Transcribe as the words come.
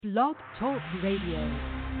Blog Talk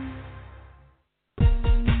Radio.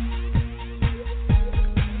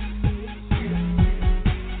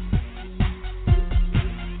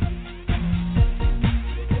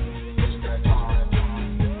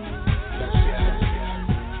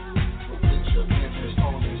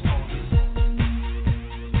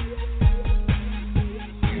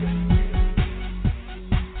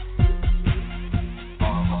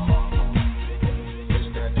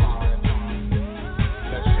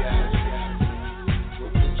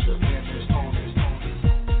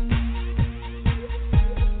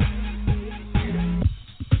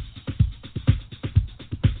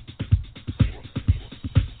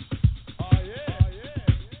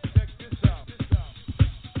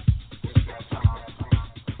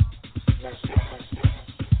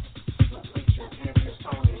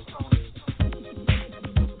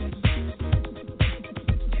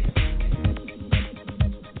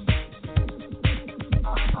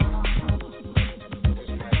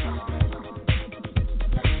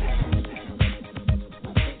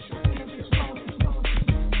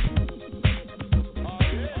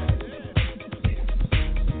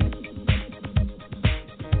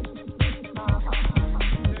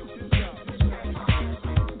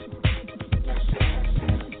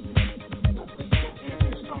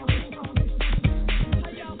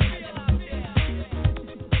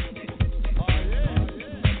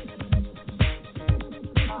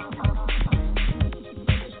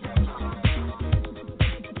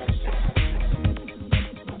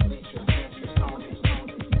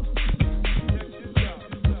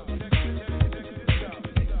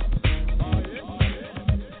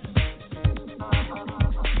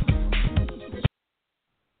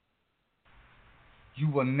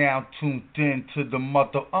 You are now tuned in to the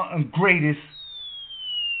mother and greatest.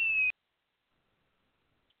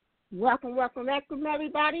 Welcome,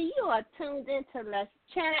 everybody. You are tuned in to Let's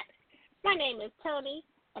Chat. My name is Toni,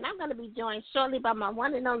 and I'm going to be joined shortly by my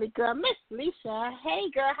one and only girl, Miss Lissha. Hey,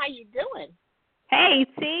 girl, how you doing? Hey,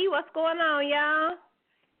 T, what's going on,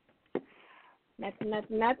 y'all?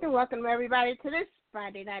 Nothing. Welcome, everybody, to this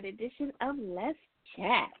Friday night edition of Let's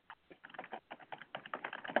Chat.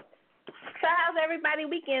 So how's everybody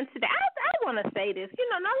weekend today? I want to say this. You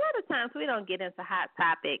know, a lot of times we don't get into hot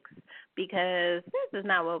topics because this is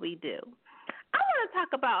not what we do. I want to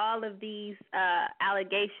talk about all of these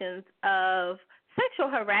allegations of sexual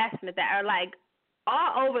harassment that are like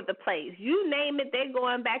all over the place. You name it, they're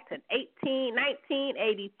going back to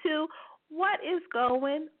 1982. What is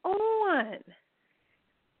going on?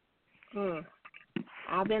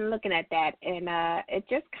 I've been looking at that, and it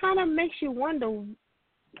just kind of makes you wonder.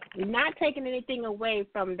 Not taking anything away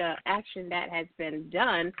from the action that has been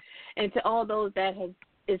done and to all those that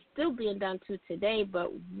is still being done to today,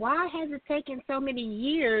 but why has it taken so many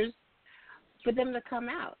years for them to come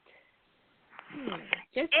out?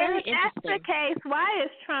 Just very interesting. If that's the case, why is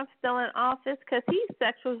Trump still in office? Because he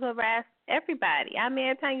sexually harassed everybody. I mean,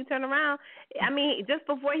 every time you turn around, just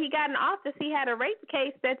before he got in office, he had a rape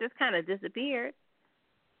case that just kind of disappeared.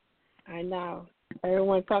 I know.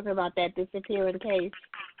 Everyone's talking about that disappearing case.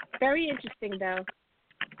 Very interesting, though.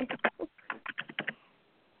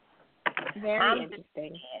 Very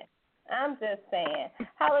interesting. I'm just saying.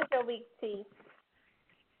 How was your week, T?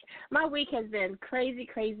 My week has been crazy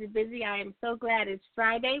busy. I am so glad it's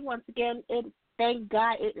Friday. Once again, thank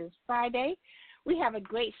God it is Friday. We have a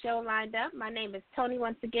great show lined up. My name is Toni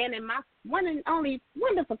once again, and my one and only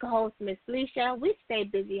wonderful co-host, Miss Lissha. We stay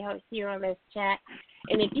busy here on Let's Chat.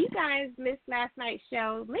 And if you guys missed last night's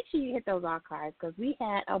show, make sure you hit those archives because we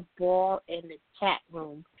had a ball in the chat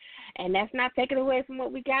room. And that's not taken away from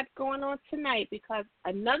what we got going on tonight because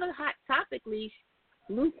another hot topic, Leash,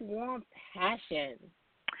 lukewarm passion.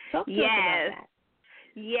 Talk to us about that.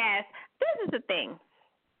 Yes. This is the thing.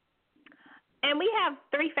 And we have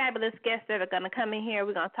three fabulous guests that are going to come in here.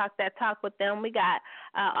 We're going to talk that talk with them. We got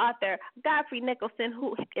author Godfrey Nicholson,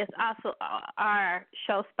 who is also our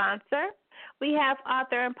show sponsor. We have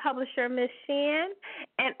author and publisher Myss Shan,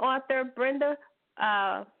 and author Brenda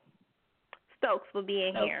Stokes will be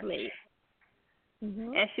in here.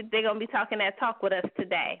 Mm-hmm. And they're going to be talking that talk with us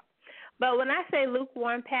today. But when I say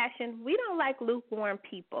lukewarm passion, we don't like lukewarm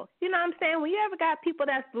people. You know what I'm saying? When you ever got people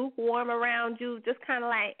that's lukewarm around you, just kind of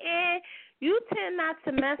like, you tend not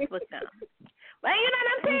to mess with them. Well, you know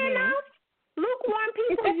what I'm saying, though? Lukewarm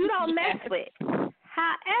people you don't mess with.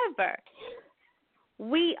 However,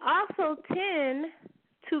 we also tend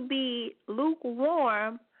to be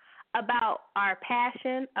lukewarm about our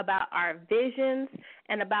passion, about our visions,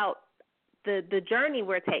 and about the journey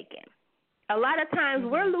we're taking. A lot of times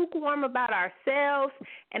we're lukewarm about ourselves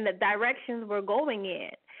and the directions we're going in.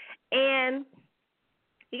 And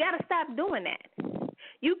You got to stop doing that.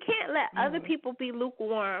 You can't let other people be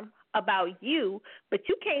lukewarm about you, but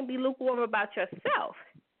you can't be lukewarm about yourself.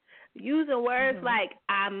 Using words like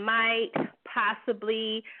I might,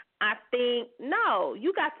 possibly, I think. No,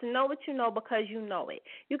 you got to know what you know because you know it.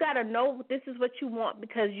 You got to know this is what you want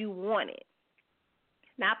because you want it.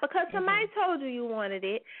 Not because somebody told you you wanted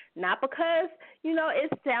it, not because,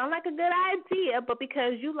 it sounds like a good idea, but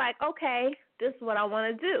because you like, okay, this is what I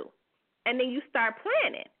want to do. And then you start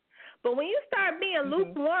planning. But when you start being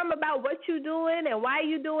lukewarm about what you're doing and why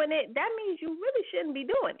you're doing it, that means you really shouldn't be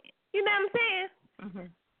doing it. You know what I'm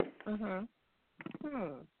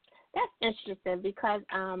saying? That's interesting because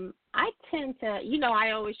I tend to,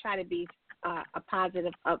 I always try to be a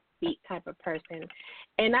positive, upbeat type of person.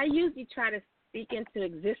 And I usually try to speak into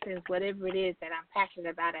existence whatever it is that I'm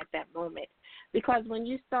passionate about at that moment. Because when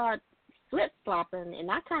you start flip-flopping, and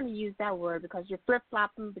I kind of use that word because you're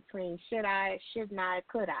flip-flopping between should I, shouldn't I,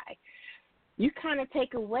 could I, you kind of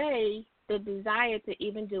take away the desire to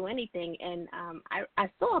even do anything. And I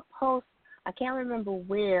saw a post, I can't remember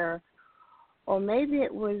where, or maybe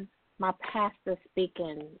it was my pastor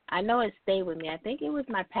speaking. I know it stayed with me. I think it was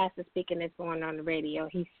my pastor speaking that's going on the radio.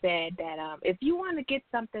 He said that if you want to get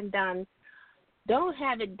something done, don't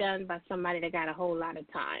have it done by somebody that got a whole lot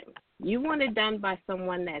of time. You want it done by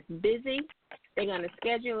someone that's busy. They're going to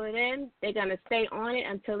schedule it in. They're going to stay on it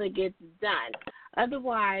until it gets done.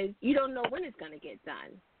 Otherwise, you don't know when it's going to get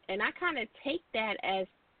done. And I kind of take that as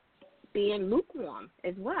being lukewarm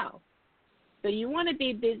as well. So you want to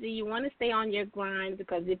be busy. You want to stay on your grind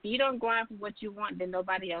because if you don't grind for what you want, then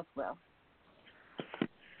nobody else will.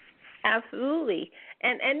 Absolutely.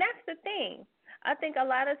 And that's the thing. I think a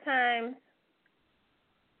lot of times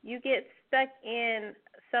you get stuck in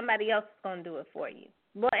somebody else is going to do it for you.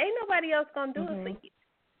 Well, ain't nobody else going to do it for you.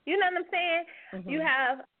 You know what I'm saying? You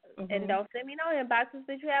have, and don't send me no inboxes,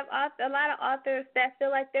 but you have a lot of authors that feel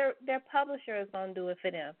like their publisher is going to do it for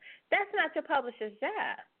them. That's not your publisher's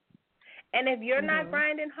job. And if you're not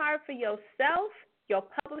grinding hard for yourself, your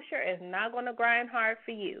publisher is not going to grind hard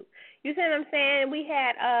for you. You see what I'm saying? We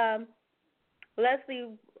had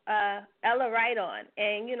Leslie Ella Wright on,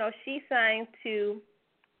 and, she signed to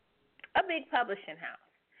a big publishing house.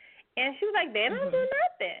 And she was like, they don't do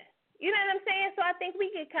nothing. You know what I'm saying? So I think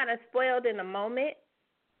we get kind of spoiled in the moment.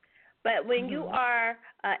 But when you are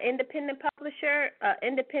an independent publisher,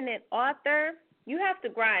 independent author, you have to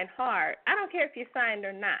grind hard. I don't care if you're signed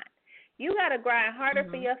or not. You got to grind harder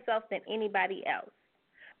for yourself than anybody else.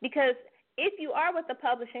 Because if you are with a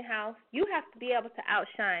publishing house, you have to be able to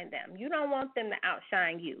outshine them. You don't want them to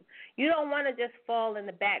outshine you. You don't want to just fall in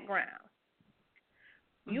the background.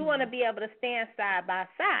 You want to be able to stand side by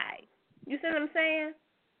side. You see what I'm saying?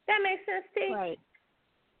 That makes sense, T? Right.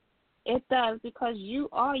 It does because you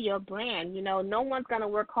are your brand. No one's going to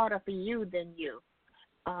work harder for you than you.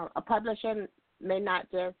 A publisher may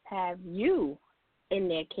not just have you in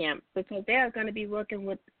their camp because they are going to be working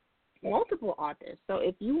with multiple authors. So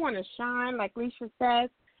if you want to shine, like Lissha says,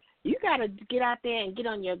 you got to get out there and get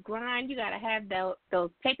on your grind. You got to have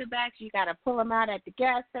those paperbacks. You got to pull them out at the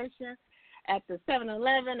gas station, at the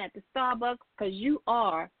 7-Eleven, at the Starbucks, because you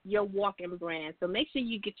are your walking brand. So make sure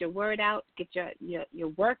you get your word out, get your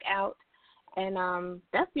work out, and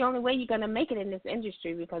that's the only way you're going to make it in this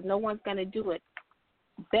industry because no one's going to do it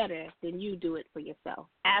better than you do it for yourself.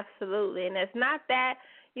 Absolutely. And it's not that,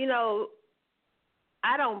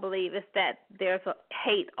 I don't believe it's that there's a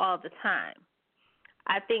hate all the time.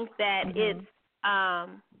 I think that it's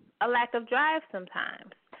a lack of drive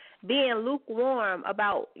sometimes. Being lukewarm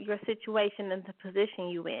about your situation and the position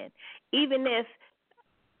you in. Even if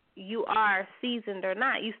you are seasoned or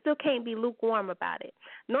not, you still can't be lukewarm about it.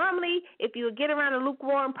 Normally, if you get around a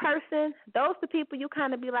lukewarm person, those are the people you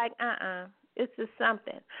kind of be like, it's just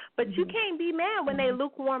something. But you can't be mad when they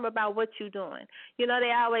lukewarm about what you're doing.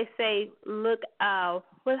 They always say, look,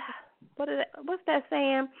 what's that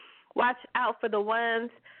saying? Watch out for the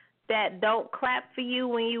ones that don't clap for you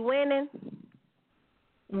when you're winning.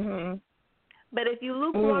 But if you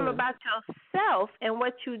lukewarm about yourself and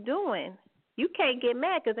what you're doing, you can't get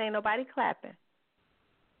mad because ain't nobody clapping.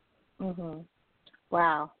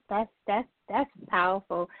 Wow, that's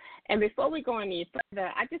powerful. And before we go any further,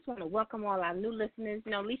 I just want to welcome all our new listeners.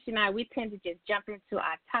 Lissha and I, we tend to just jump into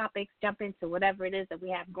our topics, jump into whatever it is that we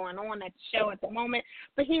have going on at the show at the moment.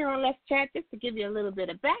 But here on Let's Chat, just to give you a little bit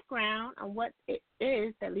of background on what it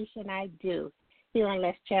is that Lissha and I do. Here on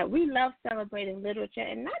Let's Chat, we love celebrating literature,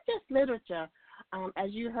 and not just literature.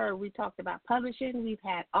 As you heard, we talked about publishing. We've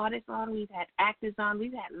had artists on. We've had actors on.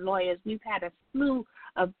 We've had lawyers. We've had a slew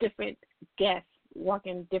of different guests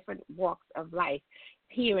walking different walks of life.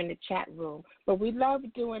 here in the chat room. But we love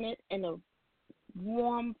doing it in a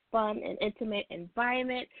warm, fun, and intimate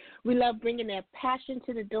environment. We love bringing their passion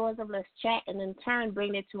to the doors of Let's Chat and in turn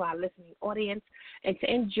bring it to our listening audience and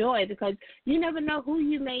to enjoy, because you never know who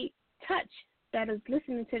you may touch that is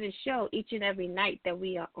listening to the show each and every night that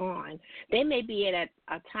we are on. They may be at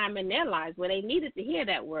a time in their lives where they needed to hear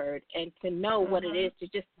that word and to know what it is to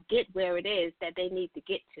just get where it is that they need to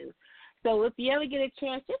get to. So if you ever get a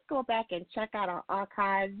chance, just go back and check out our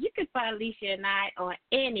archives. You can find Lissha and I on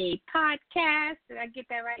any podcast. Did I get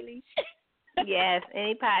that right, Lissha? Yes,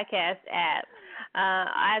 any podcast app.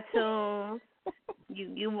 iTunes.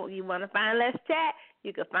 You want to find Let's Chat,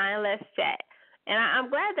 you can find Let's Chat. And I'm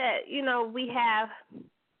glad that, we have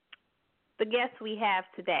the guests we have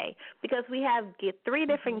today, because we have three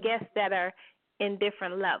different guests that are in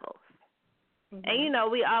different levels.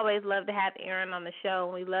 And, we always love to have Aaron on the show,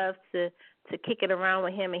 and we love to kick it around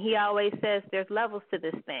with him. And he always says there's levels to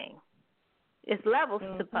this thing. It's levels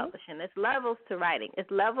to publishing. It's levels to writing. It's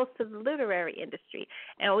levels to the literary industry.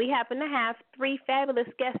 And we happen to have three fabulous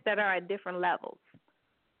guests that are at different levels.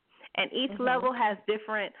 And each level has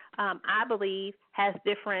different, I believe, has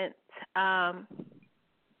different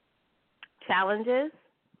challenges,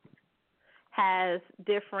 has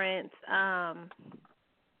different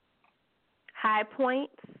high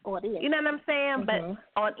points, you know what I'm saying? But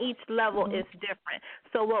on each level it's different.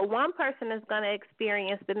 So what one person is going to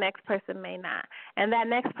experience, the next person may not, and that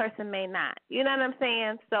next person may not. You know what I'm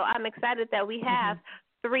saying? So I'm excited that we have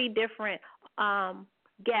three different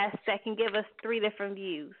guests that can give us three different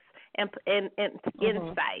views and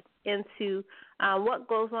insight into what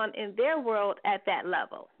goes on in their world at that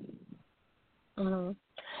level.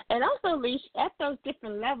 And also, Lissha, at those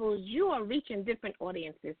different levels, you are reaching different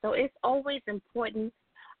audiences. So it's always important,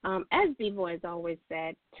 as Devo has always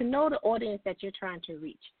said, to know the audience that you're trying to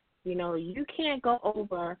reach. You can't go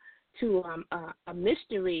over to a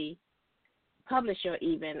mystery publisher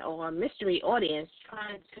even, or a mystery audience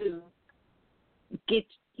trying to get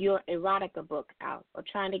your erotica book out or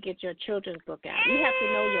trying to get your children's book out. You have to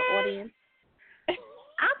know your audience.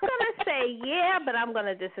 I'm going to say yeah, but I'm going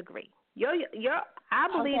to disagree. I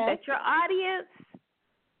believe that your audience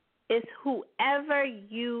is whoever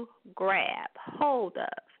you grab hold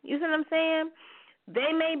of. You see what I'm saying?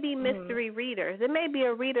 They may be mystery readers. It may be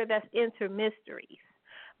a reader that's into mysteries.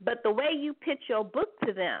 But the way you pitch your book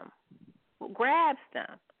to them grabs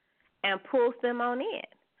them and pulls them on in.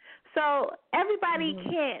 So everybody's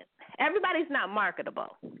not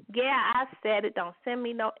marketable. Yeah, I said it. Don't send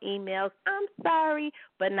me no emails. I'm sorry,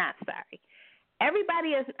 but not sorry.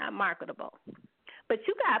 Everybody is not marketable. But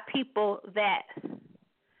you got people that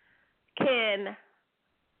can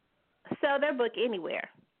sell their book anywhere.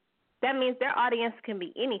 That means their audience can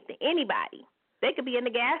be anything, anybody. They could be in the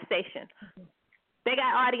gas station. They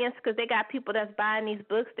got audience because they got people that's buying these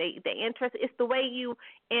books. They interested. It's the way you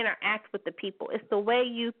interact with the people. It's the way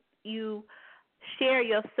you share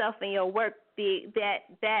yourself and your work.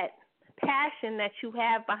 That passion that you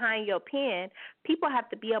have behind your pen, people have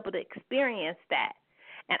to be able to experience that.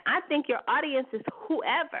 And I think your audience is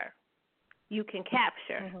whoever you can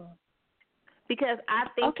capture. Because I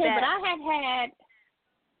think that... but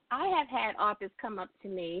I have had authors come up to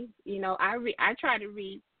me. I try to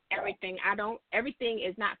read everything. Everything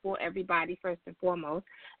is not for everybody, first and foremost.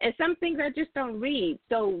 And some things I just don't read.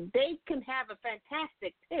 So they can have a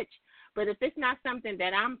fantastic pitch, but if it's not something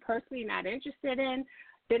that I'm personally not interested in,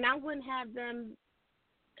 then I wouldn't have them.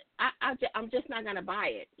 I'm just not going to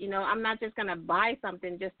buy it. I'm not just going to buy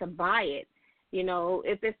something just to buy it.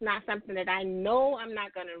 If it's not something that I know I'm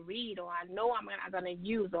not going to read, or I know I'm not going to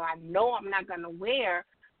use, or I know I'm not going to wear,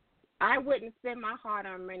 I wouldn't spend my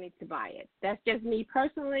hard-earned money to buy it. That's just me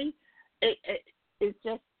personally. It's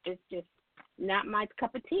just not my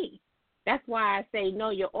cup of tea. That's why I say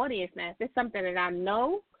know your audience. Now, if it's something that I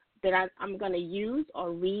know that I'm going to use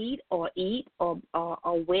or read or eat or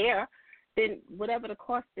wear, then whatever the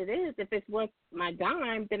cost it is, if it's worth my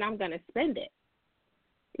dime, then I'm going to spend it.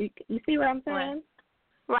 You see what I'm saying?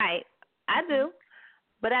 Right. I do.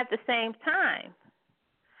 But at the same time,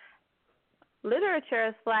 literature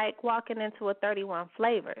is like walking into a 31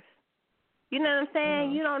 Flavors. You know what I'm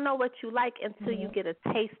saying? You don't know what you like until you get a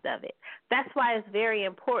taste of it. That's why it's very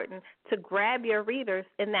important to grab your readers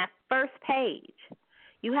in that first page.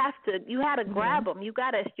 You had to grab them. You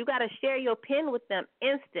gotta share your pen with them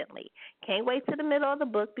instantly. Can't wait to the middle of the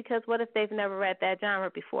book, because what if they've never read that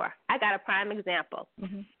genre before? I got a prime example.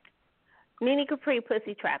 Nene Capri,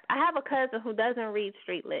 Pussy Trap. I have a cousin who doesn't read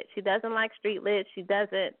street lit. She doesn't like street lit. She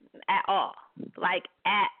doesn't at all, like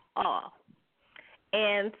at all.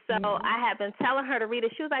 And so I had been telling her to read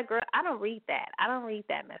it. She was like, girl, I don't read that. I don't read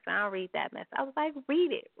that mess. I don't read that mess. I was like,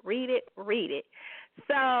 read it, read it, read it.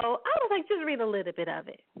 So I was like, just read a little bit of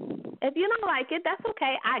it. If you don't like it, that's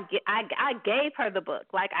okay. I gave her the book.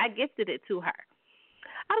 Like, I gifted it to her.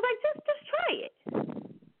 I was like, just try it.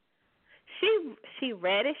 She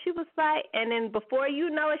read it. She was like, and then before you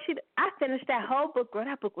know it, I finished that whole book. Girl,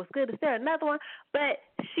 that book was good. Is there another one? But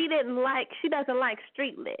she doesn't like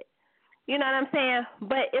street lit. You know what I'm saying?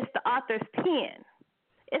 But it's the author's pen.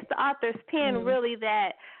 It's the author's pen really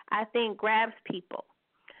that I think grabs people.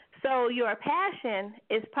 So your passion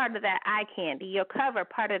is part of that eye candy. Your cover,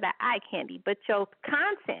 part of that eye candy. But your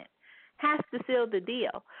content has to seal the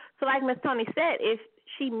deal. So like Miss Toni said, if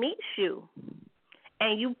she meets you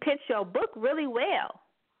and you pitch your book really well,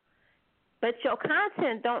 but your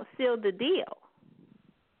content don't seal the deal,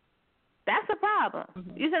 that's a problem.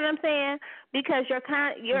 You see what I'm saying? Because your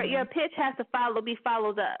pitch has to be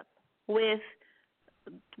followed up with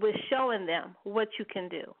showing them what you can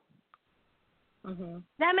do.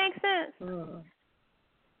 That makes sense?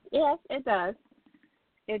 Yes, it does.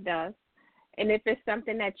 It does. And if it's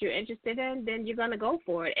something that you're interested in, then you're going to go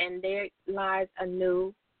for it. And there lies a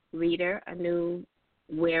new reader, a new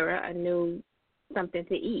wearer, a new something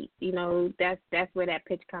to eat. You know, that's where that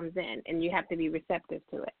pitch comes in, and you have to be receptive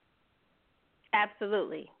to it.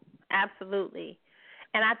 Absolutely. Absolutely.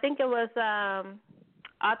 And I think it was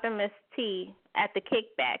author Myss T at the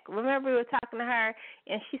kickback. Remember we were talking to her,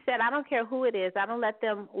 and she said, I don't care who it is. I don't let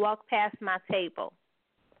them walk past my table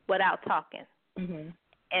without talking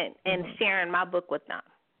and sharing my book with them.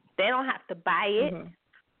 They don't have to buy it,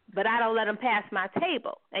 but I don't let them pass my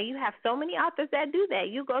table. And you have so many authors that do that.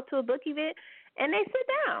 You go to a book event, and they sit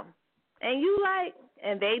down. And you like,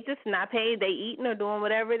 and they just not paid. They eating or doing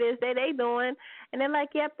whatever it is that they doing. And they're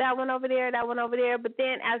like, yep, that one over there, that one over there. But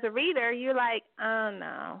then as a reader, you're like, oh,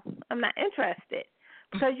 no, I'm not interested.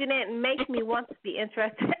 Because you didn't make me want to be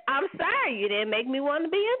interested. I'm sorry, you didn't make me want to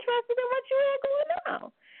be interested in what you had going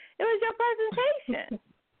on. It was your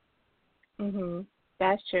presentation.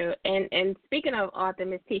 That's true. And speaking of author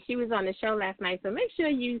Myss T, she was on the show last night, so make sure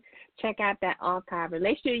you check out that archive and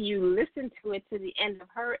make sure you listen to it to the end of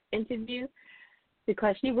her interview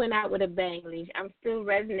because she went out with a bang, Lissha. I'm still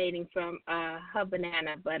resonating from her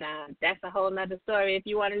banana, but that's a whole nother story. If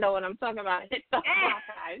you want to know what I'm talking about, hit the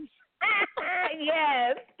archives.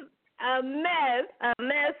 Yes, a mess.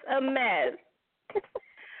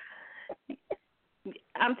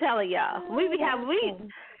 I'm telling y'all, we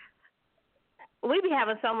be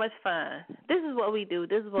having so much fun. This is what we do.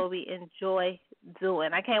 This is what we enjoy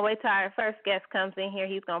doing. I can't wait till our first guest comes in here.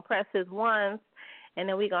 He's going to press his ones, and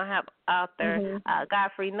then we're going to have author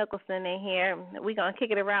Godfrey Nicholson in here. We're going to kick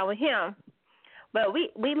it around with him. But we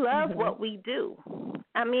love what we do.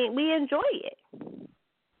 I mean, we enjoy it.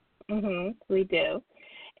 We do.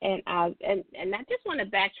 And I just want to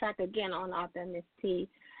backtrack again on author Myss T.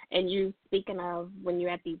 And you speaking of when you're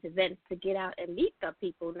at these events to get out and meet the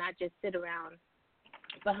people, not just sit around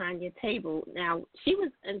behind your table. Now, she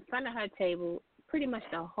was in front of her table pretty much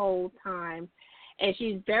the whole time, and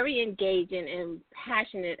she's very engaging and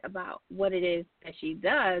passionate about what it is that she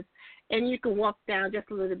does. And you can walk down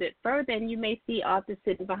just a little bit further, and you may see authors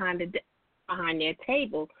sitting behind their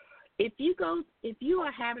table. If you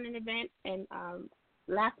are having an event, and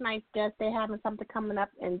last night's guest, they're having something coming up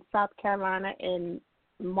in South Carolina in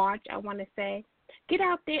March, I want to say, get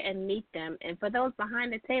out there and meet them. And for those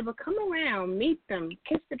behind the table, come around, meet them,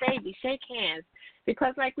 kiss the baby, shake hands.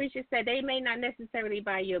 Because like Lissha said, they may not necessarily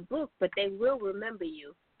buy your book, but they will remember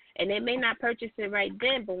you. And they may not purchase it right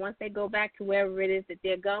then, but once they go back to wherever it is that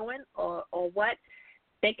they're going or what,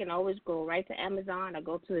 they can always go right to Amazon or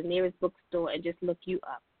go to the nearest bookstore and just look you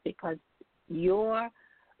up, because your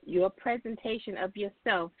presentation of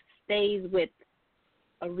yourself stays with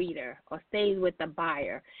a reader or stays with the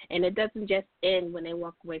buyer, and it doesn't just end when they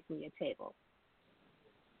walk away from your table.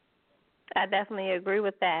 I definitely agree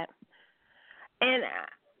with that. And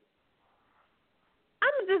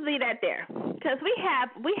I'm going to just leave that there because we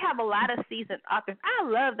have a lot of seasoned authors. I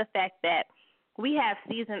love the fact that we have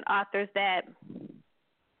seasoned authors that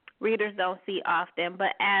readers don't see often,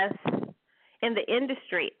 but as in the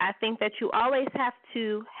industry, I think that you always have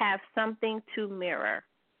to have something to mirror.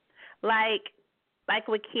 Like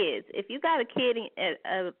with kids, if you got a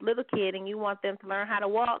little kid and you want them to learn how to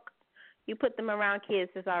walk, you put them around kids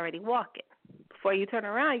that's already walking. Before you turn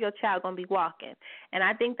around, your child going to be walking. And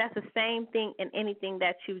I think that's the same thing in anything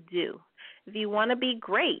that you do. If you want to be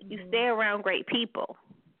great, you stay around great people.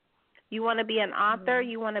 You want to be an author,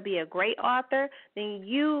 you want to be a great author, then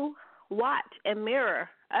you watch and mirror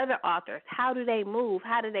other authors. How do they move?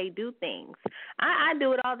 How do they do things? I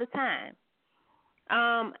do it all the time.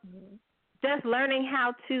 Just learning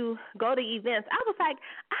how to go to events. I was like,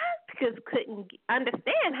 I just couldn't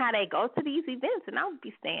understand how they go to these events, and I would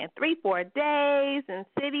be staying 3-4 days in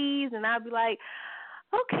cities, and I'd be like,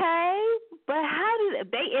 okay, but how do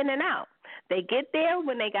they in and out? They get there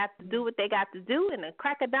when they got to do what they got to do, and the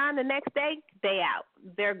crack of dawn the next day, they out.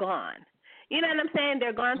 They're gone. You know what I'm saying?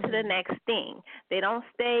 They're gone to the next thing. They don't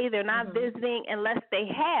stay. They're not visiting unless they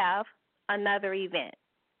have another event.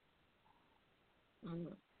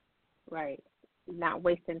 Right. Not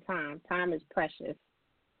wasting time. Time is precious.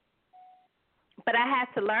 But I had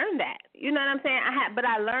to learn that. You know what I'm saying? But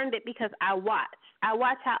I learned it because I watched. I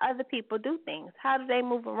watch how other people do things. How do they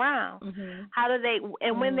move around? How do they?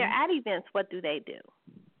 And when they're at events, what do they do?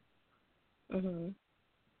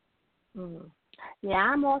 Yeah,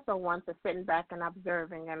 I'm also one for sitting back and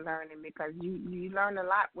observing and learning, because you learn a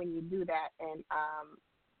lot when you do that, and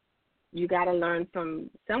you got to learn from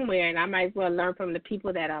somewhere. And I might as well learn from the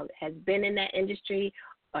people that has been in that industry,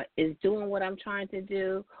 is doing what I'm trying to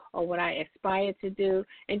do or what I aspire to do,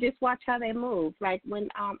 and just watch how they move. Like when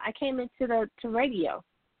I came into to radio,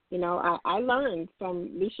 you know, I learned from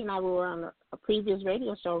Lissha and I were on a previous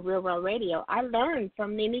radio show, Real World Radio. I learned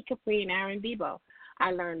from Nene Capri and Aaron Bebo.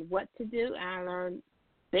 I learned what to do, and I learned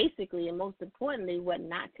basically and most importantly what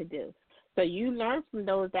not to do. So you learn from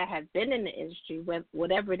those that have been in the industry,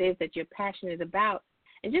 whatever it is that you're passionate about,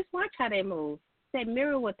 and just watch how they move. Say,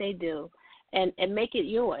 mirror what they do, and make it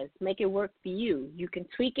yours. Make it work for you. You can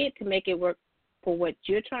tweak it to make it work for what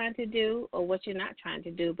you're trying to do or what you're not trying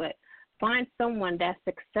to do, but find someone that's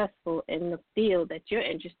successful in the field that you're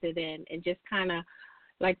interested in, and just kind of,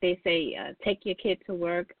 like they say, take your kid to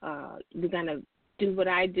work. You're going to do what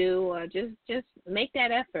I do, or just make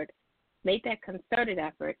that effort. Make that concerted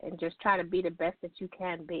effort, and just try to be the best that you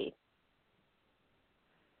can be.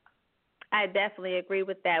 I definitely agree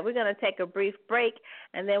with that. We're going to take a brief break,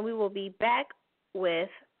 and then we will be back with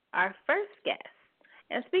our first guest.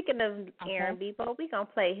 And speaking of Aaron Bebo, we're going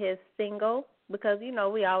to play his single, because, you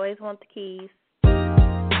know, we always want the keys.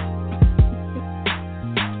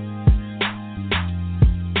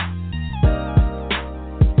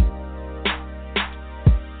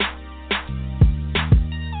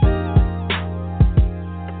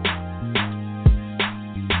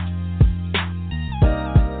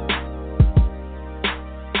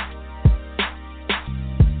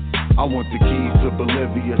 I want the keys to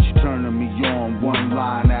Bolivia, she turning me on, one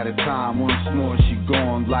line at a time, one snore, she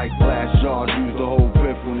gone like glass jars, use the whole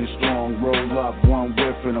whiff when it's strong, roll up, one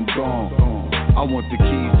whiff and I'm gone. I want the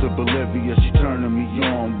keys to Bolivia, she turning me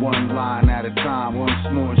on, one line at a time, one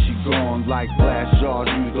snore, she gone like glass jars,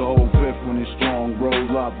 use the whole whiff when it's strong,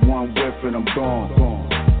 roll up, one whiff and I'm gone.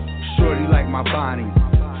 Shorty like my body,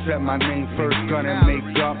 set my name first, gonna make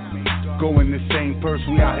up, go in the same purse,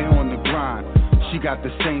 we out here on the grind. She got the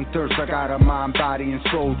same thirst, I got her mind, body, and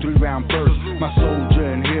soul, 3-round burst. My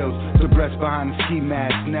soldier in heels, the breast behind the ski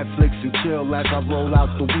mask, Netflix and chill as I roll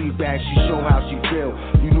out the weed bag. She show how she feel,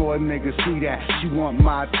 you know a nigga see that. She want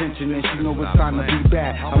my attention and she know it's time to be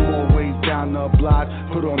back. I'm always down the block,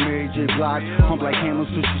 put on Mary J. Blige, pump like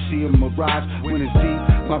handles so she see a mirage. When it's deep,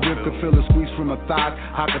 my rib could feel a squeeze from her thighs.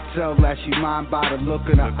 I could tell that she mine by the look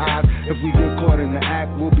in her eyes. If we get caught in the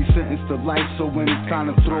act, we'll be sentenced to life. So when it's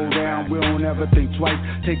time to throw down, we don't ever think twice,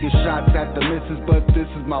 taking shots at the missus, but this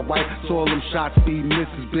is my wife, so all them shots be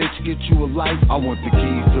misses, bitch, get you a life. I want the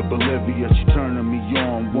keys to Bolivia, she turning me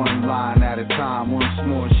on, one line at a time, one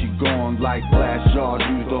snore, she gone like glass jars,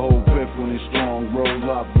 use the whole whiff when it's strong, roll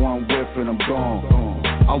up, one whiff and I'm gone.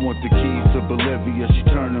 I want the keys to Bolivia, she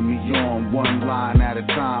turning me on, one line at a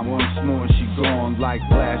time, one snore, she gone like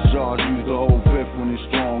glass jars, use the whole whiff when it's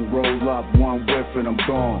strong, roll up, one whiff and I'm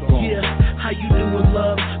gone. Yeah, how you doing,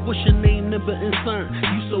 love? What's your name, number, and sign?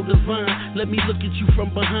 You so divine, let me look at you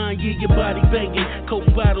from behind. Yeah, your body banging, coke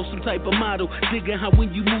bottle, some type of model. Digging how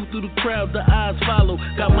when you move through the crowd, the eyes follow.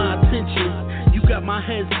 Got my attention, you got my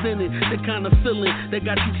head spinning. The kind of feeling that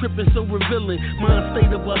got you tripping, so revealing. Mind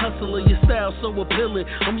state of a hustler, your style so appealing.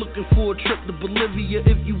 I'm looking for a trip to Bolivia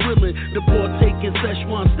if you willing. The partake in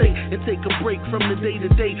Szechuan steak and take a break from the day to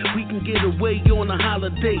day. We can get away on a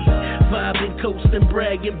holiday. Vibing, coasting,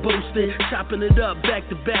 bragging, boasting, chopping it up, back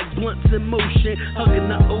to back, blunts in motion, hugging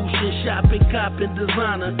the ocean, shopping, copping,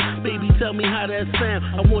 designer. Baby, tell me how that sound.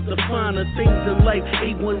 I want the finer things in life.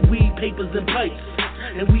 A1 weed, papers and pipes,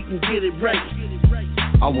 and we can get it right.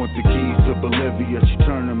 I want the keys to Bolivia, she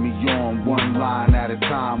turning me on, one line at a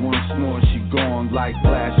time, one snore, she gone like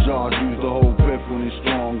glass jars, use the whole whiff when it's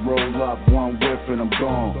strong, roll up, one whiff and I'm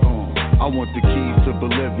gone. I want the keys to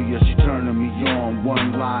Bolivia, she turning me on.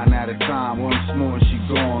 One line at a time, one snort, she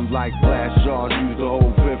gone. Like glass jars, use the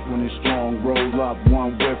whole fifth when it's strong. Roll up,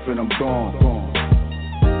 one whiff and I'm gone.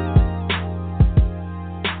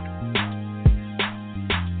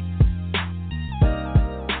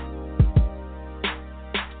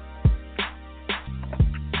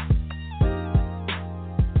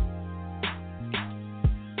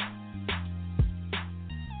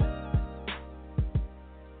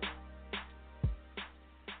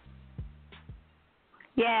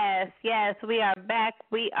 Yes, we are back.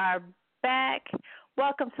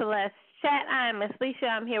 Welcome to Let's Chat. I am Miss Lissha.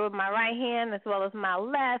 I'm here with my right hand as well as my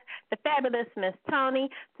left, the fabulous Miss Toni.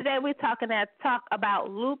 Today we're talk about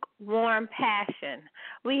lukewarm passion.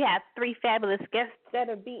 We have 3 fabulous guests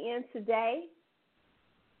that'll be in today.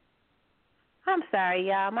 I'm sorry,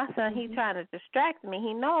 y'all. My son, he trying to distract me.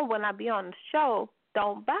 He know when I be on the show,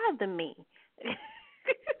 don't bother me.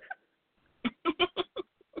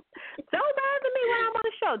 Don't bother me when I'm on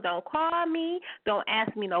the show. Don't call me. Don't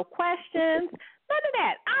ask me no questions. None of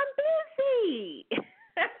that. I'm busy.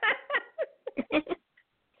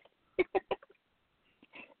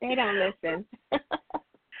 They don't listen. No,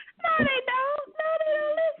 they don't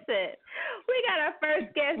listen. We got our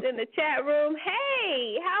first guest in the chat room.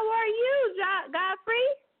 Hey, how are you, Godfrey?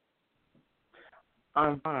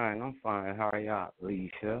 I'm fine. How are y'all?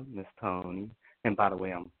 Lissha, Miss Toni. And by the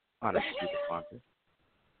way, I'm honored to be the sponsor.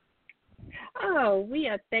 Oh, we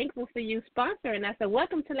are thankful for you sponsoring us. So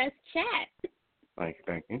welcome to Let's Chat.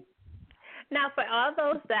 Thank you. Now, for all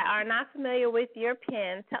those that are not familiar with your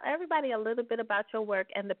pen, tell everybody a little bit about your work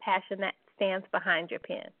and the passion that stands behind your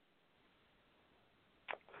pen.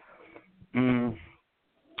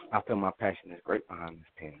 I feel my passion is great behind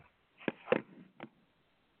this pen.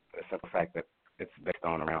 The simple fact that it's based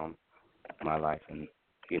on around my life and,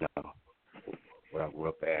 what I grew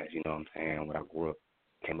up as, you know what I'm saying, what I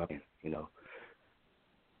came up in, the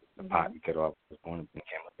pot and kettle I was born in,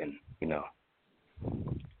 came up in,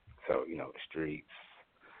 so, the streets,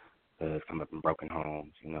 come up in broken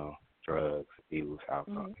homes, drugs, abuse,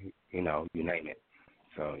 alcohol, you name it.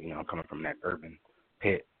 So, I'm coming from that urban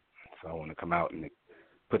pit, so I want to come out and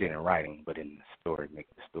put it in writing, but in the story, make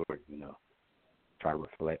the story, try to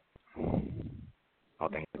reflect all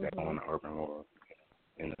things that go on in the urban world,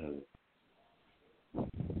 in the hood.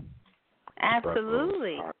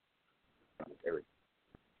 Absolutely.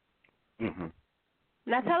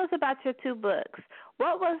 Now tell us about your 2 books.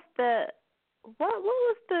 What was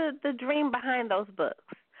the dream behind those books?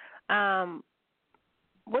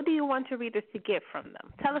 What do you want your readers to get from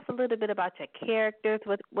them? Tell us a little bit about your characters,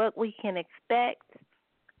 what we can expect.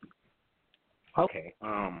 Okay.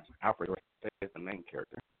 Alfred is the main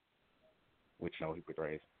character, which he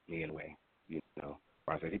portrays me in a way. He's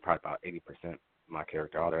probably about 80% my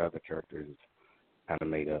character. All the other characters is kind of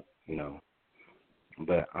made up,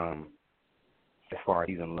 But as far as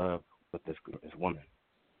he's in love with this woman,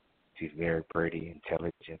 she's very pretty,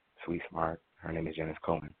 intelligent, sweet, smart. Her name is Janice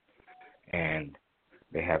Coleman, and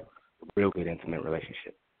they have a real good intimate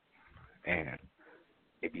relationship. And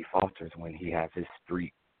it falters when he has his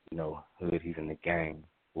street, hood. He's in the gang,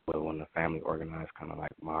 when the family organized kind of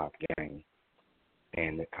like mob gang,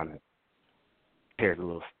 and it kind of tears a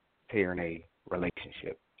little tear in a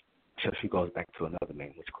relationship. So she goes back to another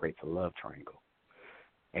man, which creates a love triangle.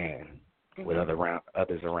 And with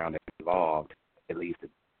others around it involved, it leads to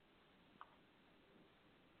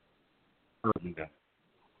the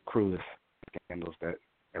cruelest scandals that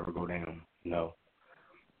ever go down,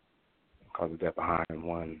 because of that behind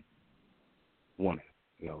one woman,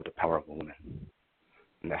 the power of a woman.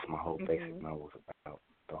 And that's my whole basic novel about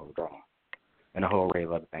the whole draw. And a whole array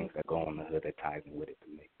of other things that go on in the hood that ties in with it to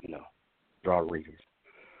make, draw readers.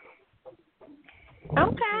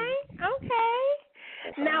 Okay.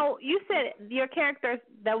 Now, you said your characters,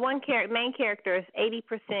 the main character is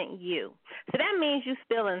 80% you. So that means you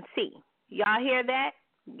spilling tea. Y'all hear that?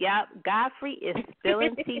 Yep, Godfrey is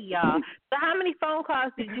spilling tea, y'all. So how many phone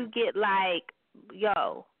calls did you get like,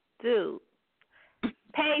 yo, dude,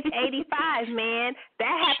 page 85, man,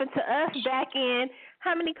 that happened to us back in.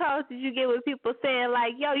 How many calls did you get with people saying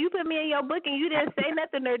like, yo, you put me in your book and you didn't say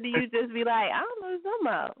nothing, or do you just be like, I don't know what you're talking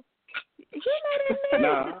about? You're not in there.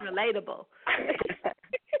 No. It's just relatable.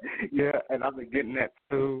 Yeah, and I've been getting that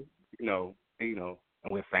too, and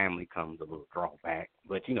with family comes a little drawback.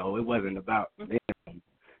 But, it wasn't about them,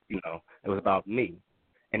 it was about me.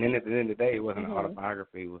 And then at the end of the day, it wasn't an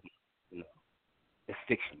autobiography. It was, it's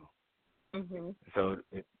fictional. So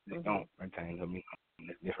it don't pertain to me.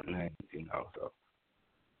 It's different names, so,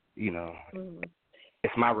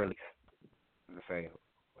 it's my release. To say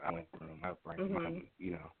I went through my brain,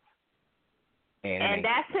 And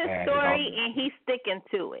that's his story, and he's sticking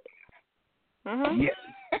to it. Mm-hmm. Yeah.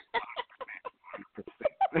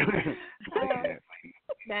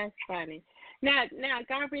 That's funny. Now,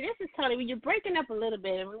 Godfrey, this is Toni. When you're breaking up a little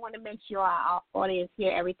bit, and we want to make sure our audience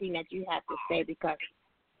hear everything that you have to say, because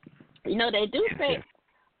they do say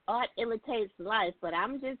art imitates life, but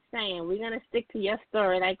I'm just saying we're gonna stick to your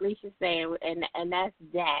story, like Lissha said, and that's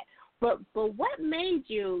that. But what made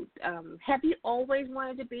you? Have you always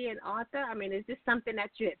wanted to be an author? I mean, is this something that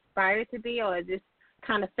you aspired to be, or is this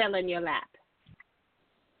kind of fell in your lap?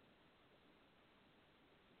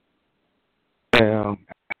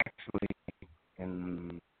 Actually,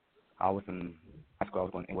 I was in high school. I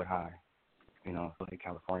was going to Inwood High, Southern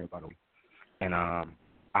California, by the way. And I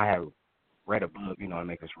had read a book, to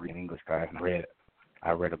make us read in English class. And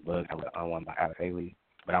I read a book, one by Alice Haley,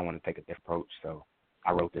 but I wanted to take a different approach, so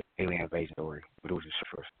I wrote this alien invasion story, but it was just a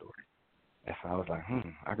short story. And so I was like,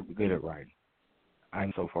 I could be good at writing. I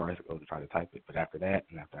am so far as to go to try to type it, but after that,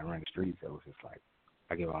 and after I ran the streets, it was just like,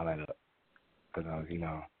 I give all that up. Because I was,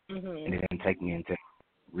 and it didn't take me until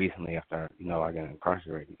recently after, I got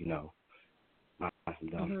incarcerated, some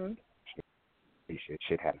dumb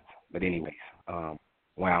shit happens. But anyways,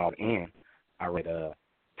 when I was in, I read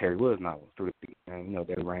Terry Woods' novel, Through the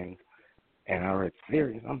Dead Rains, and I read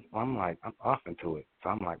series. I'm like, I'm off into it. So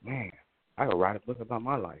I'm like, man, I could write a book about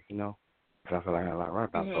my life, because I feel like I got a lot to write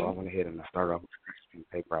about. So I went ahead and I started off with a piece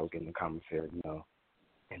of paper. I was getting the commissary,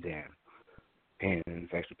 and then pens,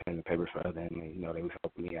 extra pen and papers for other inmates. They was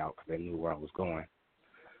helping me out because they knew where I was going.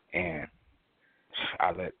 And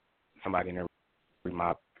I let somebody in there read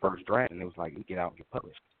my first draft, and it was like, you get out and get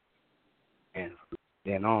published. And from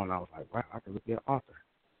then on, I was like, wow, I could be an author.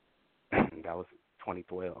 And that was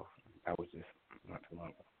 2012. That was just not too long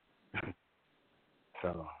ago.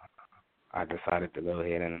 So I decided to go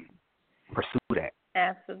ahead and pursue that.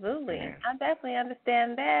 Absolutely. And I definitely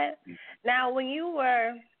understand that. Now, when you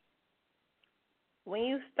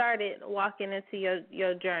started walking into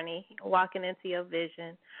your journey, walking into your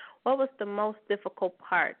vision, what was the most difficult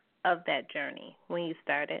part of that journey when you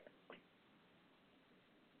started?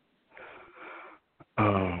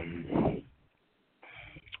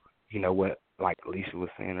 What, like Lissha was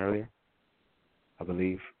saying earlier, I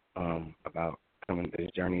believe, about coming to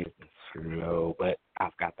this journey has been slow, but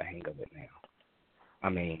I've got the hang of it now. I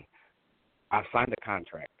mean, I signed a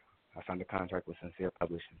contract. I signed a contract with Sincere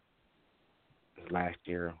Publishing. It was last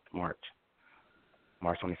year, March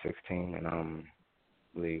 2016, and I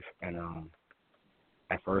believe. And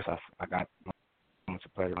at first, I got a bunch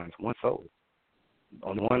of pleasure lines. One sold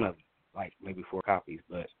on one of like maybe 4 copies,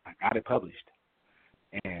 but I got it published.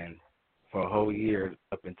 And for a whole year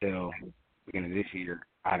up until the beginning of this year,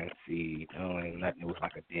 I didn't see nothing. It was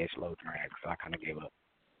like a dead slow drag, so I kind of gave up.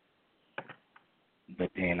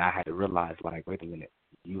 But then I had to realize, like, wait a minute,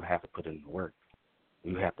 you have to put in the work.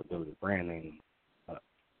 You have to build a brand name up.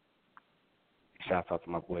 Shout out to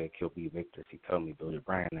my boy Kill B Victor. He told me build a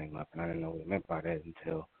brand name up, and I didn't know what he meant by that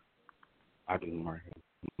until I do marketing,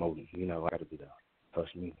 promoting. I got to do the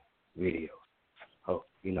social media,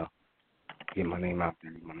 videos. Get my name out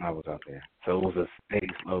there, get my novels out there. So it was a steady,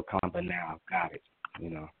 slow climb, but now I've got it,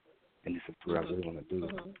 and this is what I really want to do.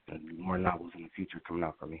 And more novels in the future coming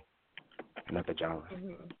out for me, another genre.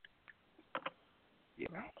 Yeah.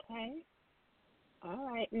 Okay. All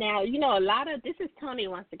right. Now, a lot of, this is Toni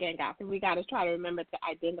once again, Godfrey. We got to try to remember to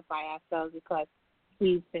identify ourselves because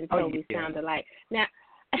we've been told we sound alike. Now,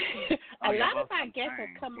 a lot of our guests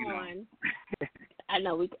have come on. I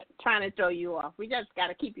know we're trying to throw you off. We just got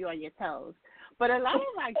to keep you on your toes. But a lot of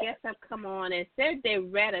our guests have come on and said they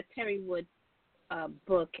read a Terry Wood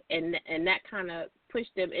book, and that kind of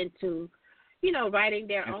pushed them into, writing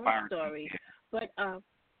their own story. But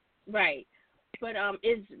right. But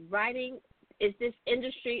is this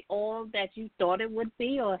industry all that you thought it would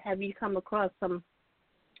be, or have you come across some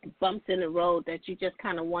bumps in the road that you just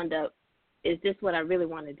kind of wonder, is this what I really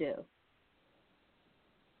want to do?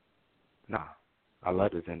 Nah. I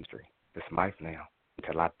love this industry. It's life now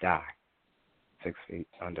until I die. 6 feet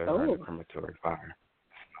under crematory fire.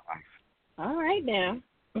 It's my life. All right now.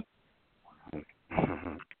 So,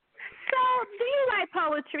 do you like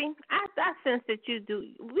poetry? I sense that you do.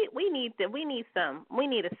 We need a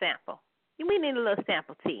sample. We need a little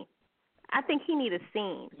sample tea. I think he need a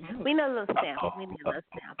scene. We need a little sample. We need a little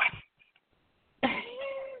sample.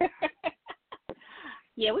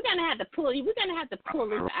 Yeah, we're gonna have to pull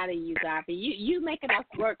this out of you, Godfrey. You making us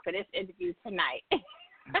work for this interview tonight.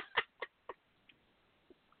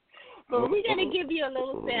 But we're gonna give you a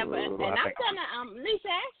little sample, and I'm gonna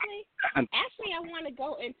Lissha, actually, I want to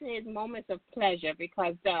go into his moments of pleasure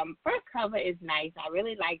because first cover is nice. I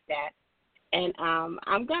really like that, And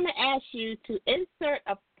I'm going to ask you to insert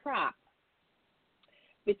a prop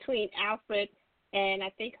between Alfred and I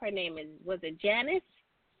think her name was it Janice?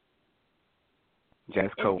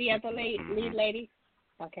 Janice Cole. The other lead lady?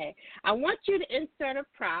 Okay. I want you to insert a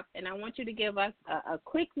prop, and I want you to give us a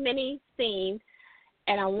quick mini scene,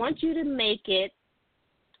 and I want you to make it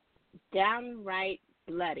downright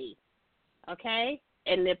bloody, okay?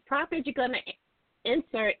 And the prop that you're going to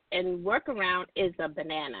insert and work around is a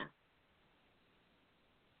banana.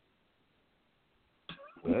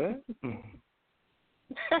 What?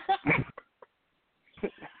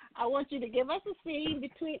 I want you to give us a scene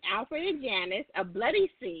between Alfred and Janice, a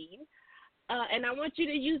bloody scene, and I want you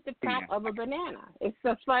to use the prop of a banana. It's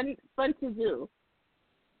a fun to do.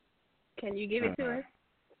 Can you give it to us?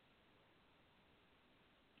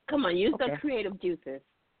 Come on, use the creative juices.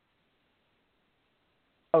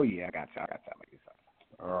 Oh, yeah, I got you.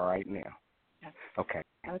 Right now. Okay.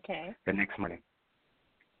 Okay. The next morning,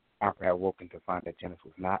 Alfred had woken to find that Janice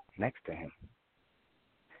was not next to him.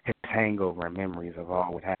 His hangover and memories of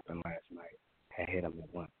all what happened last night had hit him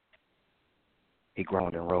at once. He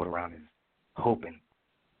groaned and rolled around hoping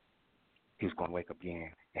he was going to wake up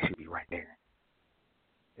again and she'd be right there.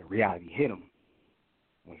 The reality hit him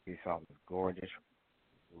when he saw this gorgeous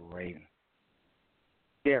raven.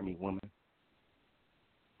 Scare me, woman.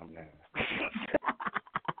 I'm not.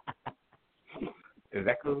 Is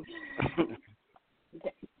that cool?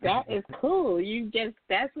 That is cool.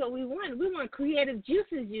 That's what we want. We want creative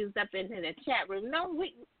juices used up into the chat room. No,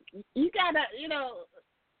 you gotta,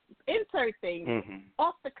 insert things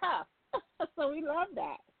off the cuff. So we love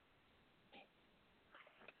that.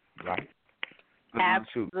 Right.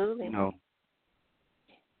 Absolutely.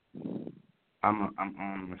 I'm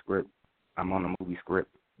on the script. I'm on a movie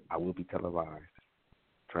script. I will be televised.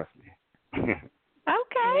 Trust me. Okay.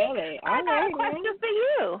 Really? I got a question for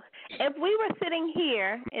you. If we were sitting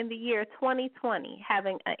here in the year 2020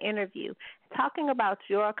 having an interview, talking about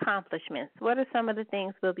your accomplishments, what are some of the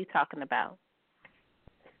things we'll be talking about?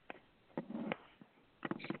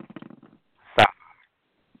 Sci-fi,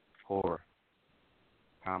 horror,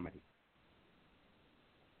 comedy,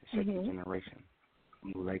 the second generation,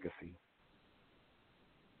 new legacy,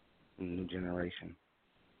 new generation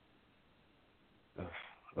of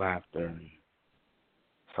laughter and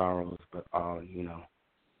sorrows, but all,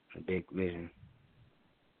 a big vision.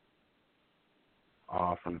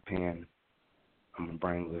 All from the pen. I'm a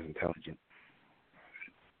brainless, intelligent.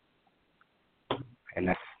 And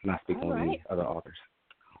that's not speaking with any other authors.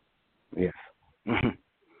 Yes.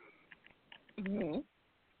 Okay.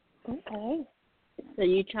 So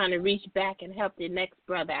you're trying to reach back and help your next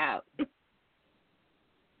brother out.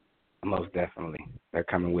 Most definitely. They're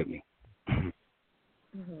coming with me.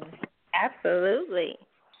 Absolutely.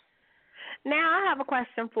 Now I have a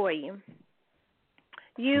question for you.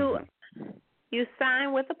 You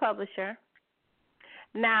signed with a publisher.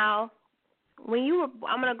 Now, I'm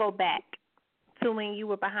going to go back to when you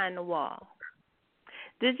were behind the wall.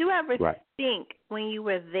 Did you ever think when you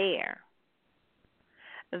were there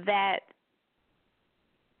that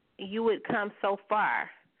you would come so far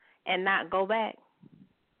and not go back?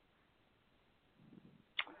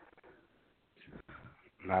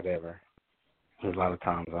 Not ever. There's a lot of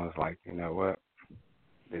times I was like, you know what?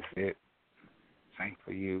 This is it. Thanks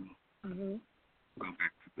for you. Go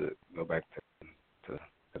back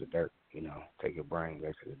to the dirt. Take your brain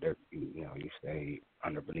back to the dirt. You stay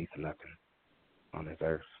beneath nothing on this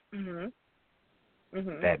earth.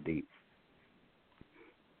 That deep.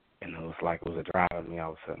 And it was like it was a drive in me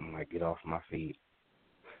all of a sudden, like get off my feet.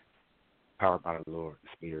 Powered by the Lord, the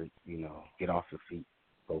Spirit. Get off your feet.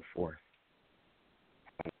 Go forth.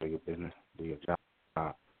 Do your business, do your job.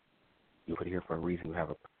 You put here for a reason. You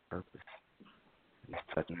have a purpose. And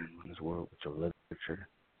it's touching in this world with your literature.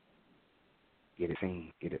 Get it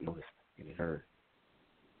seen, get it noticed, get it heard.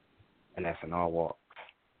 And that's in all walks.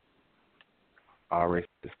 All races,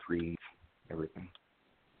 creeds, everything.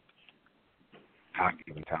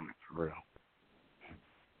 God-given talent, for real.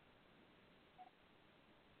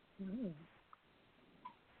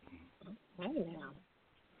 Right now.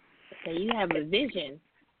 So you have a vision.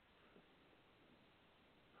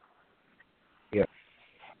 Yes.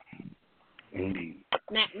 Indeed.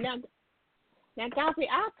 Now, Godfrey,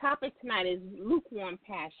 our topic tonight is lukewarm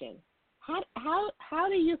passion. How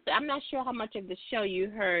do you? I'm not sure how much of the show you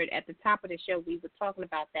heard at the top of the show. We were talking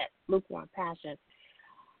about that lukewarm passion.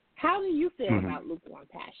 How do you feel about lukewarm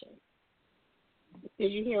passion?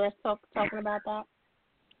 Did you hear us talking about that?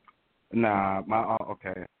 Nah,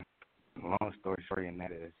 okay. Long story short, and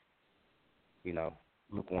that is,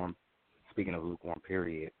 lukewarm. Speaking of lukewarm,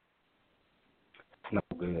 period. It's no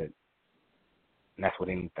good that's with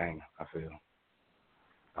anything, I feel.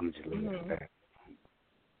 I'm just leaving it at that.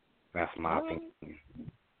 That's my opinion.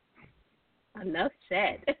 Enough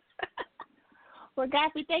said. Well,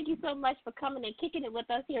 Godfrey, thank you so much for coming and kicking it with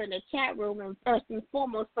us here in the chat room, and first and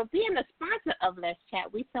foremost for being a sponsor of Let's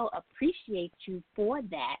Chat. We so appreciate you for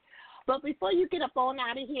that. But before you get up on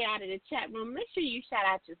out of here, out of the chat room, make sure you shout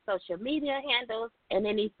out your social media handles and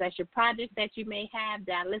any special projects that you may have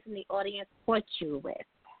that our listening audience support you with.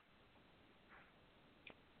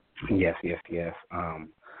 Yes.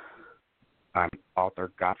 I'm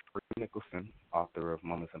author Godfrey Nicholson, author of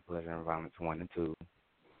Moments of Pleasure and Violence 1 and 2.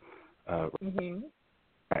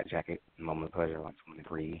 Rat Jacket, Moment of Pleasure, like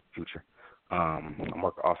 23, Future. I'm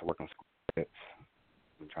also working on scripts.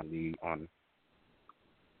 I'm trying to be on,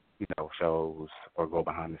 shows or go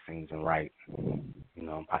behind the scenes and write,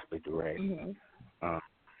 possibly direct.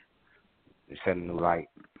 Set a new light,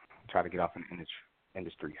 try to get off in the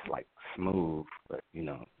industry. It's like smooth, but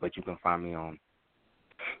you can find me on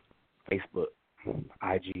Facebook,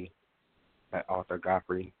 IG, at author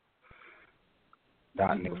Godfrey.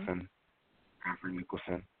 Nicholson, Godfrey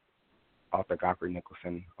Nicholson, author Godfrey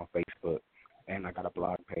Nicholson on Facebook, and I got a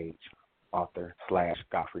blog page,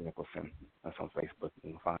 author/Godfrey Nicholson. That's on Facebook.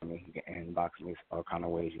 You can find me, you can inbox me, all kind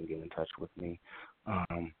of ways you can get in touch with me.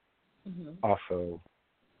 Also,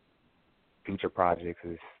 future projects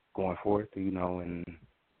is going forth, and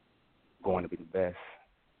going to be the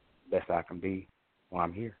best I can be while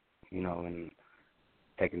I'm here, and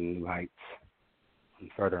taking new heights and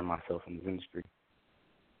furthering myself in this industry.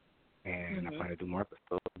 And I plan to do more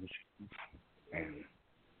episodes and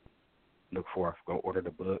look forth. Go order the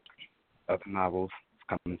book, other novels. It's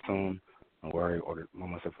coming soon. Don't worry, order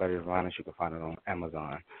Moments of Pleasure and Violence. You can find it on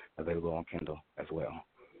Amazon, available on Kindle as well.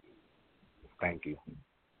 Thank you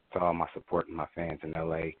to all my support and my fans in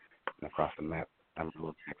LA and across the map,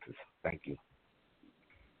 Amarillo, Texas. Thank you.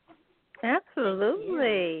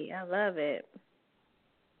 Absolutely. I love it.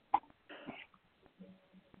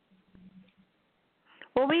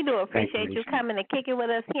 Well, we do appreciate you coming and kicking with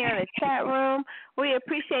us here in the chat room. We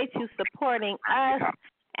appreciate you supporting us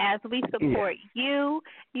as we support you.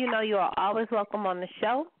 You are always welcome on the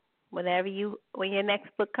show. When your next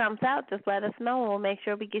book comes out, just let us know and we'll make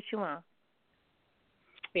sure we get you on.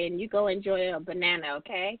 And you go enjoy a banana,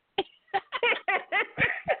 okay?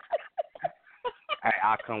 Hey,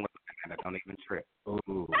 I'll come with a banana. Don't even trip.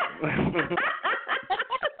 Ooh.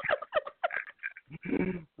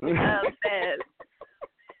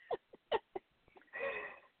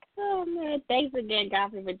 Oh, man. Thanks again,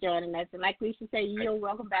 Godfrey, for joining us. And like we should say, you're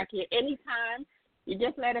welcome back here anytime. You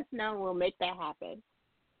just let us know and we'll make that happen.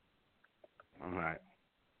 All right.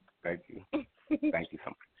 Thank you. Thank you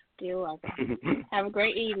so much. You're welcome. Have a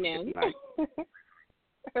great evening.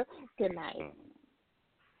 Good night.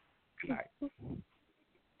 Good night.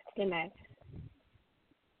 Good night.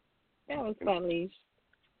 That was fun, Leash.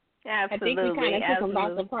 Absolutely. I think we kind of took them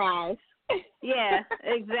by surprise. Yeah,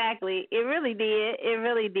 exactly. It really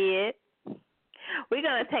did. We're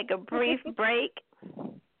going to take a brief break,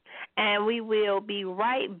 and we will be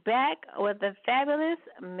right back with the fabulous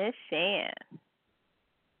Miss Shan.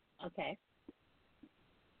 Okay.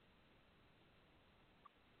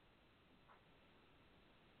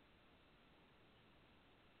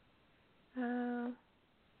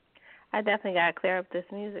 I definitely got to clear up this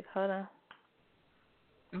music. Hold on.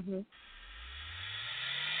 Do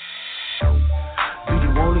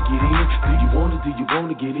you wanna get in? Do you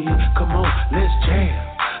wanna get in? Come on, let's jam.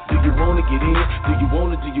 Do you wanna get in? Do you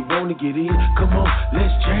wanna get in? Come on,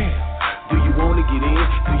 let's jam. Do you wanna get in?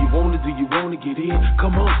 Do you wanna get in?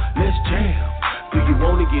 Come on, let's jam. Do you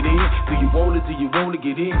wanna get in? Do you wanna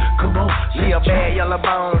get in? Come on, she a bad yellow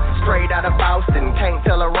bone, straight out of Boston. Can't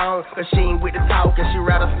tell her wrong, cause she ain't with the talking. She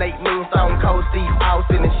rattlesnake mean Stone Cold Steve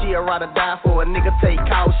Austin. And she'll rather die for a nigga, take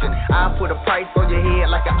caution. I'll put a price on your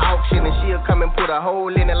head like an auction. And she'll come and put a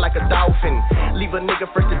hole in it like a dolphin. Leave a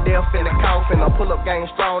nigga fresh to death in a coffin. I'll pull up gang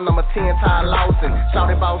strong, I'm a 10-time Lawson.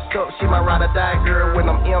 Shawty bossed up, she my ride or die girl.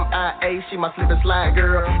 When I'm MIA, she my slip and slide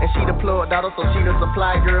girl. And she the plug daughter, so she the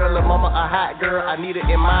supply girl. Lil' mama a hot girl, I need it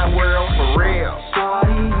in my world for real.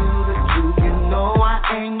 Shawty, you the truth, you know I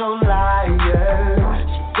ain't no liar.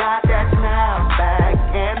 She got that snapback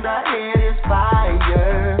and her head is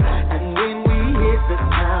fire. And when we hit the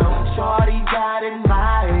town, Shawty got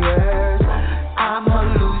admirers. I'm her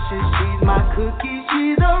Lucius, she's my cookie,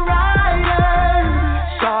 she's a rider.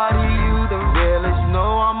 Shawty, you the realest,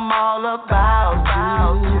 know I'm all about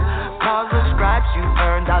you. Cause the scratch you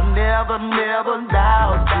earned, I'll never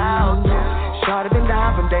doubt you. Shawty been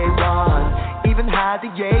down from day one, even had the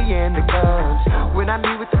yay and the guns. When I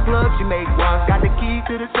meet with the plugs, she make ones. Got the key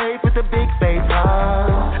to the safe with the big face hugs.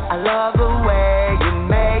 I love the way you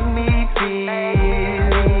make me feel.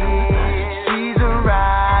 She's a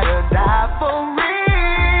ride or die for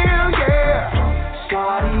real, yeah.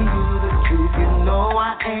 Shawty, you the truth, you know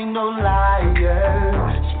I ain't no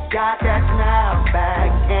liar. She got that snap back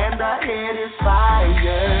and her head is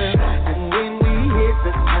fire. And when we hit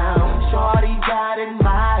the town, shawty got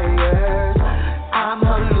admired. I'm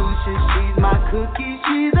her Lucius, she's my cookie,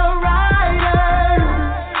 she's a rider.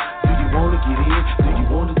 Do you wanna get in? Do you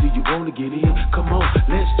wanna get in? Come on,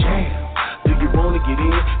 let's jam. Do you wanna get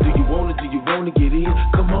in? Do you wanna get in?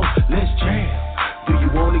 Come on, let's jam. Do you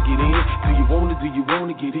wanna get in? Do you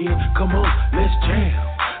wanna get in? Come on, let's jam.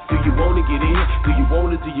 Do you wanna get in? Do you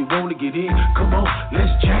wanna get in? Come on,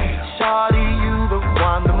 let's jam. Shawty, you the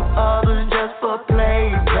one, them others just for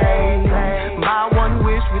play. My one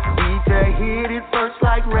wish would be to hit it first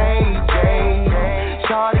like Ray J.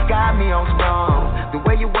 Shawty got me on strong. The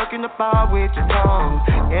way you working the bar with your tongue,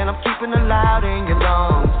 and I'm keeping it loud in your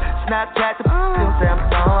lungs. Snapchat to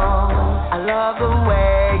Samsung. I love the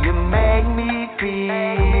way you make me feel.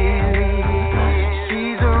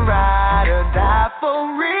 She's a ride or die for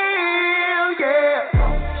real, yeah.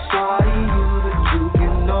 Shawty, you the truth,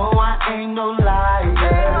 you know I ain't no liar.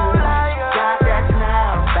 Got that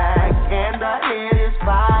snap back and her head is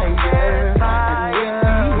fire. And when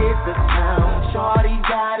we hit the town, shawty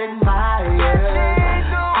got admired.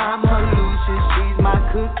 I'm her Lucius, she's my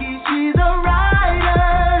cookie, she's a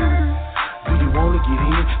rider. Do you wanna get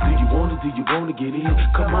in? Do you wanna get in?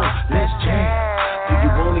 Come on, let's jam. Do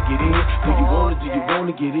you wanna get in? Do you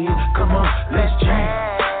wanna get in? Come on, let's jam.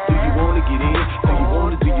 Do you wanna get in? Do you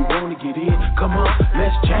wanna get in? Come on,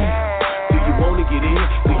 let's jam. Do you wanna get in?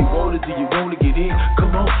 Do you wanna get in?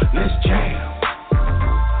 Come on, let's jam.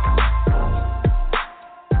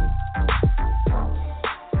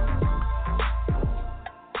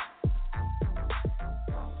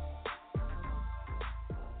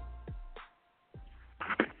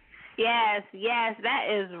 Yes, that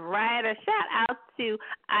is right. A shout out to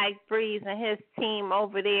Ike Breeze and his team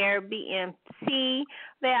over there, BMT.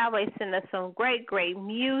 They always send us some great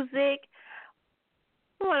music.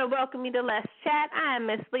 I want to welcome you to Let's Chat. I am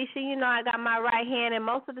Miss Lissha. You know I got my right hand, and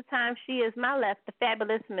most of the time she is my left, the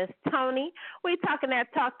fabulous Miss Toni. We're talking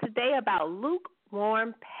that talk today about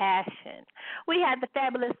lukewarm passion. We had the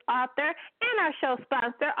fabulous author and our show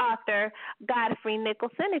sponsor, author Godfrey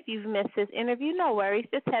Nicholson. If you've missed his interview, no worries.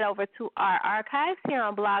 Just head over to our archives here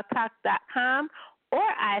on blogtalk.com or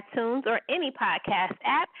iTunes or any podcast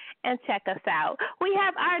app and check us out. We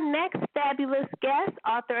have our next fabulous guest,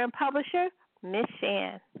 author and publisher, Miss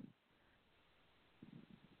Shan.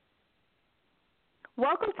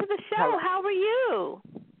 Welcome to the show. Hello. How are you?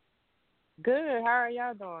 Good. How are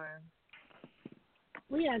y'all doing?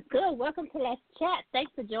 We are good. Welcome to Let's Chat.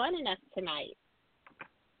 Thanks for joining us tonight.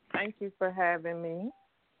 Thank you for having me.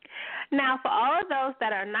 Now, for all of those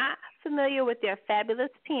that are not familiar with your fabulous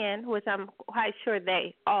pen, which I'm quite sure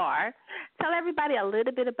they are, tell everybody a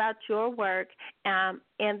little bit about your work and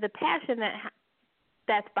the passion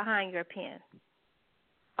that's behind your pen.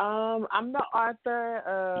 I'm the author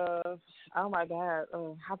of, oh my God,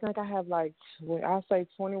 I think I have I'll say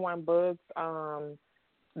 21 books.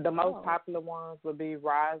 The most popular ones would be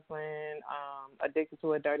Rosalind, Addicted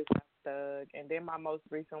to a Dirty South Thug, and then my most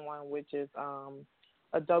recent one, which is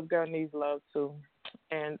A Dope Girl Needs Love Too.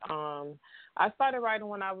 And I started writing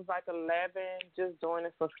when I was 11, just doing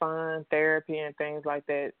it for fun, therapy, and things like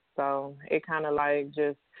that. So it kind of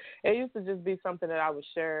it used to just be something that I would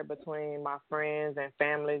share between my friends and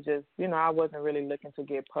family. Just, I wasn't really looking to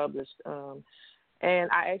get published.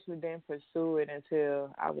 And I actually didn't pursue it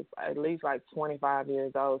until I was at least 25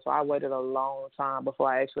 years old. So I waited a long time before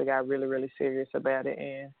I actually got really, really serious about it.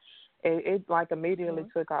 And it immediately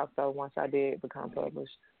took off, so once I did become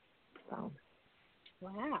published. So.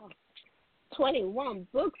 Wow. 21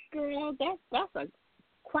 books, girl. That's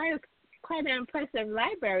quite an impressive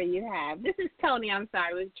library you have. This is Toni. I'm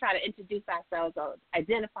sorry. We try to introduce ourselves or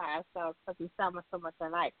identify ourselves because we so much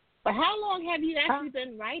alike. But how long have you actually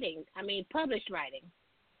been writing? Published writing?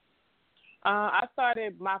 I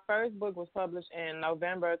started, my first book was published in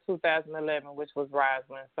November 2011, which was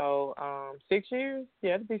Rosalind. So 6 years?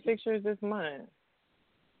 Yeah, it'll be 6 years this month.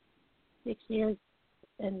 6 years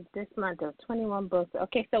in this month of 21 books.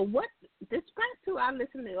 Okay, so describe to our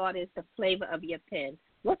listening audience the flavor of your pen.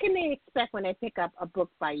 What can they expect when they pick up a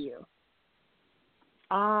book by you?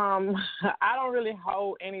 I don't really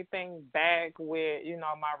hold anything back with,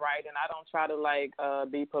 my writing. I don't try to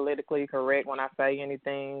be politically correct when I say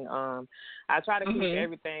anything. I try to keep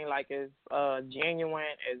everything as genuine,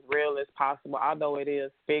 as real as possible. Although it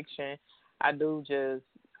is fiction, I do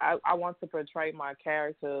I want to portray my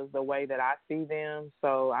characters the way that I see them.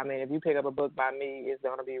 So, I mean, if you pick up a book by me, it's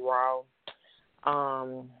going to be raw.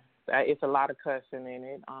 It's a lot of cussing in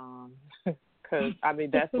it. Because I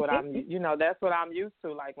mean that's what that's what I'm used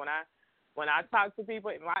to. Like when I talk to people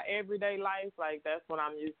in my everyday life, that's what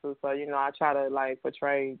I'm used to. So I try to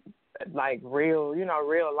portray real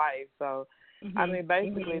real life. So I mean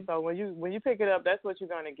basically, so when you pick it up, that's what you're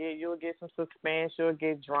gonna get. You'll get some suspense, you'll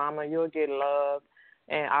get drama, you'll get love,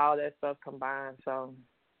 and all that stuff combined. So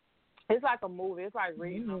it's like a movie. It's like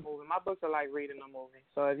reading a movie. My books are like reading a movie.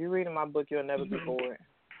 So if you're reading my book, you'll never be bored.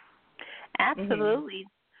 Absolutely.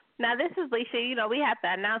 Now, this is Lissha. We have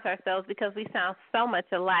to announce ourselves because we sound so much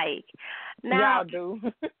alike. Now, y'all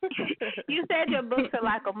do. You said your books are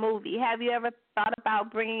like a movie. Have you ever thought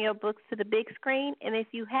about bringing your books to the big screen? And if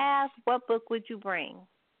you have, what book would you bring?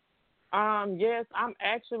 Yes, I'm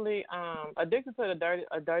actually Addicted to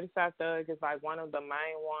a Dirty South Thug is one of the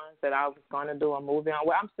main ones that I was going to do a movie on.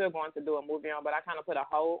 Well, I'm still going to do a movie on, but I kind of put a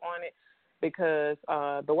hold on it. Because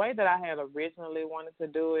the way that I had originally wanted to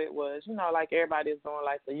do it was, like everybody is doing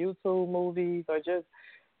the YouTube movies or just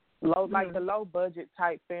the low budget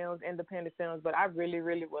type films, independent films. But I really,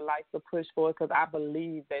 really would like to push for it because I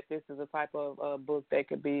believe that this is a type of book that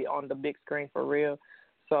could be on the big screen for real.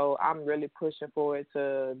 So I'm really pushing for it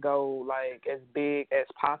to go as big as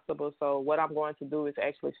possible. So what I'm going to do is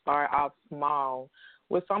actually start off small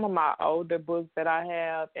with some of my older books that I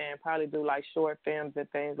have and probably do short films and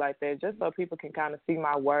things like that just so people can kind of see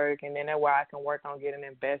my work, and then that way I can work on getting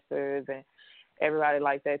investors and everybody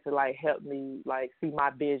like that to help me see my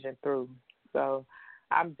vision through. So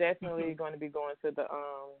I'm definitely going to be going to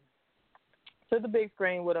the big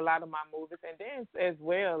screen with a lot of my movies, and then as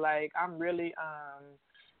well I'm really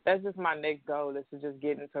that's just my next goal is to just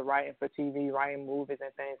get into writing for TV, writing movies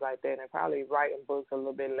and things like that, and probably writing books a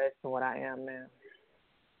little bit less than what I am now.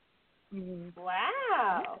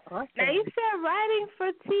 Wow. Awesome. Now you said writing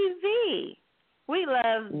for TV. We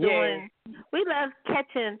love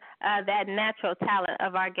catching that natural talent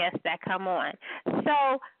of our guests that come on.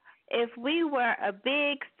 So if we were a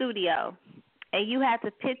big studio and you had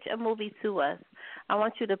to pitch a movie to us, I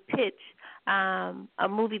want you to pitch a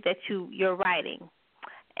movie that you're writing,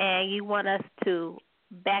 and you want us to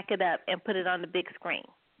back it up and put it on the big screen.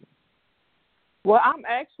 Well, I'm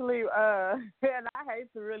actually, and I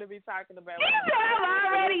hate to really be talking about it.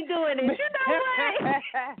 I'm already doing it. You know what?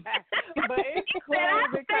 But it's cool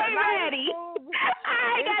because I ain't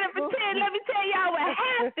got to pretend. Let me tell y'all what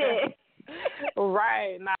happened.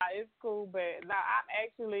 Right. Nah, it's cool. But, I'm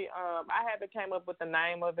actually, I haven't came up with the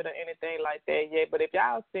name of it or anything like that yet. But if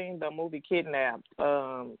y'all seen the movie Kidnapped,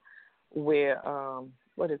 where,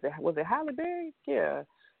 what is it? Was it Halle Berry? Yeah.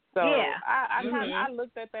 So yeah. I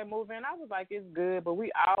looked at that movie and I was like, it's good, but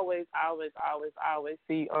we always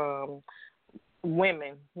see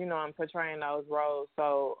women, portraying those roles.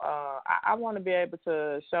 So I want to be able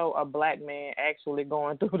to show a black man actually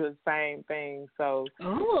going through the same thing. So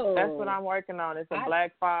that's what I'm working on. It's a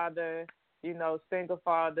black father, single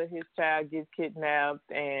father. His child gets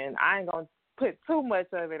kidnapped, and I ain't gonna put too much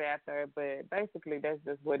of it out there, but basically that's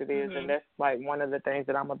just what it is, and that's one of the things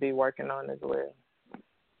that I'm gonna be working on as well.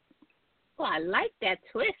 Well, I like that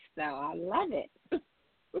twist, though. I love it.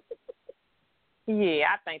 Yeah,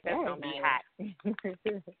 I think that's going to be hot.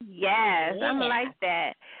 Yes, I'm like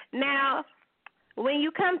that. Now, when you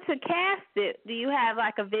come to cast it, do you have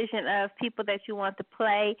a vision of people that you want to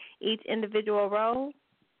play each individual role?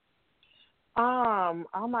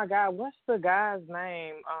 Oh my God, what's the guy's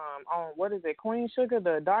name? On what is it? Queen Sugar,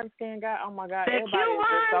 the dark skinned guy. Oh my God, everybody is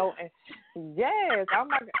just so. Yes, oh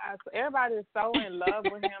my God, everybody is so in love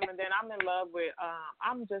with him, and then I'm in love with.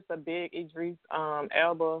 I'm just a big Idris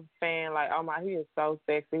Elba fan. He is so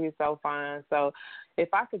sexy, he's so fine. So, if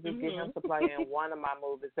I could just get him to play in one of my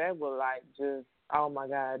movies, that would just. Oh my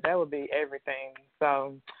God, that would be everything.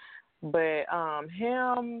 So, but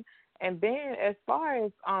him, and then as far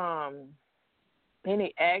as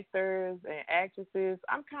any actors and actresses,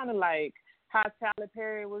 I'm kind of like how Tyler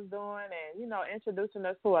Perry was doing, and introducing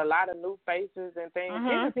us to a lot of new faces and things,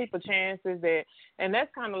 giving people chances and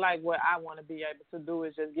that's kind of what I want to be able to do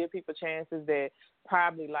is just give people chances that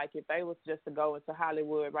probably if they was just to go into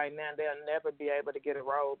Hollywood right now, they'll never be able to get a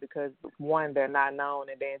role because one, they're not known,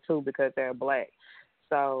 and then two, because they're black.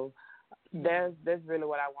 So that's really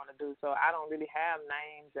what I want to do. So I don't really have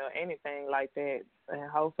names or anything like that. And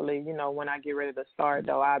hopefully, when I get ready to start,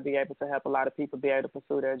 though, I'll be able to help a lot of people be able to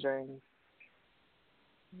pursue their dreams.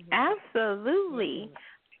 Absolutely.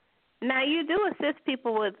 Now, you do assist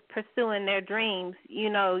people with pursuing their dreams.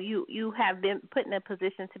 You have been put in a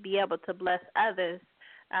position to be able to bless others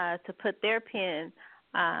to put their pen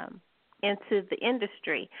into the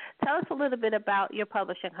industry. Tell us a little bit about your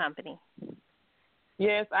publishing company.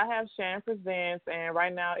 Yes, I have Shan Presents, and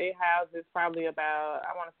right now it houses probably about,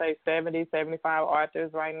 I want to say 70, 75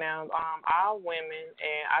 authors right now, all women,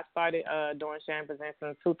 and I started doing Shan Presents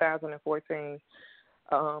in 2014.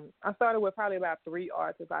 I started with probably about 3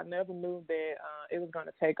 authors. I never knew that it was going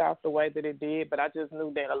to take off the way that it did, but I just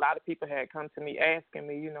knew that a lot of people had come to me asking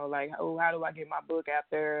me, like, oh, how do I get my book out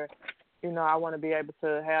there? I want to be able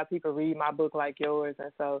to have people read my book like yours.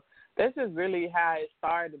 And so this is really how it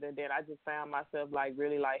started. And then I just found myself,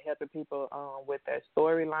 really helping people with their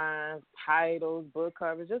storylines, titles, book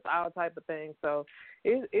covers, just all type of things. So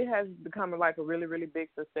it has become a really, really big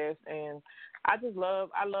success. And I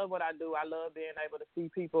love what I do. I love being able to see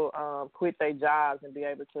people quit their jobs and be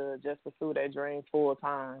able to just pursue their dreams full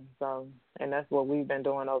time. So, and that's what we've been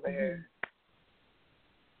doing over here.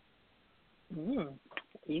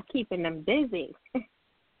 You're keeping them busy.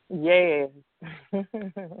 Yes.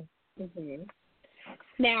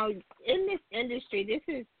 Now, in this industry,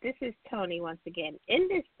 this is Toni once again. In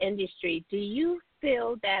this industry, do you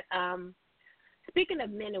feel that, speaking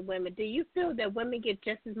of men and women, do you feel that women get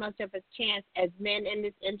just as much of a chance as men in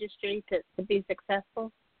this industry to be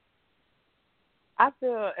successful? I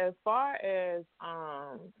feel as far as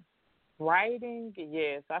writing,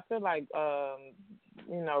 yes. I feel like,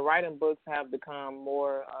 writing books have become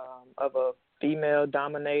more of a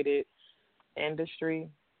female-dominated industry.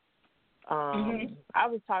 I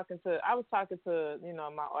was talking to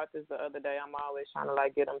my authors the other day. I'm always trying to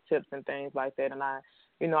get them tips and things like that, and I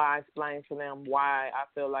explained to them why I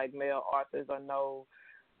feel like male authors are no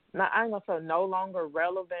longer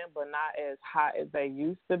relevant, but not as hot as they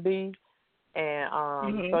used to be. And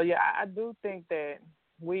so yeah, I do think that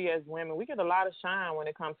we as women, we get a lot of shine when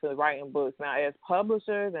it comes to writing books. Now, as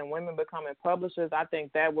publishers and women becoming publishers, I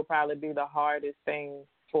think that would probably be the hardest thing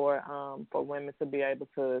for women to be able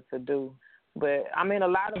to do. But, I mean, a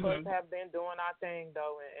lot of us have been doing our thing,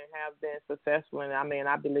 though, and have been successful. And, I mean,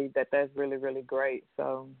 I believe that that's really, really great.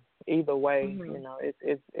 So, either way,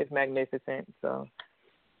 it's magnificent. So,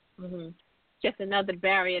 just another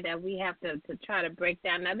barrier that we have to try to break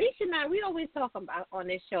down. Now, Lissha and I, we always talk about on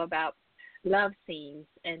this show about love scenes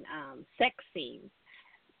and sex scenes,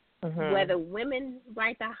 whether women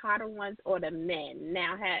write the hotter ones or the men.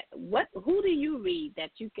 Now, who do you read that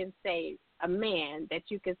you can say, a man that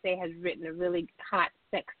you can say has written a really hot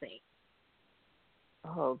sex scene?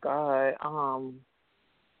 Oh, God.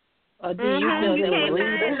 Or do you feel you that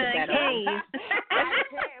women can't better? I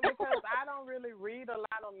can't, because I don't really read a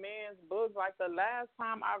lot of men's books. Like the last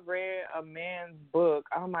time I read a man's book,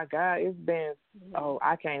 oh my God, it's been,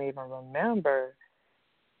 I can't even remember.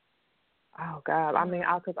 Oh God, I mean,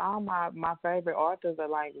 because all my favorite authors are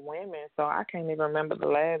like women, so I can't even remember the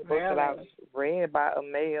last book that I read by a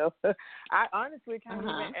male. I honestly can't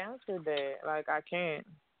even answer that. Like, I can't.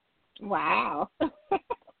 Wow.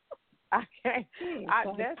 I can't.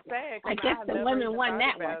 That's sad. I guess the women won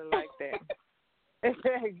that one. Like that.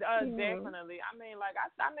 Definitely. I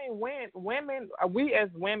mean, women, we as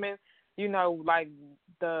women, like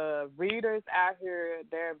the readers out here,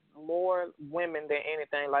 they're more women than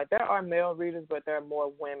anything. Like, there are male readers, but there are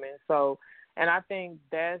more women. So, and I think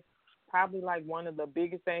that's probably like one of the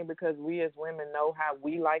biggest things, because we as women know how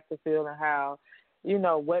we like to feel and how,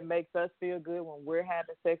 what makes us feel good when we're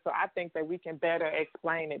having sex. So I think that we can better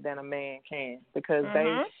explain it than a man can, because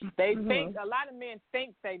they think, a lot of men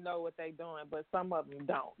think they know what they're doing, but some of them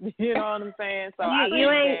don't. You know what I'm saying? So you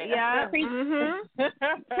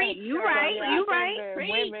right.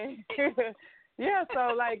 Women, yeah.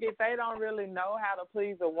 So like, if they don't really know how to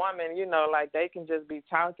please a woman, like, they can just be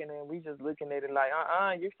talking and we just looking at it like,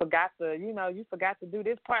 you forgot to do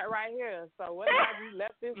this part right here. So what about you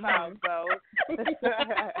left this out?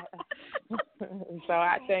 So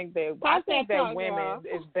I think that women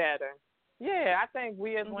is better. Yeah, I think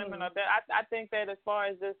we as women are better. I think that as far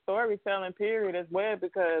as this storytelling period as well,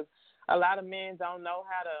 because a lot of men don't know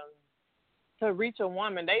how to reach a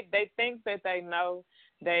woman. They think that they know.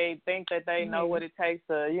 They think that they know what it takes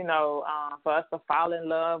to, for us to fall in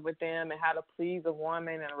love with them and how to please a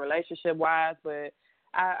woman and relationship-wise. But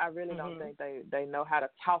I really don't think they know how to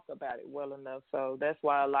talk about it well enough. So that's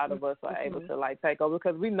why a lot of us are able to, like, take over.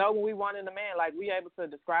 Because we know when we want in a man, like, we able to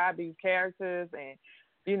describe these characters and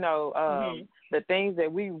the things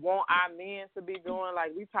that we want our men to be doing.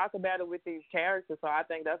 Like, we talk about it with these characters, so I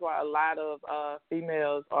think that's why a lot of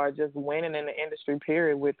females are just winning in the industry,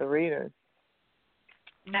 period, with the readers.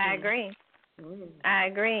 I agree. I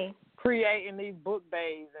agree. Creating these book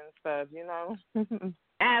bays and stuff,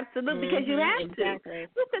 Absolutely, because you have to. Exactly.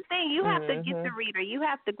 That's the thing. You have to get the reader. You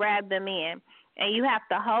have to grab them in, and you have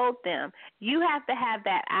to hold them. You have to have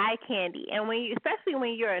that eye candy. And especially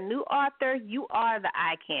when you're a new author, you are the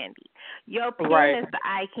eye candy. Your pen is the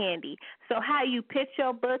eye candy. So how you pitch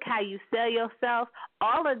your book, how you sell yourself,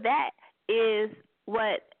 all of that is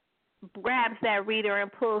what grabs that reader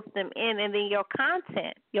and pulls them in. And then your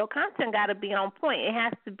content got to be on point. It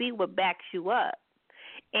has to be what backs you up.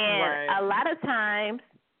 And a lot of times,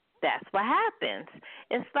 that's what happens.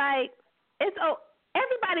 It's like,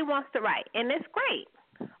 everybody wants to write, and it's great,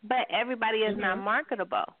 but everybody is not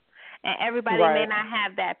marketable, and everybody may not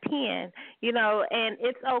have that pen, and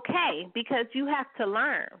it's okay because you have to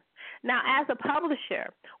learn. Now, as a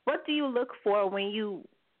publisher, what do you look for when you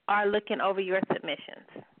are looking over your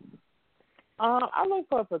submissions? I look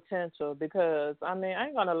for potential because, I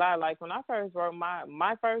ain't going to lie, like when I first wrote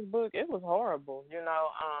my first book, it was horrible,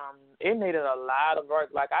 it needed a lot of work.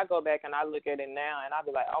 Like, I go back and I look at it now and I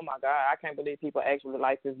be like, oh, my God, I can't believe people actually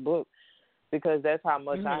like this book because that's how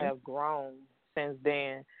much I have grown since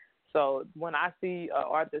then. So when I see an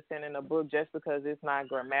author sending a book just because it's not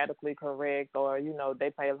grammatically correct or,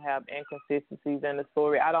 they may have inconsistencies in the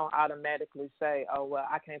story, I don't automatically say, oh, well,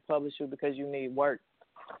 I can't publish you because you need work.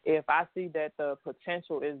 If I see that the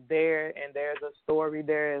potential is there and there's a story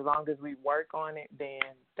there, as long as we work on it, then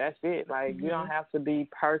that's it. Like, you don't have to be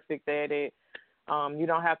perfect at it. You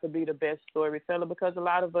don't have to be the best storyteller because a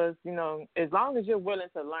lot of us, as long as you're willing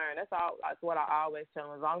to learn, that's what I always tell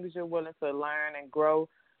them. As long as you're willing to learn and grow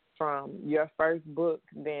from your first book,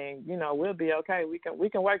 then, we'll be okay. We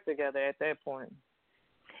can work together at that point.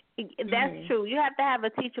 That's true. You have to have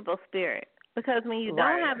a teachable spirit. Because when you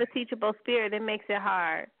don't have a teachable spirit, it makes it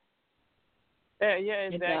hard. Yeah,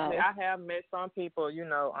 exactly. I have met some people,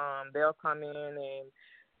 they'll come in and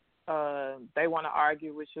they want to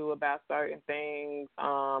argue with you about certain things,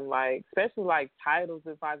 like especially like titles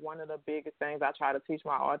is like one of the biggest things I try to teach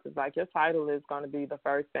my authors. Like, your title is going to be the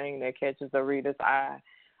first thing that catches the reader's eye.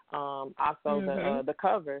 Also the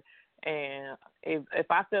cover. And if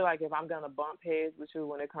I feel like if I'm going to bump heads with you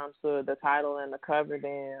when it comes to the title and the cover,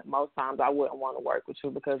 then most times I wouldn't want to work with you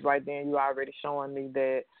because right then you're already showing me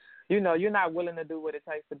that, you're not willing to do what it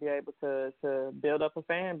takes to be able to build up a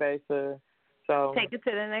fan base. So take it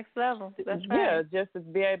to the next level. That's right. Yeah, just to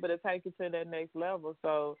be able to take it to that next level.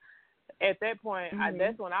 So at that point,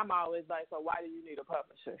 that's when I'm always like, so why do you need a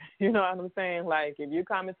publisher? You know what I'm saying? Like, if you're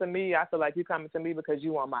coming to me, I feel like you're coming to me because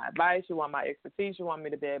you want my advice, you want my expertise, you want me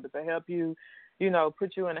to be able to help you,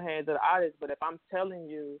 put you in the hands of the artist. But if I'm telling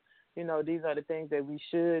you, these are the things that we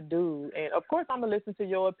should do, and of course I'm gonna listen to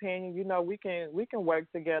your opinion. We can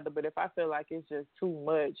work together. But if I feel like it's just too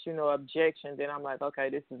much, objection, then I'm like, okay,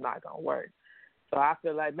 this is not gonna work. So I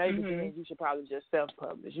feel like maybe then you should probably just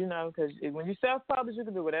self-publish, because when you self-publish, you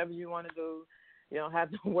can do whatever you want to do. You don't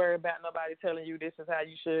have to worry about nobody telling you this is how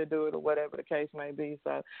you should do it or whatever the case may be.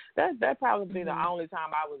 So that probably be the only time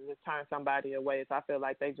I would just turn somebody away if I feel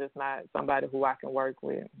like they just not somebody who I can work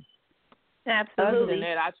with. Absolutely. Other than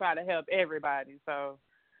that, I try to help everybody. So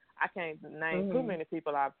I can't name too many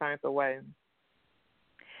people I've turned away.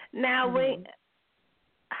 Now,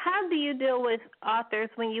 how do you deal with authors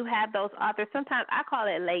when you have those authors? Sometimes I call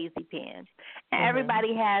it lazy pen, and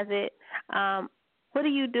everybody has it. What do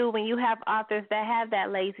you do when you have authors that have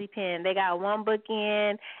that lazy pen? They got one book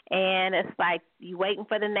in, and it's like you waiting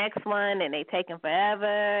for the next one, and they taking forever,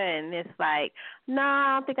 and it's like, no,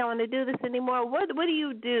 I don't think I want to do this anymore. What do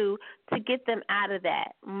you do to get them out of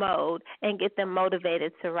that mode and get them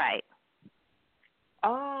motivated to write?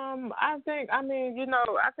 I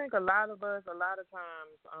think a lot of us, a lot of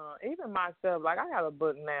times, even myself, like I have a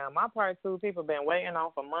book now. My part 2, people been waiting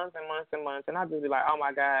on for months and months and months, and I just be like, oh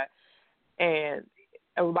my God. And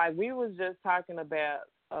like we was just talking about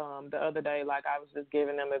the other day, like I was just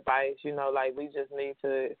giving them advice, like we just need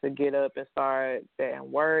to get up and start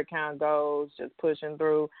setting word count goals, just pushing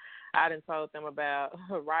through. I done told them about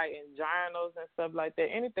writing journals and stuff like that.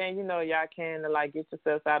 Anything, y'all can to, like, get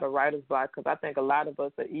yourself out of writer's block, because I think a lot of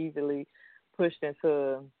us are easily pushed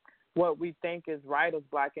into what we think is writer's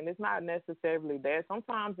block, and it's not necessarily that.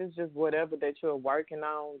 Sometimes it's just whatever that you're working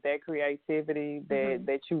on, that creativity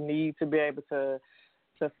that you need to be able to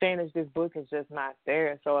to finish this book is just not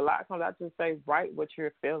there. So a lot of times I just say write what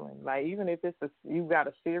you're feeling. Like even if you got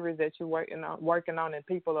a series that you're working on and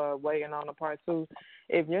people are waiting on a part 2,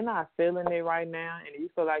 if you're not feeling it right now and you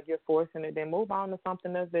feel like you're forcing it, then move on to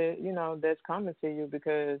something else that's coming to you,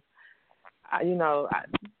 because I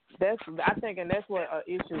think that's what an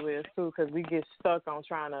issue is too, because we get stuck on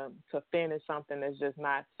trying to finish something that's just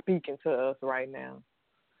not speaking to us right now.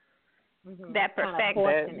 Mm-hmm. That perfect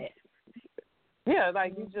it. Yeah,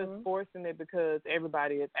 like you just forcing it because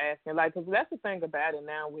everybody is asking. Like, cause that's the thing about it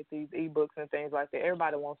now with these ebooks and things like that.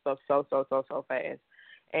 Everybody wants stuff so fast.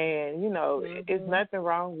 And, it's nothing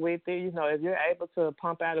wrong with it. If you're able to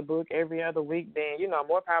pump out a book every other week, then,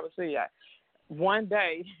 more power to you. One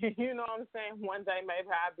day, you know what I'm saying? One day maybe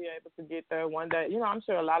I'll be able to get there. One day, I'm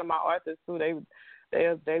sure a lot of my authors too,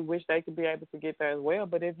 they wish they could be able to get there as well.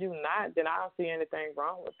 But if you're not, then I don't see anything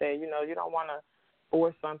wrong with that. You don't want to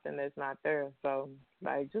force something that's not there. So,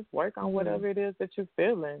 like, just work on whatever it is that you're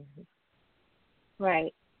feeling.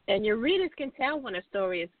 Right. And your readers can tell when a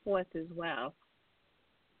story is forced as well.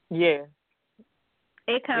 Yeah.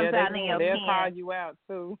 It comes out in your pen. They'll call you out,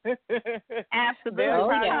 too. Absolutely.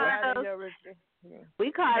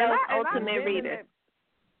 We call those ultimate readers.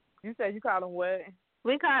 You said you call them what?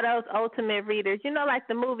 We call those ultimate readers. Like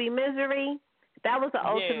the movie Misery? That was the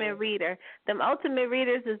ultimate reader. Them ultimate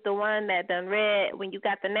readers is the one that done read, when you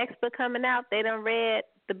got the next book coming out, they done read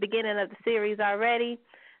the beginning of the series already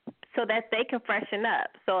so that they can freshen up.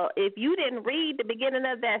 So if you didn't read the beginning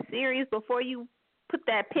of that series before you put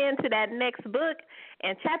that pen to that next book,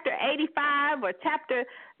 and chapter 85 or chapter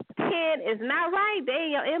 10 is not right, they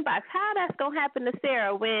in your inbox. How that's going to happen to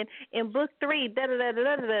Sarah when in book 3,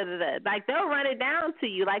 da-da-da-da-da-da-da, like they'll run it down to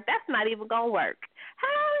you. Like, that's not even going to work.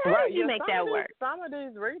 How did you make that work? Some of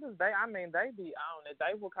these readers, they be on it.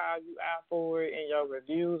 They will call you out for it in your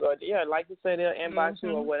reviews, or, like you said, they'll inbox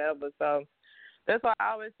you or whatever. So that's why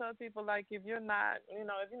I always tell people, like, if you're not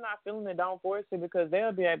feeling it, don't force it, because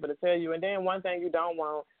they'll be able to tell you. And then one thing you don't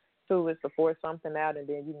want, too, is to force something out and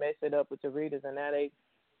then you mess it up with your readers, and now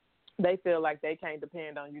they feel like they can't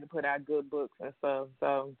depend on you to put out good books and stuff.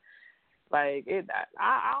 So, like,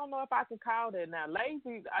 I don't know if I can call that now.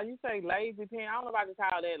 Lazy, you say lazy pen. I don't know if I can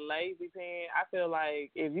call that lazy pen. I feel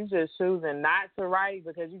like if you just choosing not to write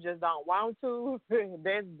because you just don't want to,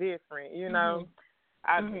 that's different,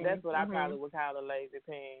 That's what I probably would call a lazy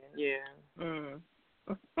pen. Yeah.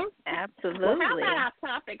 Absolutely. Well, how about our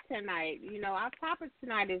topic tonight? Our topic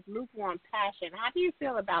tonight is lukewarm passion. How do you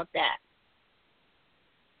feel about that?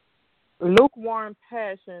 Lukewarm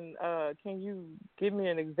passion, can you give me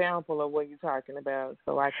an example of what you're talking about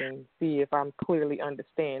so I can see if I'm clearly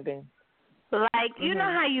understanding? Like, you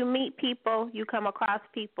know how you meet people, you come across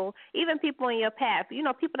people, even people in your path,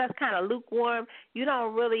 people that's kind of lukewarm, you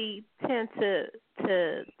don't really tend to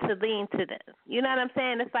lean to them. You know what I'm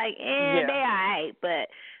saying? It's like, they all right, but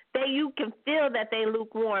you can feel that they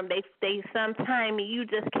lukewarm. They sometimes you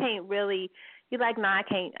just can't really, you're like, no, I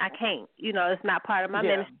can't. It's not part of my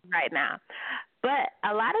ministry right now. But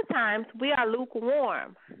a lot of times we are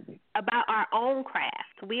lukewarm about our own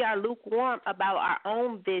craft. We are lukewarm about our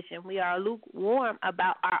own vision. We are lukewarm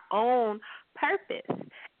about our own purpose.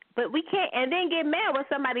 But we can't, and then get mad when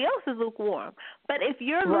somebody else is lukewarm. But if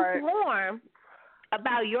you're lukewarm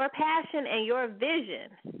about your passion and your vision,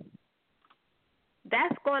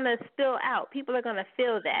 that's going to spill out. People are going to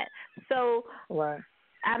feel that. So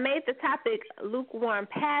I made the topic lukewarm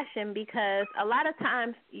passion because a lot of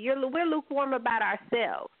times we're lukewarm about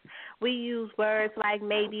ourselves. We use words like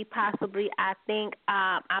maybe, possibly, I think,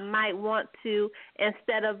 I might want to,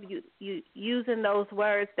 instead of you using those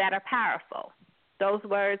words that are powerful, those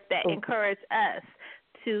words that encourage us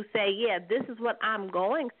to say, this is what I'm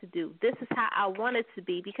going to do. This is how I want it to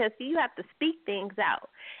be, because you have to speak things out.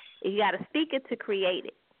 You got to speak it to create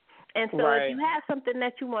it. And so if you have something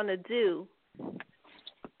that you want to do,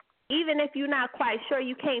 even if you're not quite sure,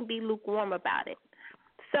 you can't be lukewarm about it.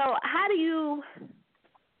 So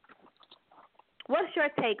what's your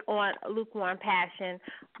take on lukewarm passion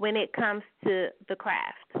when it comes to the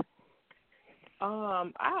craft?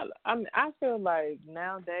 I feel like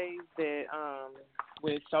nowadays that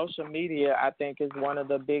with social media, I think is one of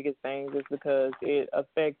the biggest things, is because it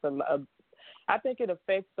affects I think it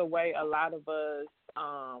affects the way a lot of us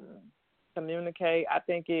communicate. I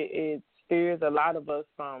think it steers a lot of us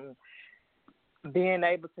from being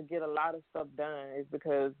able to get a lot of stuff done, is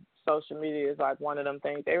because social media is like one of them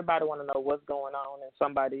things. Everybody want to know what's going on in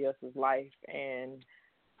somebody else's life, and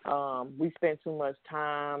we spend too much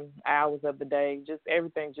time, hours of the day, just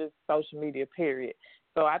everything, just social media, period.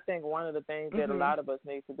 So I think one of the things that a lot of us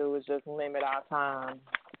need to do is just limit our time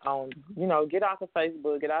get off of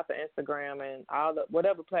Facebook, get off of Instagram, and all the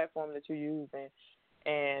whatever platform that you're using,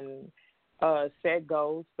 and set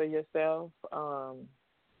goals for yourself.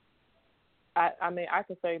 I mean, I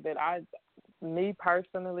could say that me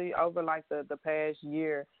personally, over like the past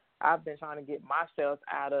year, I've been trying to get myself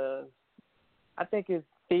out of, I think it's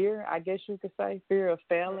fear, I guess you could say, fear of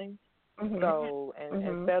failing. Mm-hmm. So,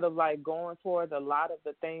 instead of like going towards a lot of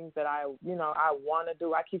the things that I want to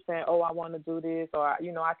do, I keep saying, oh, I want to do this, or,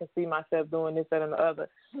 I can see myself doing this, that, and the other.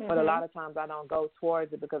 Mm-hmm. But a lot of times I don't go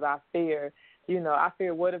towards it because I fear,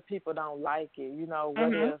 what if people don't like it?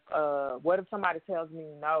 What if somebody tells me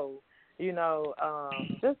no?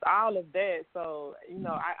 Just all of that. So,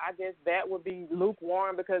 I guess that would be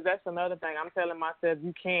lukewarm, because that's another thing. I'm telling myself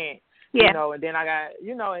you can't, and then I got,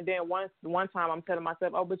 and then one time I'm telling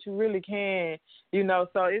myself, oh, but you really can,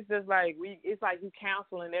 so it's just like it's like you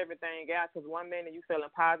canceling everything out, because one minute you feeling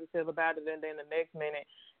positive about it, and then the next minute,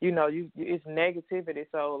 it's negativity.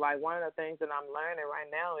 So like one of the things that I'm learning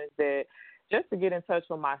right now is that just to get in touch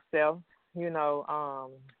with myself,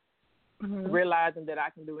 realizing that I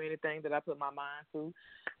can do anything that I put my mind to,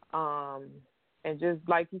 and just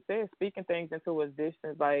like you said, speaking things into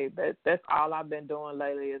existence. Like that's all I've been doing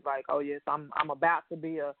lately. Is like, oh yes, I'm about to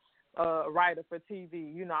be a writer for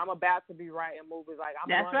TV. I'm about to be writing movies. Like I'm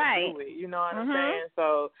going to do it. You know what I'm saying?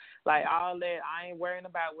 So like all that, I ain't worrying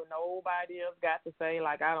about what nobody else got to say.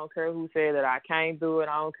 Like I don't care who said that I can't do it.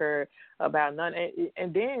 I don't care about none.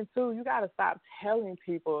 And then too, you got to stop telling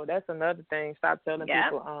people. That's another thing. Stop telling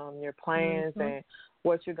people your plans and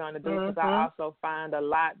what you're going to do. Because I also find a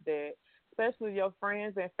lot that, especially your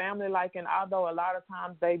friends and family, like, and although a lot of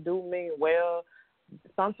times they do mean well,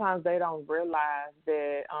 sometimes they don't realize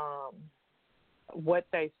that what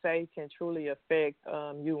they say can truly affect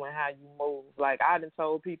you and how you move. Like I done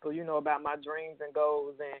told people, about my dreams and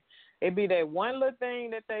goals, and it be that one little thing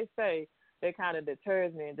that they say that kind of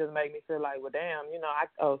deters me and just make me feel like, well, damn,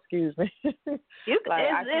 excuse me. You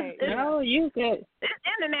good. It's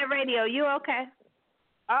internet radio. You okay?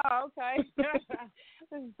 Oh, okay.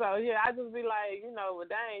 So, yeah, I just be like, well,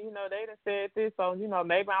 dang, they done said this, so,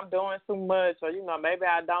 maybe I'm doing too much, or, maybe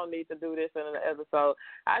I don't need to do this and the other. So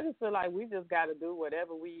I just feel like we just got to do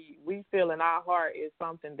whatever we feel in our heart is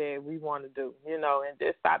something that we want to do, and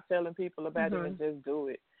just stop telling people about it and just do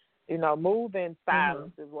it. Move in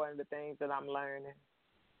silence is one of the things that I'm learning.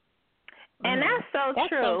 And that's so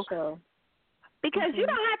true. Because you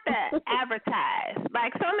don't have to advertise.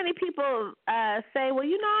 Like so many people say, well,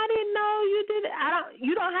 I didn't know you did it.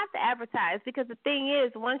 You don't have to advertise, because the thing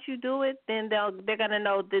is, once you do it, then they're gonna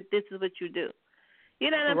know that this is what you do. You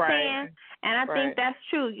know what I'm saying? And I think that's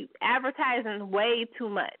true. You advertising way too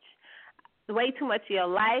much of your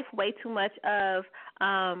life, way too much of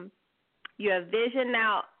your vision.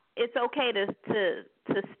 Now it's okay to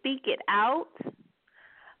speak it out.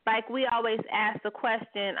 Like we always ask the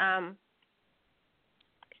question.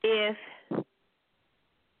 If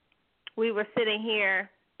we were sitting here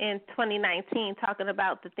in 2019 talking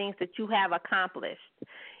about the things that you have accomplished,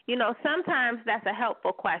 sometimes that's a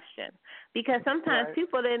helpful question, because sometimes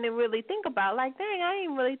people didn't really think about, like, dang, I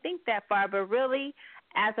didn't really think that far. But really,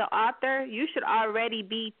 as an author, you should already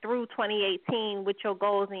be through 2018 with your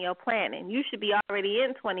goals and your planning. You should be already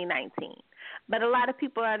in 2019. But a lot of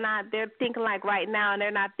people are not. They're thinking like right now, and they're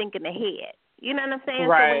not thinking ahead. You know what I'm saying?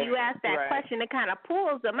 Right. So when you ask that question, it kind of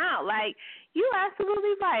pulls them out. Like, you're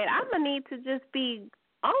absolutely right. I'm going to need to just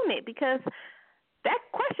own it, because that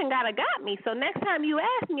question got me. So next time you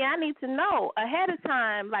ask me, I need to know ahead of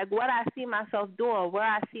time, like, what I see myself doing, where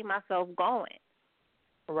I see myself going.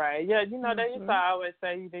 Right. Yeah, they used to always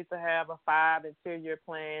say you need to have a 5 and 10 year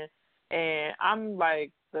plan. And I'm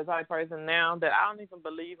like the type of person now that I don't even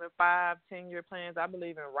believe in 5, 10 year plans. I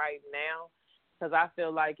believe in right now. Because I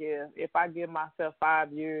feel like if I give myself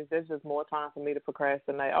 5 years, there's just more time for me to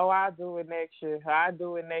procrastinate. Oh, I'll do it next year. I'll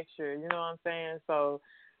do it next year. You know what I'm saying? So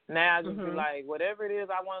now I just be like, whatever it is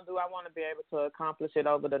I want to do, I want to be able to accomplish it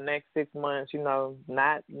over the next 6 months,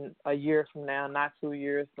 not a year from now, not 2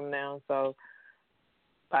 years from now. So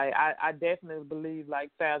like I definitely believe like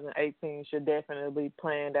 2018 should definitely be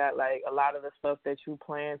planned out. Like a lot of the stuff that you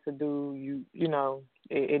plan to do,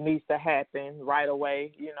 it needs to happen right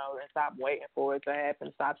away, and stop waiting for it to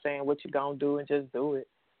happen. Stop saying what you're going to do and just do it.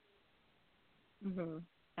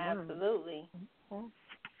 Absolutely.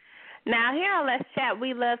 Now, here on Let's Chat,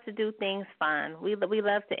 we love to do things fun. We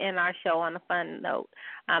love to end our show on a fun note.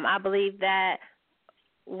 I believe that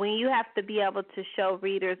when you have to be able to show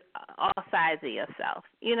readers all sides of yourself.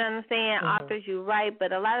 You know what I'm saying? Authors, you write,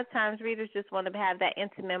 but a lot of times readers just want to have that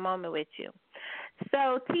intimate moment with you.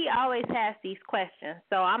 So T always has these questions.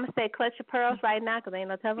 So I'm going to say clutch your pearls right now because ain't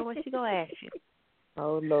no telling what she going to ask you.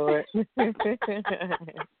 Oh, Lord. All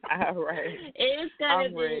right. It's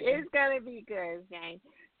gonna be good, gang.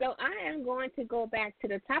 So I am going to go back to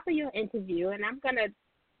the top of your interview, and I'm going to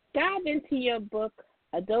dive into your book,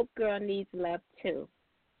 A Dope Girl Needs Love Too.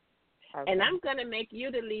 Okay. And I'm going to make you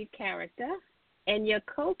the lead character, and your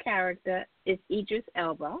co-character is Idris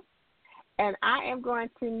Elba. And I am going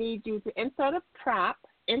to need you to insert a prop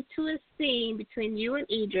into a scene between you and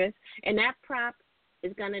Idris, and that prop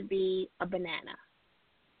is going to be a banana.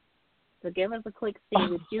 So give us a quick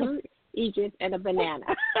scene with you, Idris, and a banana.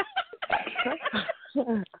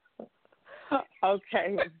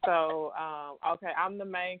 Okay, so I'm the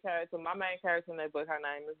main character. My main character in that book, her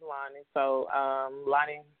name is Lonnie. So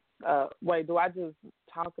Lonnie, wait, do I just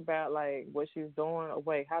talk about like what she's doing, or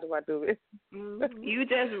wait, how do I do this? Mm-hmm.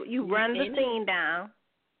 You run the scene down.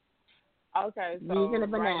 Okay, so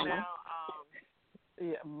right now,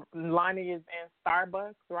 Lonnie is in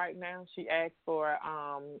Starbucks right now. She asked for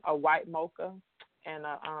a white mocha and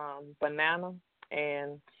a banana,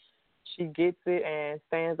 and she gets it and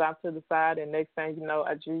stands off to the side. And next thing you know,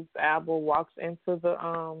 Idris Elba walks into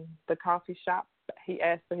the coffee shop. He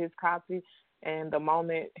asks for his coffee, and the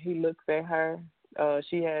moment he looks at her,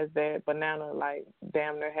 she has that banana like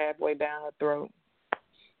damn near halfway down her throat.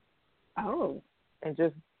 Oh, and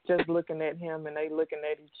just looking at him, and they looking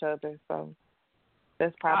at each other. So.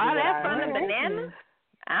 That's probably that from the banana?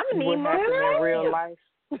 I'm going to need more in real life.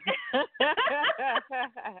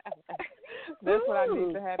 That's what I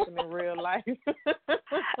need to happen in real life.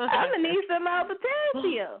 I'm going to need some more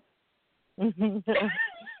potassium.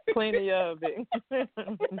 Plenty of it.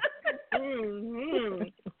 Mm-hmm.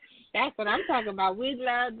 That's what I'm talking about. We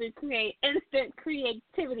love to create instant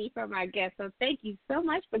creativity from our guests. So thank you so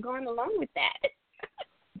much for going along with that.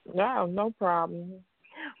 No problem.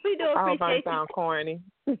 We do appreciate I hope I sound corny.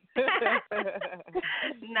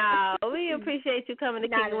 No, we appreciate you coming to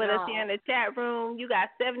kick it with us here in the chat room. You got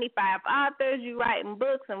 75 authors, you writing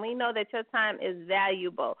books, and we know that your time is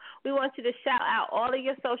valuable. We want you to shout out all of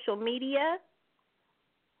your social media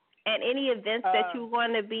and any events that you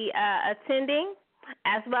want to be attending,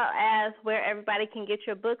 as well as where everybody can get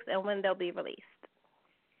your books and when they'll be released.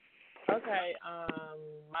 Okay,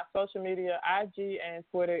 my social media, IG and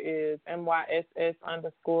Twitter is MYSS_SHAN,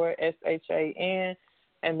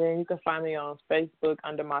 and then you can find me on Facebook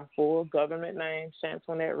under my full government name,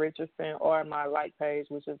 Shantoinette Richardson, or my like page,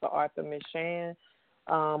 which is the author Myss Shan.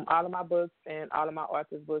 All of my books and all of my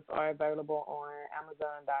authors' books are available on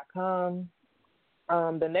Amazon.com.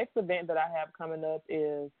 The next event that I have coming up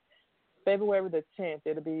is February the 10th.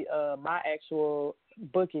 It'll be my actual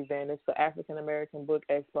book event. It's the African American Book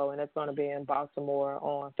Expo, and it's going to be in Baltimore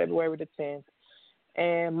on February the 10th.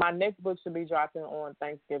 And my next book should be dropping on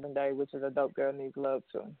Thanksgiving Day, which is A Dope Girl Needs Love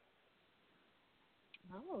Too.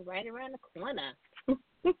 Oh, right around the corner.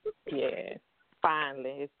 Yeah,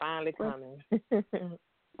 finally. It's finally coming.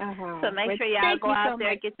 So make sure y'all go out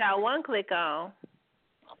there and get y'all one click on.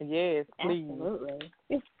 Yes, please. Absolutely.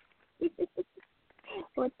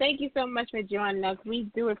 Well, thank you so much for joining us. We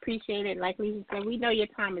do appreciate it. Like Lissha said, we know your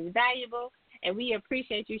time is valuable, and we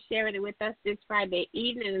appreciate you sharing it with us this Friday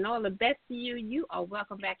evening. And all the best to you. You are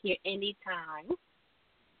welcome back here anytime.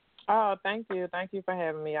 Oh, thank you. Thank you for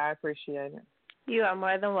having me. I appreciate it. You are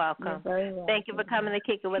more than welcome. You're very welcome. Thank you for coming to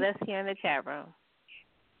kick it with us here in the chat room.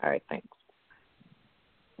 All right, thanks.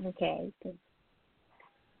 Okay.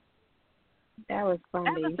 That was funny.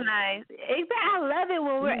 That was nice. I love it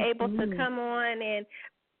when we're able to come on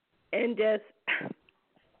and just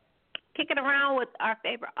kick it around with our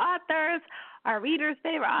favorite authors, our readers'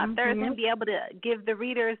 favorite authors, and be able to give the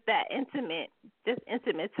readers that intimate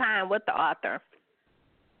time with the author.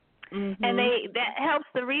 And that helps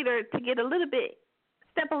the reader to get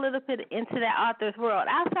step a little bit into that author's world,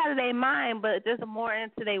 outside of their mind, but just more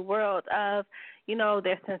into their world of,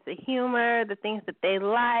 their sense of humor, the things that they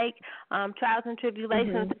like, trials and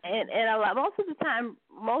tribulations. And most of the time,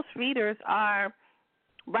 most readers are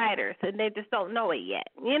writers, and they just don't know it yet.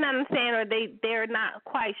 You know what I'm saying? Or they're not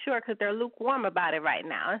quite sure because they're lukewarm about it right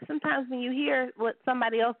now. And sometimes when you hear what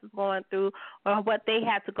somebody else is going through or what they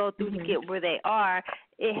had to go through to get where they are,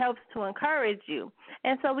 it helps to encourage you.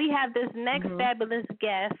 And so we have this next fabulous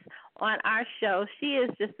guest on our show. She is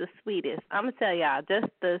just the sweetest. I'm going to tell y'all,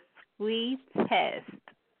 just the sweetest.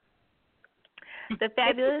 The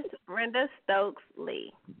fabulous Brenda Stokes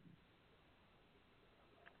Lee.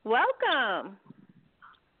 Welcome.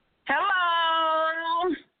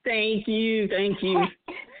 Hello. Thank you. Hey, Brenda.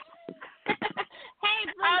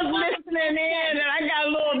 I was listening in and I got a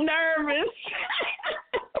little nervous.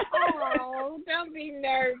 Oh,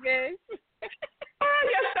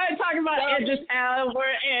 about Idris Elba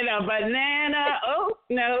and a banana? Oh,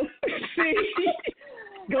 no. See?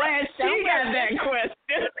 Glad she got that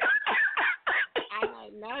question. I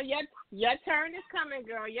know. Your turn is coming,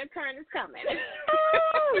 girl. Your turn is coming.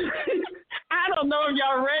 I don't know if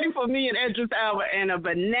y'all ready for me and Idris Elba and a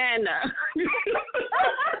banana.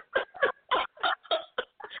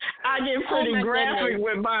 I get pretty graphic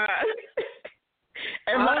with mine.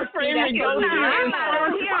 And my favorite go-to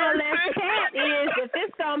is if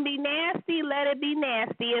it's gonna be nasty, let it be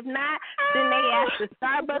nasty. If not, then they ask the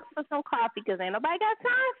Starbucks for some coffee because ain't nobody got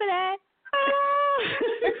time for that.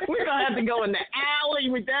 We're gonna have to go in the alley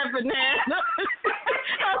with that banana.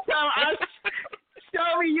 I'll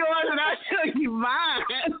show me yours and I'll show you mine.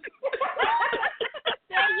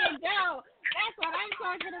 There you go. That's what I'm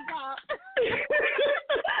talking about.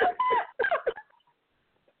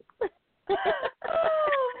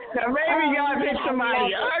 Now maybe y'all pick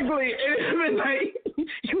somebody ugly and been like,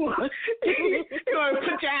 you want to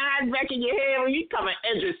put your eyes back in your head when you come and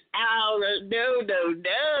Idris Elba.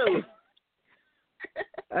 No.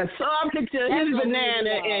 I saw a picture of his banana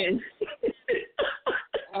and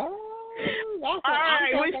all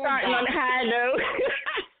right, we're starting on a high note.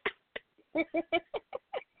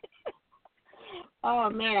 Oh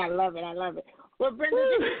man, I love it. Well, Brenda,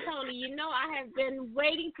 this is Toni. You know I have been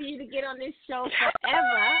waiting for you to get on this show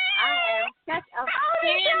forever. I am such a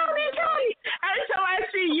fan of you. Toni. Every time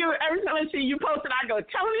I see you posting, I go,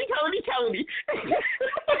 Toni.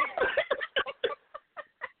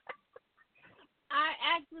 I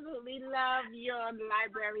absolutely love your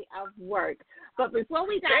library of work. But before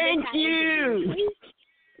we dive into Thank you.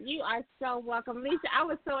 You are so welcome. Lissha, I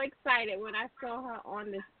was so excited when I saw her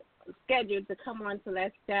on this schedule to come on to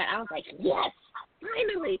Let's Chat. I was like, yes,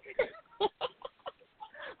 finally.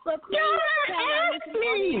 But please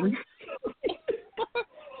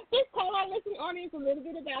tell our listening audience a little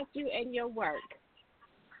bit about you and your work.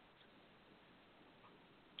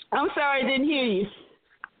 I'm sorry, I didn't hear you.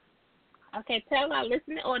 Okay, tell our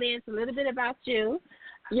listening audience a little bit about you,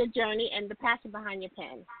 your journey, and the passion behind your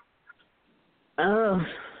pen. Oh,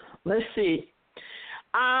 let's see.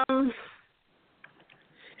 I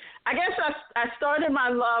guess I started my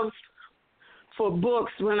love for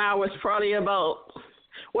books when I was probably I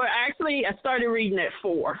started reading at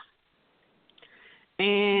 4.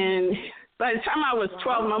 And by the time I was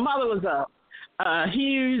 12, my mother was a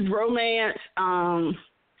huge romance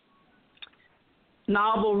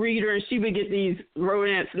novel reader, and she would get these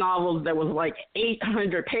romance novels that was like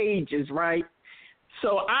 800 pages, right?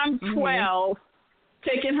 So I'm 12,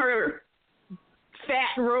 taking her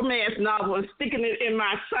fat romance novel and sticking it in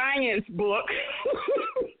my science book,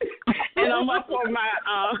 and I'm up on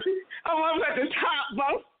I'm up at the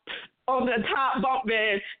top bunk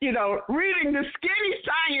bed, reading the skinny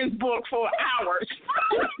science book for hours.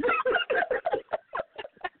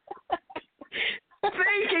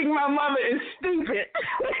 Thinking my mother is stupid.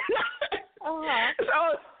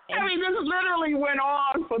 So, this literally went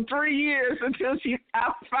on for 3 years until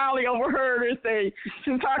I finally overheard her say,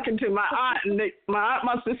 she was talking to my aunt, and my aunt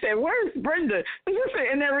must have said, "Where's Brenda?" And she said,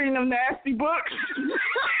 "And they're reading them nasty books."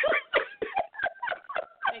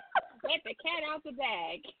 Let the cat out the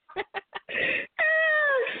bag.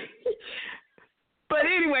 But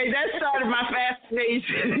anyway, that started my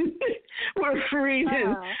fascination with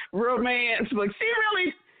reading romance books.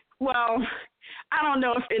 I don't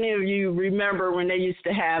know if any of you remember when they used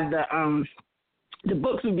to have the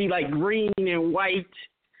books would be like green and white,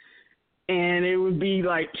 and it would be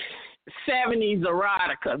like 70s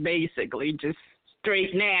erotica, basically, just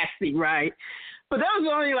straight nasty, right? But that was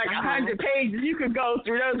only like 100 pages. You could go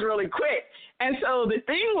through those really quick. And so the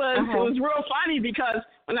thing was, it was real funny because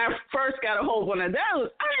when I first got a hold of one of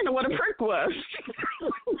those, I didn't know what a prick was.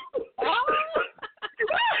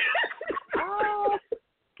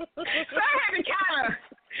 So I had to kind of,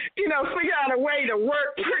 figure out a way to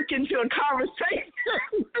work prick into a conversation.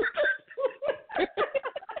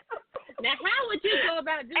 Now, how would you go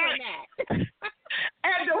about doing that?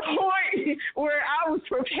 At the point where I was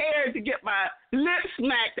prepared to get my lips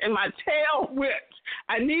smacked and my tail whipped,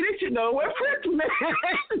 I needed to know what prick meant.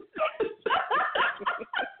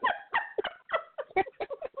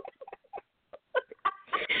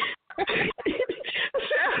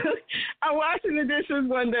 I'm washing the dishes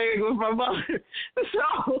one day with my mother,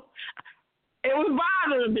 so it was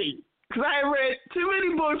bothering me because I had read too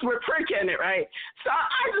many books with prick in it, right? So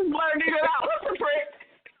I just blurted it out. What's a prick?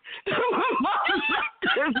 My mother looked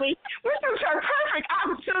at me. This is her perfect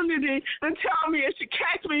opportunity to tell me if she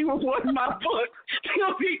catch me with one of my books,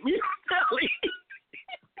 she'll beat me silly.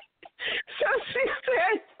 So she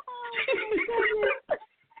said,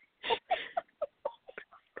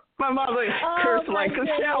 my mother cursed like a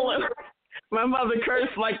seller. My mother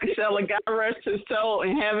cursed like a seller. God rest her soul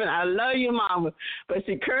in heaven. I love you, Mama. But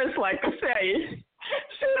she cursed like a sailor.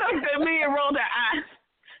 She looked at me and rolled her eyes.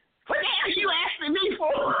 What the hell are you asking me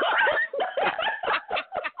for?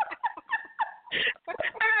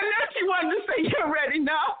 And I know she wanted to say, you already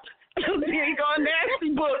know. You ain't going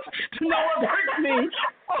nasty books to know what hurts me.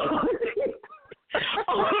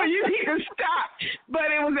 Oh, you need to stop. But I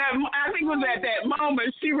think it was at that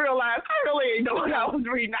moment she realized I really didn't know what I was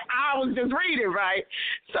reading. I was just reading, right?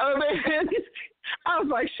 So then I was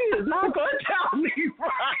like, she is not going to tell me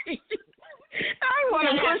right. I want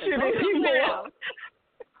to push it anymore.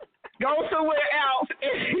 Go somewhere else.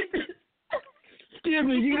 Excuse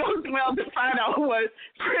me, you don't smell to find out what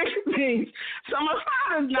prick means. So my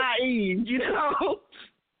father's naive, you know.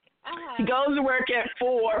 He goes to work at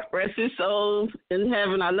 4, rest his soul in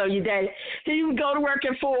heaven, I love you, Daddy. He would go to work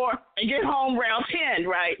at 4 and get home around 10,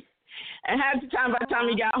 right? And half the time, by the time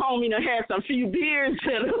he got home, had some few beers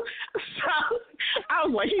in him. So I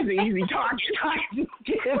was like, he's an easy target.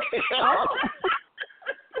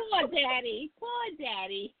 Poor Daddy. It's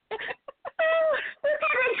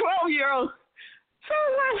like a 12-year-old. So I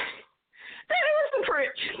was like, Daddy, what's the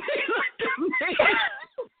prick? He looked at me.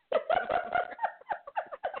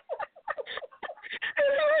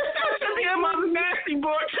 It's supposed to be a mother nasty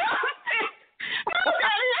boy.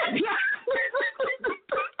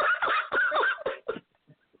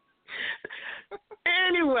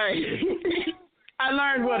 Anyway, I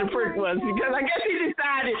learned what a prick was because I guess he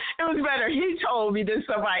decided it was better he told me than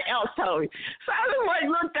somebody else told me. So I just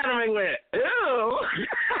looked at him and went, ew.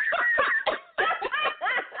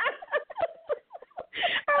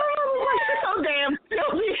 So damn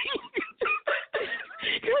silly.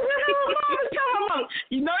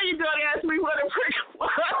 You know you're going to ask me what a prick was.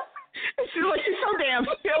 And she's like, you're so damn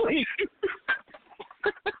silly.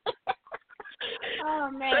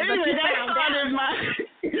 Oh, man. So anyway,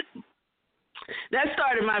 that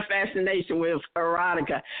started my fascination with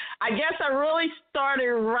erotica. I guess I really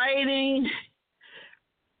started writing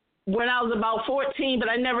when I was about 14, but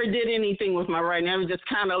I never did anything with my writing. I was just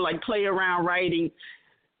kind of play around writing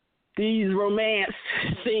these romance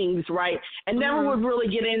things, right? And never would really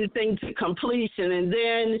get anything to completion. And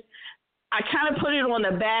then I kind of put it on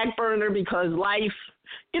the back burner because life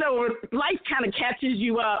kind of catches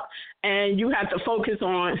you up and you have to focus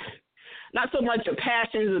on not so much your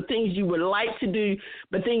passions or things you would like to do,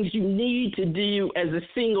 but things you need to do as a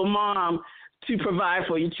single mom to provide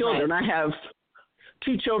for your children. Right. I have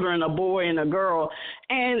 2 children, a boy and a girl.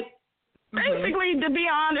 And basically, to be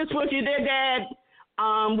honest with you, their dad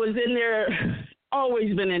was in there,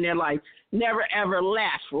 always been in their life, never ever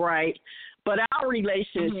left, right? But our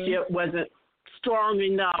relationship wasn't strong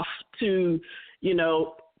enough to,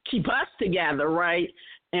 keep us together, right?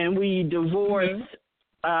 And we divorced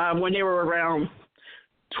when they were around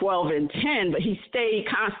 12 and 10, but he stayed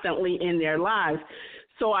constantly in their lives.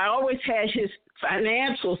 So I always had his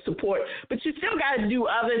financial support, but you still got to do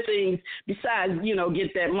other things besides,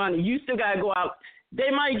 get that money. You still got to go out. They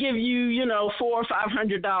might give you, $400 or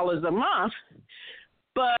 $500 a month,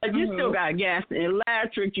 but you still got gas and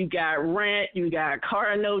electric, you got rent, you got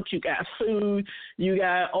car notes, you got food, you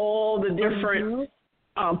got all the different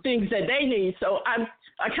things that they need. So I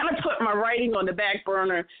kind of put my writing on the back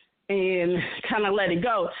burner and kind of let it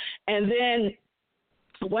go. And then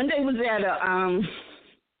one day was at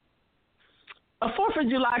a 4th of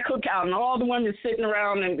July cookout, and all the women sitting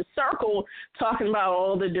around in the circle talking about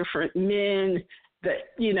all the different men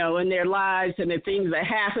that, in their lives and the things that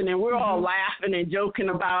happen, and we're all laughing and joking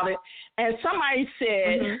about it. And somebody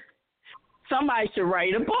said, somebody should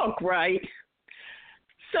write a book, right?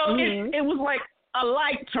 So it was like a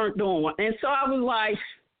light turned on. And so I was like,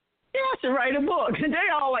 yeah, I should write a book. And they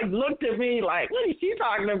all looked at me like, what is she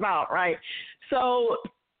talking about, right? So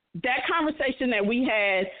that conversation that we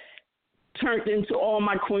had turned into All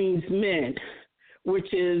My Queen's Men,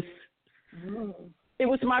 which is, it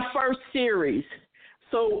was my first series.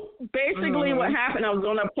 So basically what happened, I was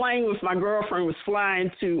on a plane with my girlfriend, was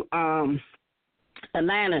flying to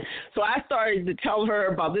Atlanta. So I started to tell her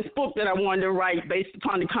about this book that I wanted to write based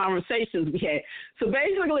upon the conversations we had. So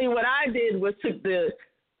basically what I did was took the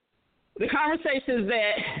conversations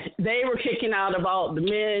that they were kicking out about the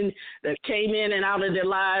men that came in and out of their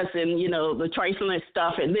lives and, the trifling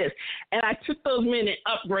stuff and this. And I took those men and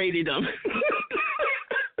upgraded them.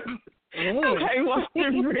 Okay, what's the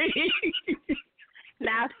read?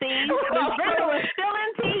 Now, see, Miss Brenda was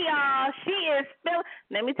spilling tea, y'all. She is spilling.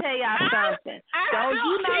 Let me tell y'all something. Don't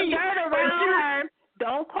you know dirt around her.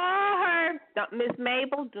 Don't call her Miss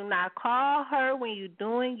Mabel, do not call her when you're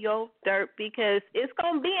doing your dirt because it's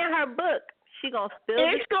going to be in her book. She gonna spill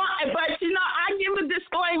it. But I give a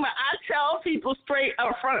disclaimer. I tell people straight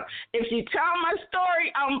up front. If you tell my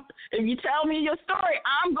story, if you tell me your story,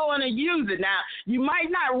 I'm going to use it. Now, you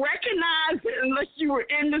might not recognize it unless you were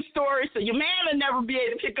in the story, so your man will never be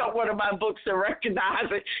able to pick up one of my books and recognize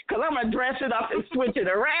it because I'm gonna dress it up and switch it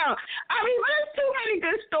around. I mean, there's too many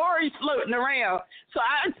good stories floating around. So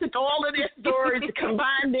I took all of their stories to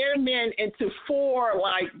combine their men into 4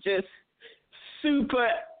 just super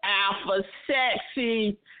alpha,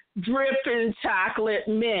 sexy, dripping chocolate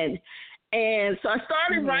men. And so I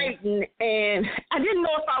started writing, and I didn't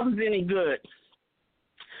know if I was any good.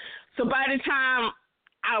 So by the time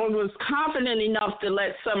I was confident enough to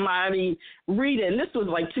let somebody read it, and this was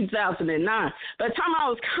 2009, by the time I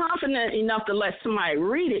was confident enough to let somebody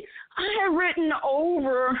read it, I had written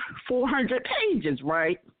over 400 pages,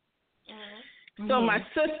 right? Mm-hmm. So my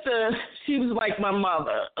sister, she was like my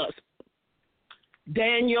mother,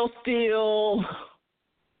 Daniel Steele,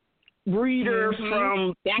 reader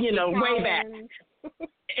from, way back.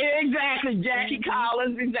 Exactly, Jackie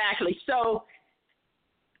Collins, exactly. So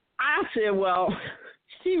I said, well,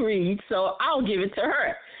 she reads, so I'll give it to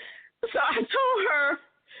her. So I told her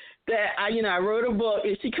that, I wrote a book,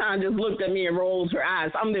 and she kind of just looked at me and rolled her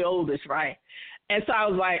eyes. I'm the oldest, right? And so I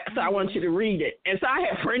was like, so I want you to read it. And so I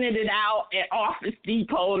had printed it out at Office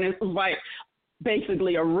Depot, and it was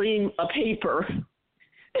basically a ream of paper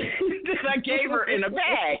that I gave her in a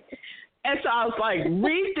bag. And so I was like,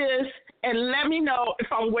 read this and let me know if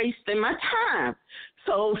I'm wasting my time.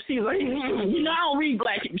 So she's like, I don't read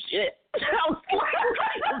black people shit. That was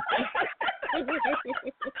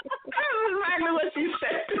exactly what she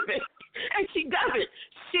said to me. And she doesn't.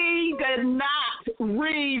 She does not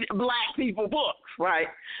read black people books, right?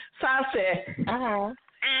 So I said,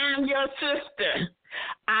 I'm your sister.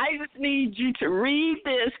 I just need you to read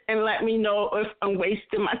this and let me know if I'm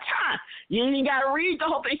wasting my time. You ain't got to read the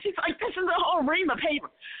whole thing. She's like, this is a whole ream of paper.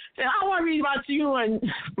 And I want to read about you and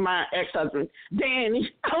my ex-husband, Danny.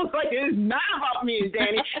 I was like, it's not about me and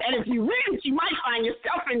Danny. And if you read it, you might find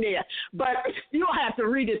yourself in there. But you'll have to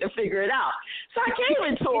read it to figure it out. So I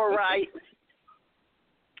gave it to her, right?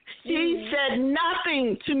 She said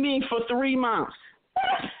nothing to me for 3 months.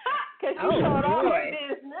 Because she told all her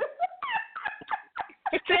business.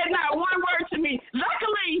 Said not one word to me.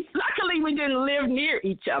 Luckily, we didn't live near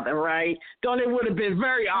each other, right? Don't it would have been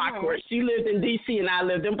very awkward. She lived in D.C. and I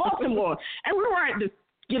lived in Baltimore. And we weren't to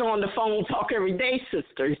get on the phone, talk every day,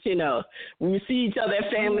 sisters, When we see each other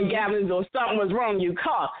at family gatherings or something was wrong, you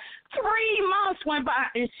call. 3 months went by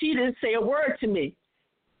and she didn't say a word to me.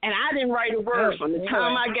 And I didn't write a word from the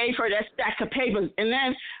time I gave her that stack of papers. And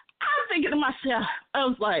then I was thinking to myself, I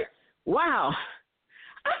was like, wow.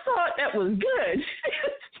 I thought that was good.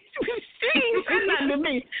 She said nothing to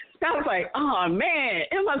me. I was like, oh, man,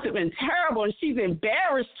 it must have been terrible. And she's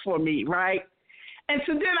embarrassed for me, right? And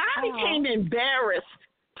so then I became embarrassed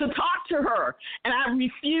to talk to her. And I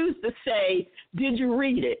refused to say, did you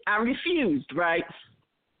read it? I refused, right?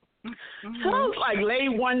 So it was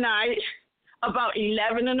late one night, about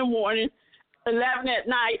 11 in the morning, 11 at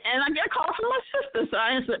night, and I got a call from my sister. So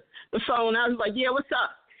I answered the phone. I was like, yeah, what's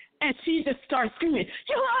up? And she just started screaming,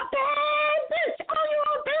 you a bad bitch. Oh, you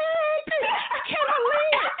a bad bitch. I can't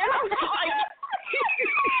believe it. And I'm like,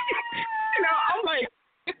 I'm like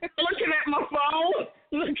looking at my phone,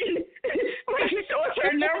 making sure it's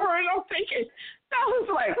her number, and I'm thinking, I was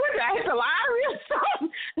like, what, did I hit the lottery or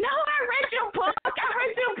something? No, I read your book. Oh, my God, I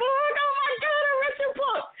read your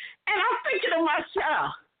book. And I'm thinking to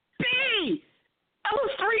myself, B, that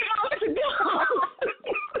was 3 months ago.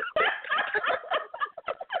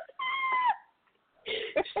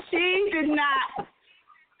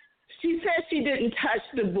 She said she didn't touch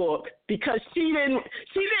the book because she didn't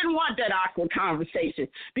want that awkward conversation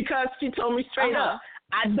because she told me straight up,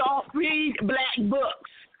 I don't read black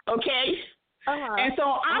books, okay? And so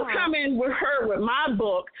I'm coming with her with my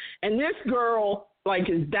book, and this girl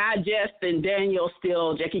is digesting Daniel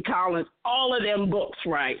Steele, Jackie Collins, all of them books,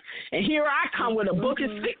 right? And here I come with a book as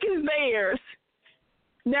thick as theirs,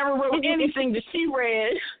 never wrote anything that she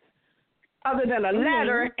read other than a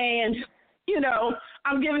letter, and,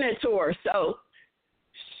 I'm giving it to her. So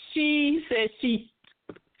she said she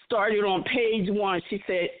started on page 1. She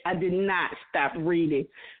said, I did not stop reading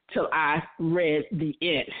till I read the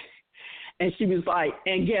end. And she was like,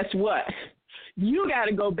 and guess what? You got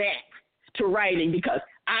to go back to writing because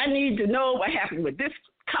I need to know what happened with this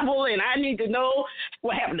couple, and I need to know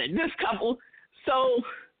what happened to this couple. So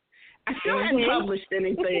I still hadn't published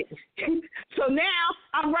anything. So now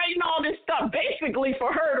I'm writing all this stuff basically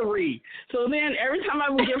for her to read. So then every time I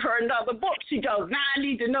would give her another book, she goes, now I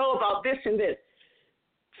need to know about this and this.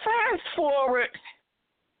 Fast forward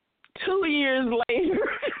 2 years later,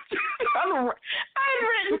 I'd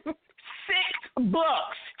written 6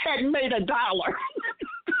 books, hadn't made $1.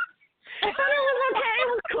 And it was okay, it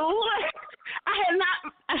was cool.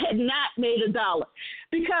 I had not made $1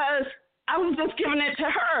 because I was just giving it to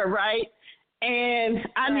her, right? And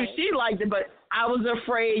I knew she liked it, but I was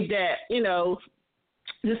afraid that, you know,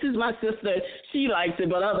 this is my sister, she likes it,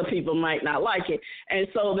 but other people might not like it. And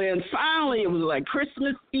so then finally it was like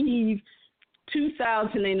Christmas Eve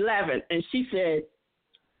 2011, and she said,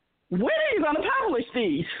 when are you going to publish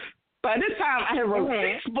these? By this time I had wrote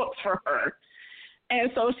 6 books for her.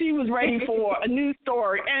 And so she was ready for a new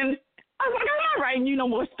story. And I was like, I'm not writing you no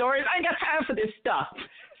more stories. I ain't got time for this stuff.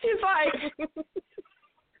 She's like,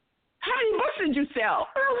 how many books did you sell?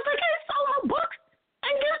 And I was like, I ain't sold no books. I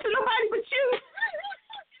ain't give it to nobody but you.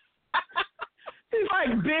 She's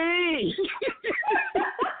like, B.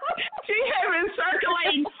 She had been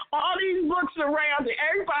circulating all these books around to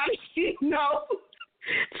everybody she knows,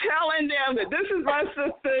 telling them that this is my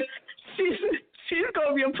sister. She's going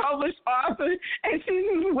to be a published author, and she's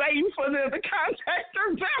just waiting for them to contact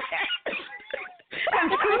her back.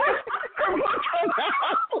 And her book comes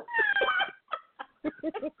out.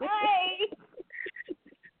 Hey.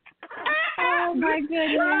 Oh, my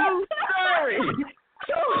goodness. Sorry.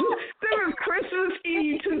 So this was Christmas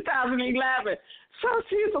Eve 2011. So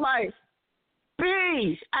she's like, B,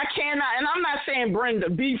 I cannot, and I'm not saying Brenda,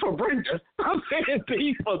 B for Brenda. I'm saying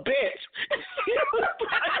B for bitch.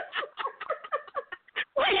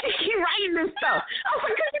 Why is she writing this stuff? I was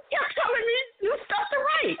like, you're telling me this stuff to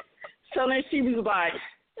write. So then she was like,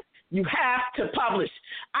 you have to publish.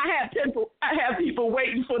 I have people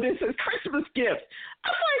waiting for this as Christmas gifts. I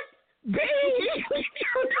was like, baby,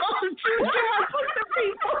 you told the truth. I put the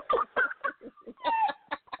people.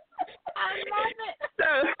 I love it. So,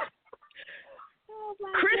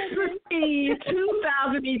 Christmas Eve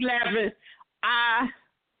 2011, I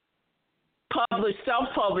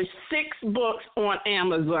self-published 6 books on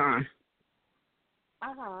Amazon.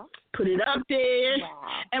 Put it up there.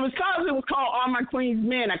 Wow. And because it was called All My Queen's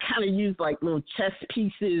Men, I kind of used like little chess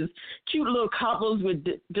pieces, cute little covers with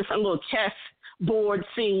different little chess board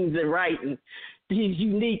scenes and writing these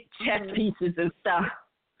unique chess pieces and stuff.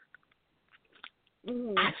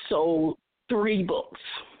 I sold 3 books.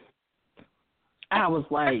 I was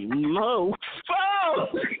like, mofo.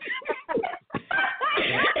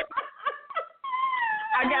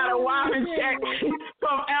 I got a whopping check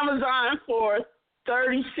from Amazon for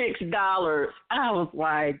 $36. I was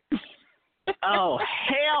like, oh,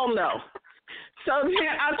 hell no. So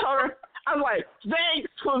then I told her, I was like,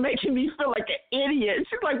 thanks for making me feel like an idiot.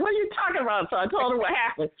 She's like, what are you talking about? So I told her what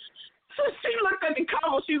happened. So she looked at the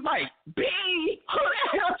cover. She's like, B, who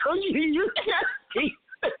the hell told you to use that?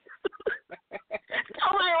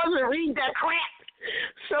 Told me I wasn't reading that crap.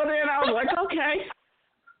 So then I was like, okay.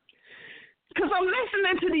 Because I'm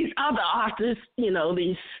listening to these other authors, you know,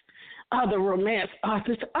 these other romance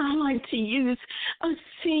authors. I like to use a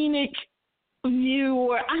scenic view,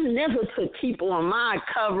 or I never put people on my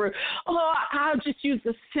cover, or I'll just use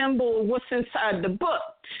a symbol of what's inside the book.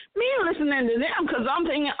 Me listening to them, because I'm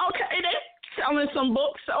thinking, okay, they're selling some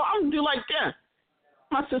books, so I'm going to do like that.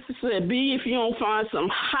 My sister said, B, if you don't find some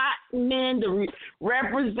hot men to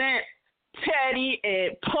represent Teddy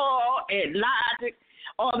and Paul and Logic,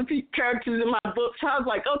 all the characters in my books, I was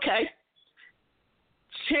like, okay.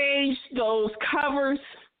 Change those covers,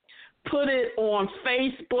 put it on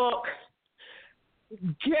Facebook.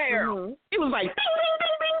 Girl, it was like bing, bing,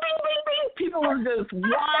 bing, bing, bing, bing, bing. People were just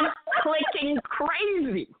clicking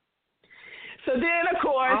crazy. So then, of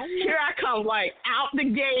course, here I come, like out the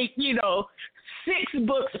gate, you know, 6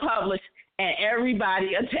 books published, and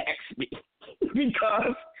everybody attacks me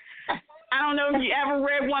because I don't know if you ever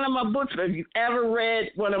read one of my books, but if you ever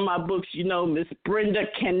read one of my books, you know Miss Brenda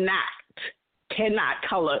cannot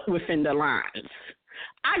color within the lines.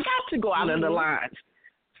 I got to go out of the lines.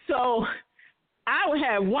 So I would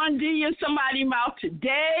have one D in somebody's mouth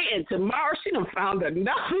today, and tomorrow she done found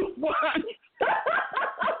another one.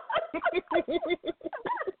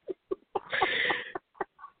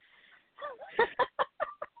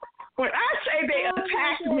 When I say they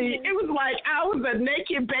attacked me, it was like I was a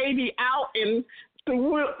naked baby out in the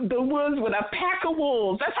woods with a pack of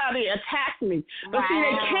wolves. That's how they attacked me. But see,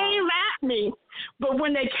 they came at me, but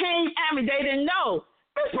when they came at me, they didn't know.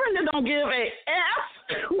 Miss Brenda don't give a F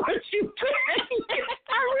what you think.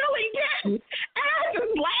 I really didn't. And I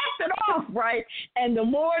just laughed it off, right? And the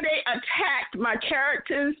more they attacked my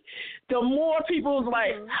characters, the more people was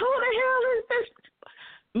like, who the hell is this?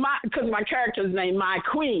 Because my character's named My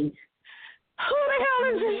Queen. Who the hell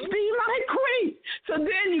is this? Be My Queen. So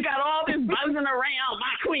then you got all this buzzing around,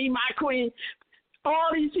 My Queen, My Queen. All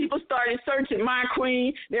these people started searching My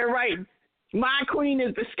Queen. They're right. My Queen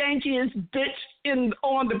is the skankiest bitch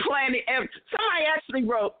on the planet ever. Somebody actually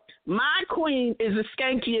wrote, My Queen is the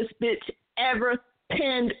skankiest bitch ever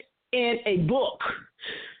penned in a book.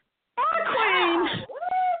 My Queen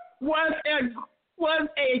was a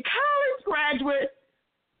college graduate,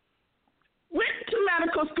 went to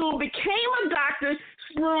medical school, became a doctor,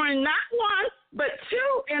 screwing not one, but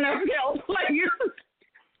two NFL players.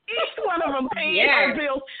 Each one of them paid her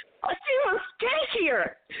bills. But she was skankier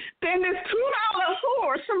than this $2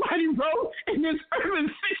 whore somebody wrote in this urban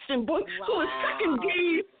fiction book who was sucking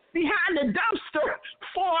D behind the dumpster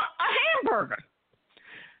for a hamburger.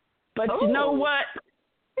 But you know what?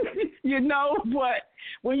 You know what?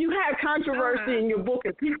 When you have controversy in your book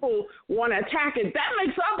and people want to attack it, that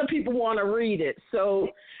makes other people want to read it. So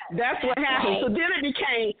that's what happened. So then it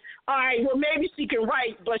became, all right, well, maybe she can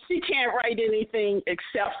write, but she can't write anything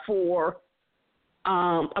except for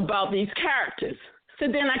about these characters. So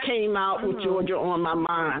then I came out with Georgia on My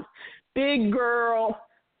Mind. Big girl,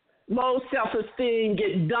 low self-esteem,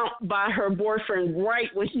 get dumped by her boyfriend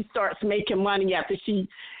right when she starts making money after she,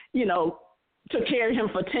 took care of him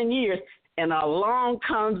for 10 years. And along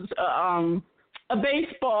comes a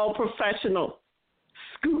baseball professional,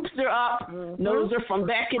 scoops her up, knows her from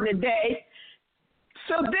back in the day.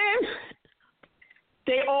 So then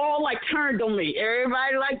they all turned on me.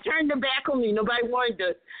 Everybody turned their back on me. Nobody wanted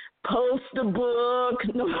to post the book.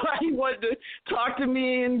 Nobody wanted to talk to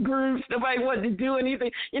me in groups. Nobody wanted to do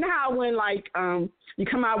anything. You know how when you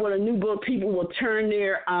come out with a new book, people will turn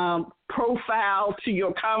their profile to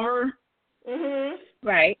your cover?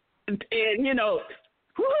 Right. And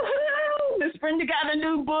woo-hoo, Miss Brenda got a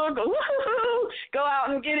new book. Woo-hoo, go out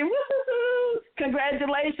and get it. Woo-hoo,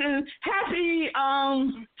 congratulations. Happy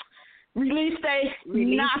release day.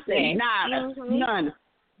 None.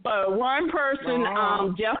 But one person,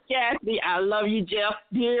 Jeff Gatsby, I love you, Jeff,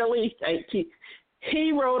 dearly.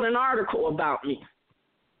 He wrote an article about me.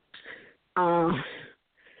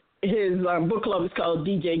 His book club is called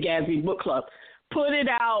DJ Gatsby Book Club. Put it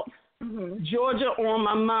out. Georgia on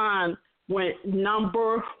My Mind went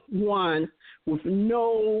number one with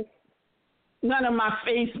none of my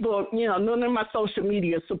Facebook, none of my social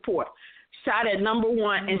media support. Shot at number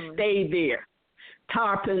one and stayed there,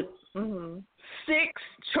 topping 6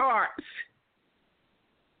 charts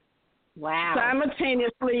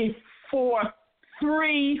simultaneously for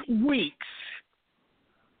 3 weeks.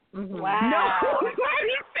 Wow.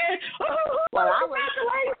 Nobody said,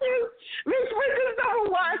 congratulations, Miss Brenda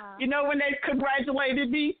number one. You know when they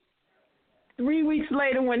congratulated me? 3 weeks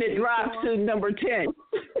later when it dropped to number 10.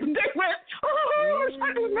 They went, it's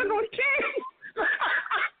number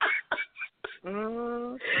 10.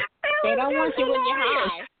 They don't want you when you're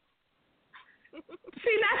high.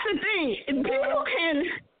 See, that's the thing. People can,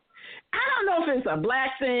 I don't know if it's a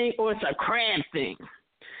black thing or it's a crab thing.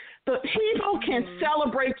 But people can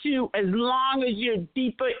celebrate you as long as you're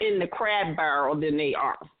deeper in the crab barrel than they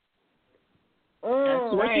are.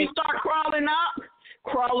 Once you start crawling up,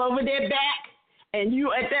 crawl over their back, and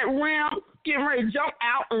you at that rim, getting ready to jump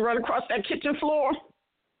out and run across that kitchen floor,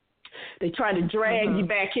 they try to drag you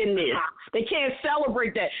back in there. They can't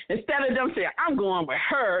celebrate that. Instead of them saying, I'm going with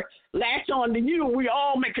her, latch on to you, we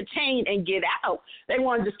all make a chain and get out. They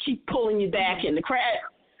want to just keep pulling you back in the crab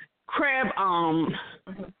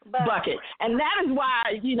bucket. And that is why,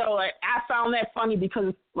 I found that funny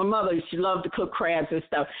because my mother, she loved to cook crabs and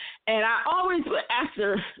stuff. And I always asked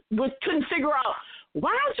her, couldn't figure out,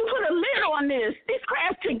 why don't you put a lid on this? These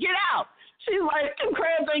crabs could get out. She's like, them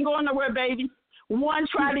crabs ain't going nowhere, baby. One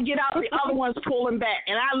tried to get out, the other one's pulling back.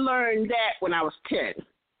 And I learned that when I was 10.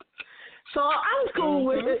 So I was cool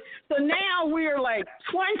with it. So now we're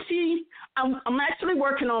 20. I'm actually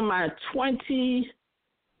working on my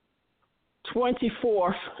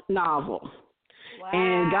 24th novel. Wow.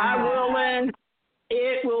 And God willing,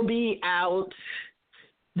 it will be out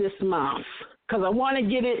this month because I want to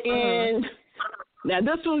get it in. Now,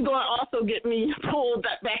 this one's going to also get me pulled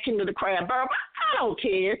back into the crab barrel, but I don't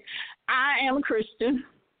care. I am a Christian.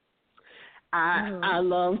 I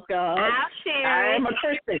love God. I am a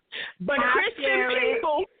Christian. But Christian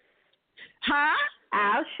people,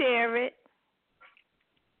 I'll share it.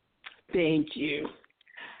 Thank you.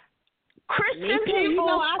 Christian people,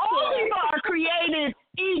 all people are created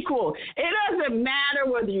equal. It doesn't doesn't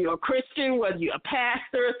matter whether you're a Christian, whether you're a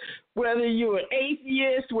pastor, whether you're an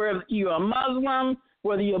atheist, whether you're a Muslim,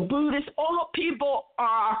 whether you're a Buddhist. All people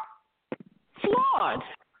are flawed.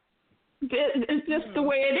 It's just the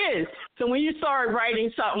way it is. So when you start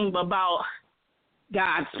writing something about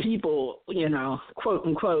God's people, you know, quote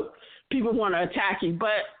unquote, people want to attack you,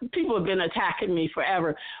 but people have been attacking me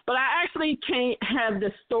forever. But I actually can't have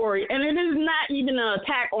this story, and it is not even an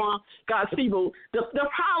attack on God's people. The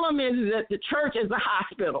problem is that the church is a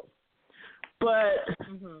hospital, but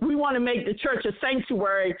we want to make the church a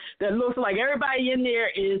sanctuary that looks like everybody in there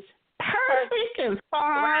is perfect and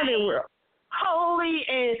fine and we're holy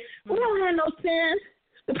and we don't have no sin.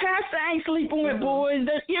 The pastor ain't sleeping with boys.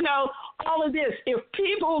 You know, all of this. If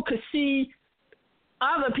people could see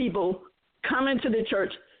other people coming to the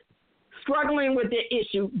church, struggling with their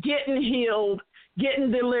issue, getting healed,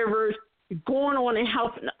 getting delivered, going on and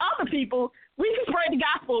helping other people, we can spread the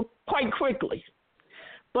gospel quite quickly.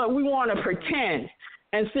 But we want to pretend.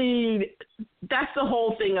 And see, that's the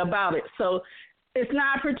whole thing about it. So it's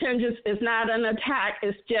not pretentious. It's not an attack.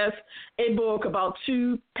 It's just a book about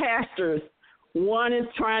two pastors. One is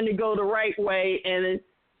trying to go the right way, and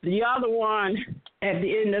the other one, at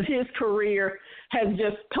the end of his career, has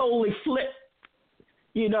just totally flipped,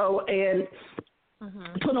 you know, and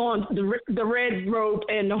put on the red robe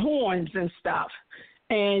and the horns and stuff.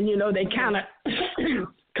 And, you know, they kind of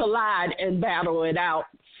collide and battle it out.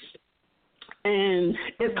 And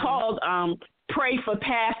it's called Pray for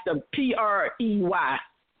Pastor, Prey,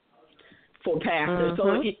 for Pastor.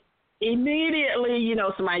 So immediately, you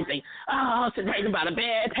know, somebody think, oh, it's a about a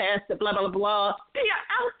bad pastor, blah, blah, blah. They're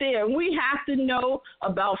out there. We have to know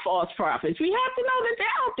about false prophets. We have to know that they're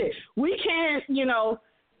out there. We can't, you know,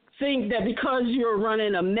 think that because you're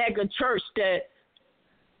running a mega church that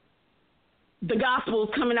the gospel is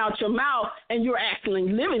coming out your mouth and you're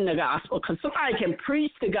actually living the gospel, because somebody can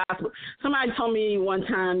preach the gospel. Somebody told me one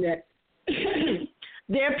time that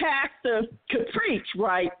their pastor could preach,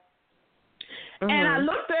 right? And I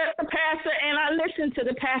looked at the pastor and I listened to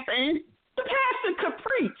the pastor, and the pastor could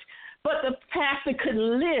preach, but the pastor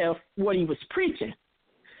couldn't live what he was preaching.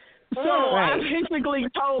 So I basically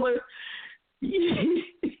told her, you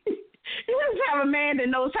just have a man that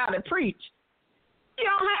knows how to preach. You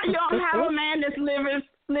don't have a man that's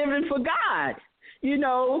living for God. You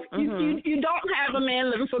know, you don't have a man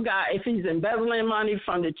living for God if he's embezzling money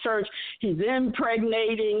from the church, he's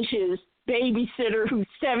impregnating his babysitter who's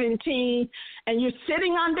 17, and you're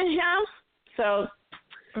sitting under him. So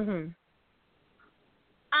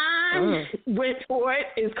I went for it.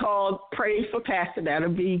 It's called Pray for Pastor. That'll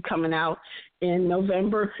be coming out in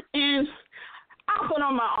November. And I'll put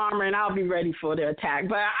on my armor and I'll be ready for the attack.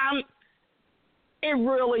 But it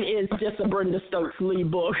really is just a Brenda Stokes Lee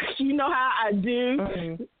book. You know how I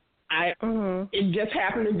do? It just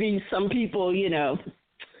happened to be some people, you know,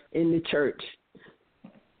 in the church.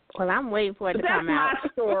 Well, I'm waiting for it to come out.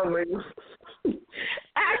 That's my story.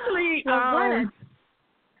 Actually,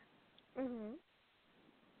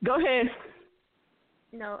 go ahead.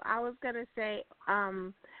 No, I was going to say,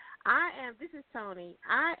 this is Toni.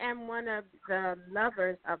 I am one of the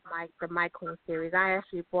lovers of the My Queen series. I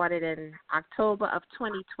actually bought it in October of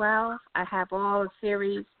 2012. I have all the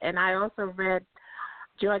series, and I also read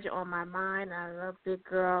Georgia on My Mind. I love Big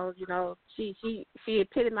Girl. You know, she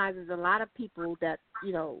epitomizes a lot of people that,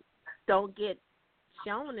 you know, don't get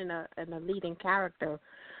shown in a leading character.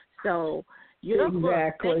 So your book,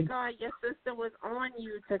 thank God your sister was on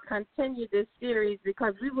you to continue this series,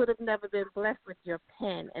 because we would have never been blessed with your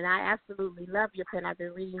pen. And I absolutely love your pen. I've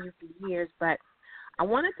been reading you for years. But I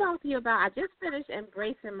want to talk to you about, I just finished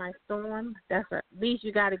Embracing My Storm. Least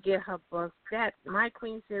you got to get her book. That My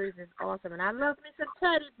Queen series is awesome. And I love me some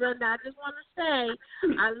Teddy, Brenda. I just want to say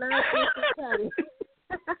I love me some Teddy.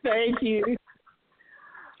 Thank you.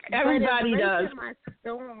 Everybody does. My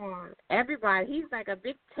Storm. Everybody. He's like a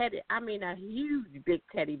big teddy. I mean, a huge big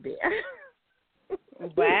teddy bear.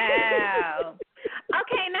 Wow.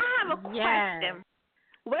 Okay, now I have a question.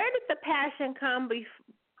 Where did the passion come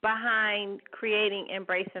behind creating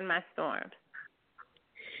Embracing My Storms?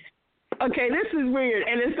 Okay, this is weird,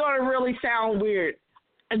 and it's going to really sound weird.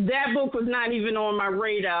 That book was not even on my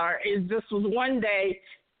radar. This was one day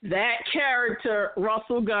that character,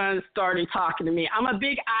 Russell Gunn, started talking to me. I'm a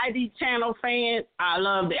big ID Channel fan. I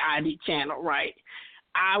love the ID Channel, right?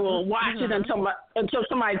 I will watch it until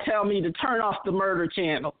somebody tell me to turn off the Murder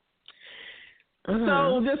Channel.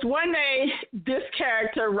 So this one day, this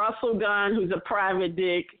character, Russell Gunn, who's a private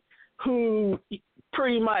dick, who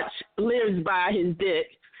pretty much lives by his dick,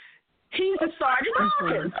 he just started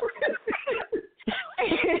talking.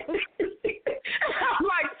 I'm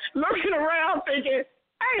like looking around thinking,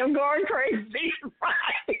 I am going crazy,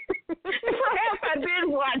 right? Perhaps I did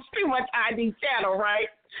watch too much ID channel, right?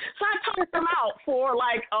 So I talked him out for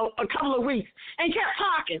like a couple of weeks and kept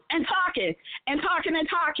talking and talking and talking and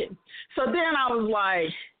talking. So then I was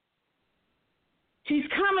like, he's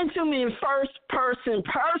coming to me in first person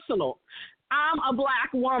personal. I'm a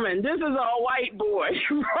black woman. This is a white boy,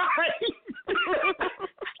 right?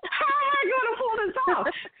 How am I going to pull this off?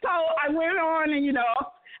 So I went on and,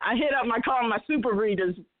 I hit up my super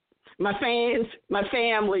readers, my fans, my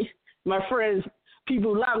family, my friends,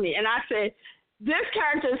 people who love me. And I said, this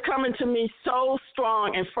character is coming to me so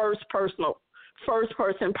strong and first person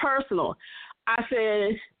personal. I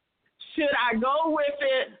said, should I go with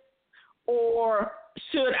it or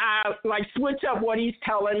should I switch up what he's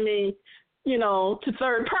telling me, to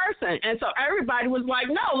third person? And so everybody was like,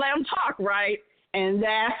 no, let him talk, right? And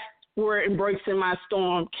that's where Embracing My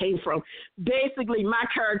Storm came from. Basically, my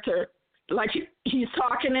character, he's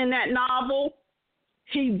talking in that novel,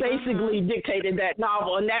 he basically dictated that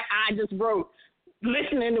novel, and that I just wrote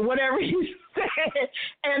listening to whatever he said.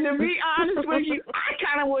 And to be honest with you, I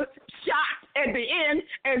kind of was shocked at the end,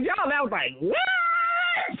 and y'all, I was like, what?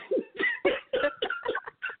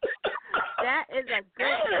 That is a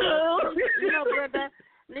good one. Brenda,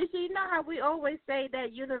 Lissha, you know how we always say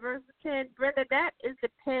that universal pen? Brenda, that is the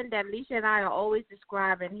pen that Lissha and I are always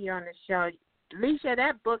describing here on the show. Lissha,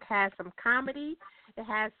 that book has some comedy, it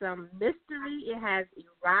has some mystery, it has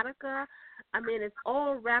erotica. I mean, it's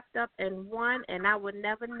all wrapped up in one, and I would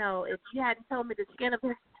never know if you hadn't told me the skin of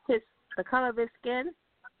the color of his skin,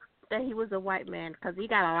 that he was a white man, because he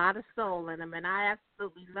got a lot of soul in him, and I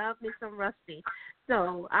absolutely love me some Rusty.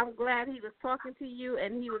 So I'm glad he was talking to you,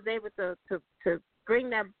 and he was able to bring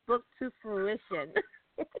that book to fruition.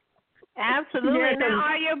 Absolutely. Yeah. Now,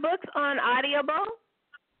 are your books on Audible?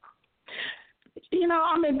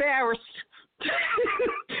 I'm embarrassed to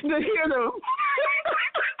hear them.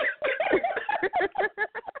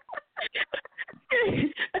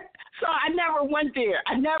 So I never went there.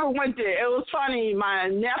 It was funny. My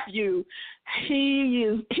nephew, he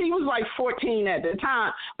was like 14 at the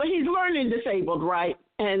time, but he's learning disabled, right?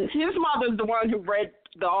 And his mother's the one who read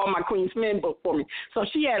the All My Queen's Men book for me. So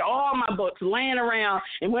she had all my books laying around,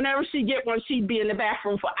 and whenever she'd get one, she'd be in the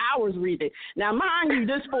bathroom for hours reading. Now, mind you,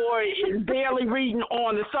 this boy is barely reading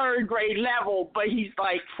on the third grade level, but he's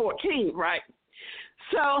like 14, right?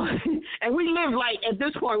 So, and we lived at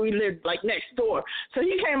this point, we lived next door. So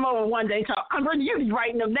he came over one day and told, I'm Brenda, you be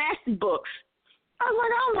writing them nasty books. I was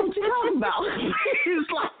like, I don't know what you're talking about. He was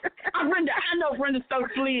like, Brenda, I know Brenda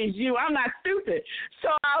Stokes Lee is you. I'm not stupid. So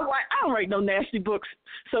I was like, I don't write no nasty books.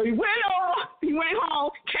 So he went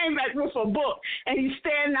home, came back with a book, and he's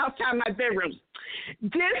standing outside my bedroom.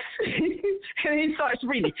 And he starts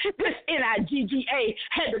reading. This Nigga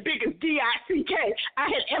had the biggest DICK. I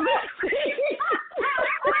had MSC.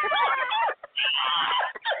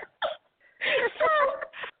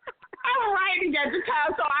 I'm writing at the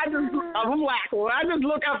time, so I'm black. I just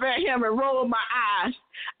look up at him and roll my eyes.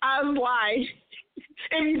 I was like,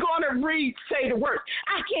 if you're going to read, say the word.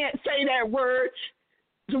 I can't say that word.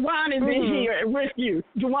 Juwan is in here with you.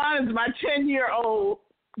 Juwan is my 10-year-old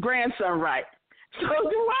grandson, right? So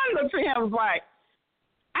Juwan looks at him and was like,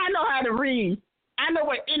 I know how to read. I know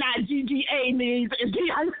what Nigga means and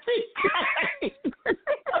DICK.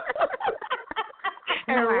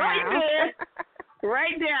 And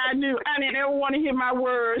right there, I knew I didn't ever want to hear my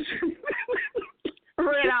words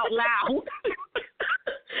read out loud.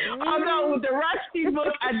 Although with the Rusty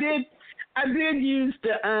book, I did use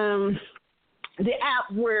the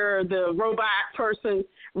app where the robot person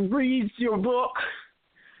reads your book.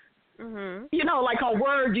 Like on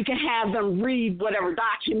Word, you can have them read whatever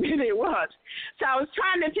document it was. So I was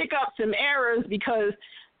trying to pick up some errors because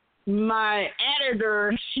my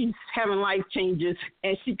editor, she's having life changes,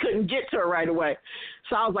 and she couldn't get to it right away.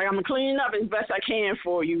 So I was like, I'm going to clean it up as best I can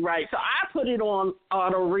for you, right? So I put it on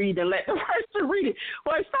auto read and let the person read it.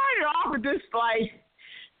 Well, it started off with this,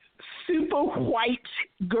 super white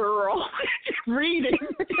girl reading,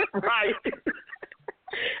 right?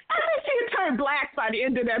 I think she turned black by the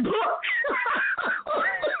end of that book.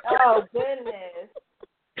 Oh, goodness.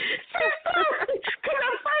 Because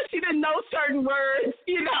at first she didn't know certain words,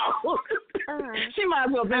 She might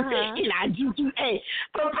as well have been saying Nigga.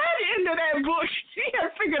 But by the end of that book, she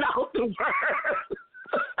had figured out the words.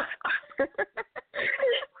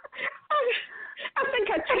 I think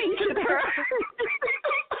I tainted her.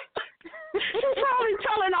 She's probably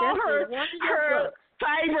telling all her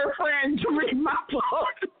cyber friends to read my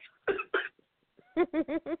book.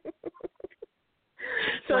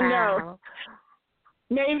 So no.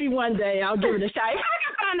 Maybe one day I'll give it a shot. If I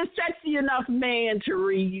can find a sexy enough man to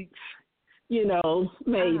read,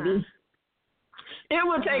 maybe. It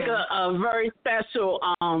would take a very special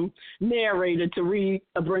narrator to read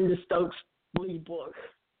a Brenda Stokes Lee book.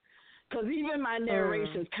 Because even my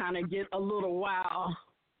narrations kind of get a little wild.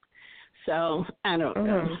 So, I don't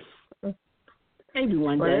know. Maybe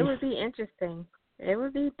one day. Well, it would be interesting. It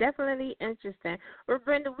would be definitely interesting. Well,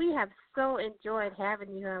 Brenda, we have so enjoyed having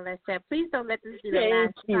you here on Let's Chat. Please don't let this be the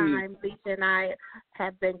last time Lissha and I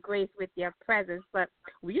have been graced with your presence. But,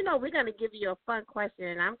 we're going to give you a fun question,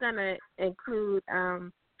 and I'm going to include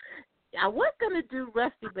I was going to do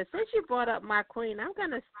Rusty, but since you brought up my queen, I'm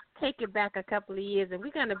going to take it back a couple of years, and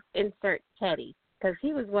we're going to insert Teddy, because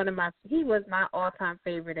he was my all-time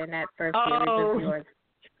favorite in that first series of yours.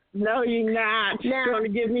 No, you're not. You're going to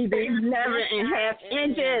give me the 11.5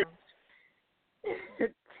 inches.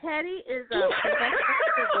 Teddy is a professional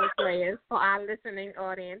football player for our listening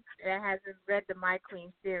audience that hasn't read the My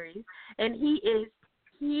Queen series, and he is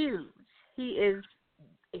huge. He's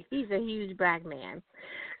a huge black man.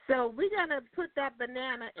 So we're going to put that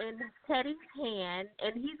banana in Teddy's hand,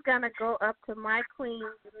 and he's going to go up to My Queen's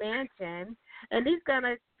mansion, and he's going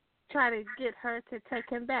to try to get her to take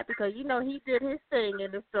him back because, he did his thing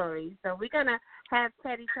in the story. So we're going to have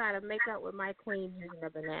Teddy try to make up with My Queen using a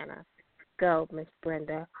banana. Go, Miss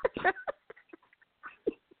Brenda.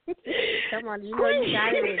 Come on, you know you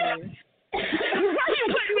got it in you. Why you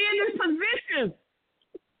put me in this position?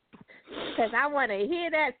 Because I want to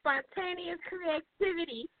hear that spontaneous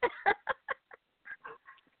creativity.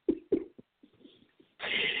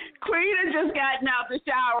 Queen had just gotten out the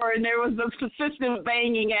shower, and there was a persistent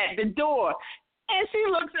banging at the door. And she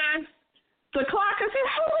looks at the clock and says,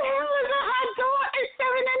 who the hell is at my door? It's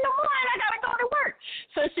 7 in the morning. I got to go to work.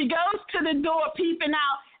 So she goes to the door, peeping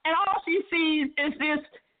out, and all she sees is this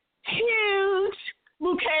huge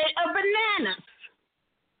bouquet of bananas.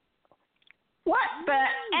 What the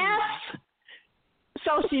F?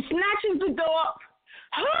 So she snatches the door.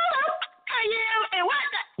 Who are you? And what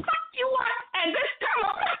the fuck you want? And this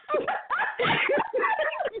time,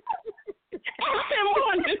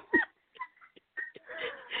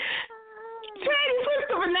 Teddy puts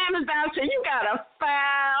the bananas down. So you got a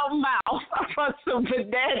foul mouth. I put some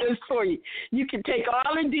bananas for you. You can take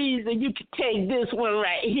all of these, and you can take this one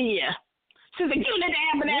right here. She said, "Give me the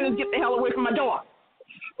damn bananas. Get the hell away from my door."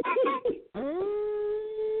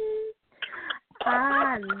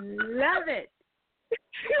 I love it.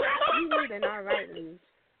 You need an all right news.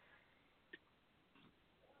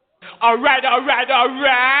 All right.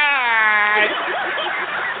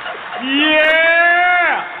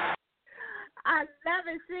 Yeah. I love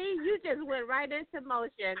it. See, you just went right into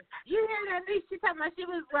motion. You hear that? She talking about she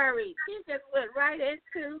was worried. She just went right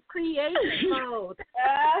into creation mode.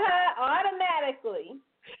 Automatically.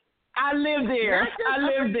 I live there.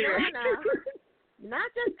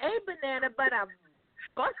 Not just a banana, but a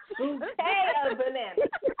bouquet of bananas.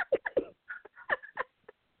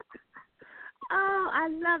 Oh, I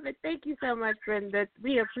love it. Thank you so much, Brenda.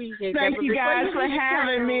 We appreciate that. Thank you guys for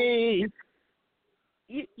having me.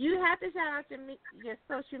 You have to shout out your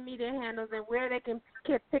social media handles and where they can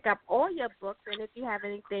pick up all your books, and if you have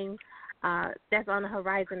anything that's on the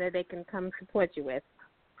horizon that they can come support you with.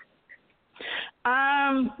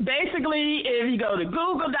 Basically, if you go to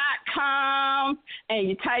google.com and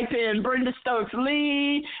you type in Brenda Stokes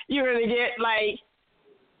Lee, you're going to get like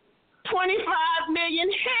 25 million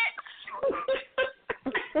hits.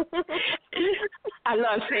 I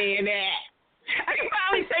love saying that. I can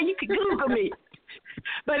probably say you can Google me.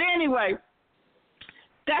 But anyway,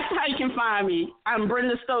 that's how you can find me. I'm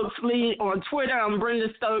Brenda Stokes Lee on Twitter. I'm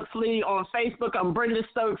Brenda Stokes Lee on Facebook. I'm Brenda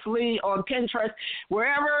Stokes Lee on Pinterest.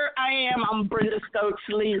 Wherever I am, I'm Brenda Stokes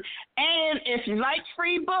Lee. And if you like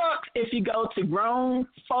free books, if you go to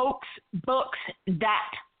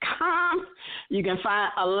grownfolksbooks.com, you can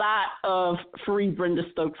find a lot of free Brenda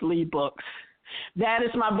Stokes Lee books. That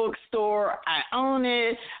is my bookstore. I own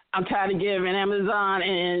it. I'm tired of giving Amazon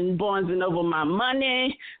and Barnes & Noble my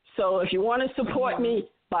money. So if you want to support me,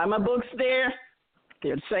 buy my books there.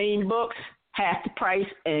 They're the same books, half the price,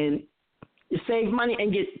 and you save money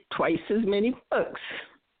and get twice as many books.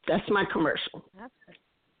 That's my commercial.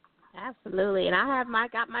 Absolutely. And I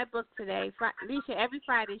got my book today. Lissha, every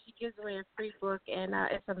Friday she gives away a free book, and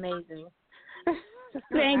it's amazing.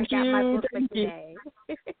 Thank you. I got my book for today.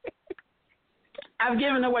 I've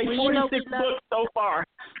given away 46 books so far.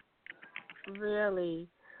 Really?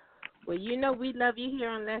 Well, we love you here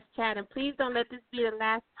on Let's Chat, and please don't let this be the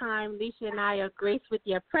last time Lissha and I are graced with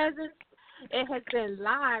your presence. It has been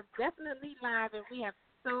live, definitely live, and we have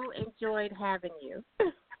so enjoyed having you.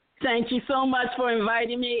 Thank you so much for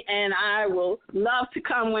inviting me, and I will love to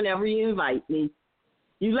come whenever you invite me.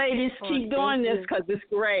 You ladies keep doing this because it's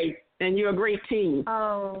great, and you're a great team.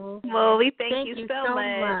 Oh, well, we thank you so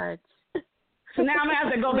much. So now I'm going to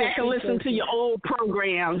have to go back and listen to your old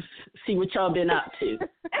programs, see what y'all been up to.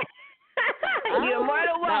 You're more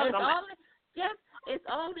than welcome. It's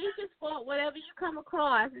all Lissha's fault, whatever you come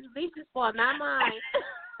across. It's Lissha's fault, not mine.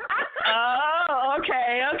 Oh,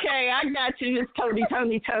 okay. I got you, Miss Toni.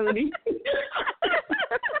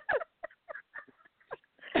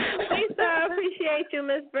 We so appreciate you,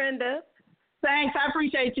 Miss Brenda. Thanks. I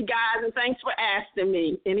appreciate you guys, and thanks for asking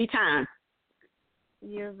me anytime.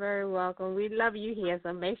 You're very welcome. We love you here,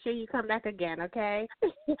 so make sure you come back again, okay?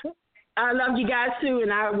 I love you guys, too,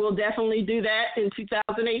 and I will definitely do that in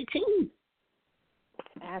 2018.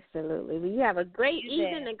 Absolutely. Well, you have a great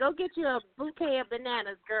evening, and go get you a bouquet of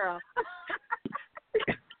bananas, girl.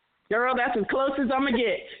 Girl, that's as close as I'm going to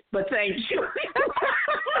get, but thank you.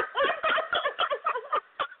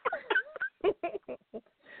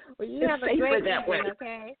 Well, you have a great evening,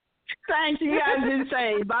 okay? Thanks. You guys do the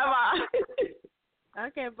same. Bye-bye.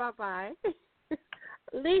 Okay, bye-bye.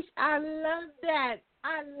 Lissha, I love that.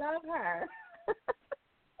 I love her.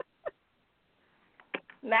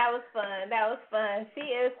 That was fun. She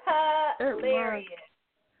is hilarious.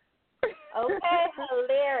 Okay,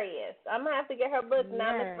 hilarious. I'm going to have to get her book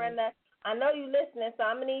now, Miss Brenda. I know you listening, so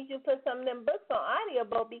I'm going to need you to put some of them books on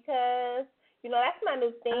Audible because, that's my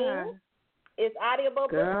new thing. It's Audible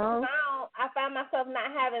books. Now I find myself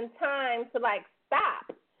not having time to,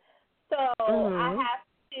 stop. So I have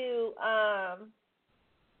to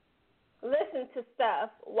listen to stuff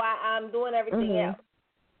while I'm doing everything else.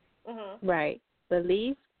 Mm-hmm. Right. But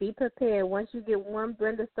Lissha, be prepared. Once you get one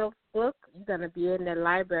Brenda Stokes book, you're going to be in the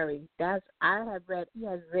library. He has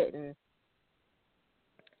written.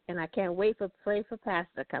 And I can't wait for Pray for Pastor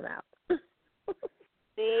to come out.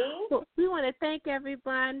 See? Well, we want to thank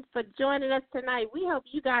everyone for joining us tonight. We hope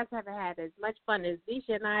you guys have had as much fun as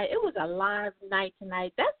Lissha and I. It was a live night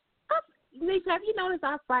tonight. Lissha, have you noticed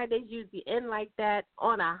our Fridays usually end like that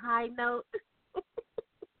on a high note?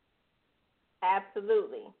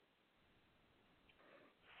 Absolutely.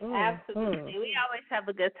 Absolutely. We always have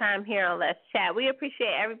a good time here on Let's Chat. We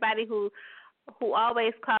appreciate everybody who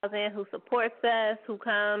always calls in, who supports us, who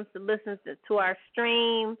comes and listens to our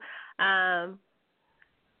stream.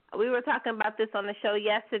 We were talking about this on the show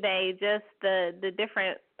yesterday, just the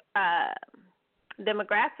different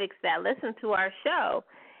demographics that listen to our show.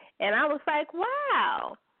 And I was like,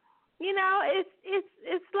 wow.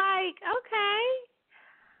 It's like, okay.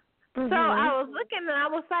 So I was looking and I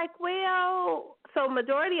was like, well, so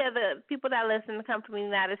majority of the people that listen come from the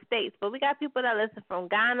United States, but we got people that listen from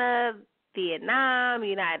Ghana, Vietnam,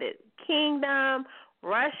 United Kingdom,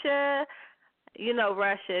 Russia.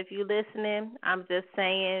 Russia, if you're listening, I'm just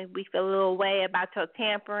saying we feel a little way about your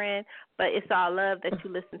tampering, but it's all love that you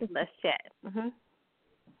listen to Let's Chat.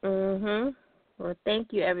 Well,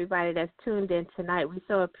 thank you, everybody that's tuned in tonight. We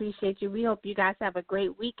so appreciate you. We hope you guys have a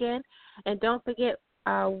great weekend. And don't forget,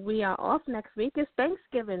 we are off next week. It's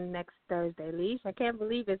Thanksgiving next Thursday, Lissha. I can't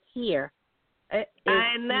believe it's here.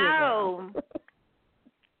 I know.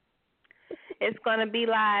 It's going to be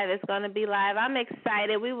live. I'm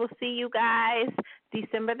excited. We will see you guys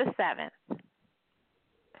December the 7th.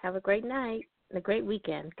 Have a great night and a great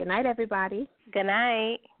weekend. Good night, everybody. Good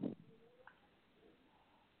night.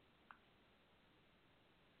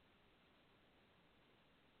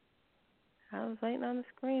 I was waiting on the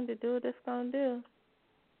screen to do what it's going to do.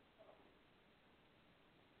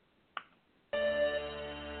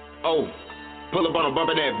 Oh, pull up on a bump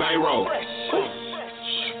in that bay road.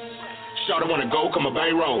 Shawty wanna go, come a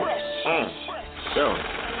bay road.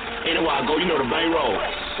 Anywhere I go, you know the bay road.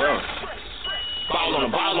 Ball on a.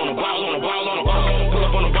 Pull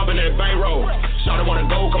up on a bump in that bay road. Shawty wanna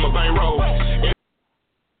go, come a bay road.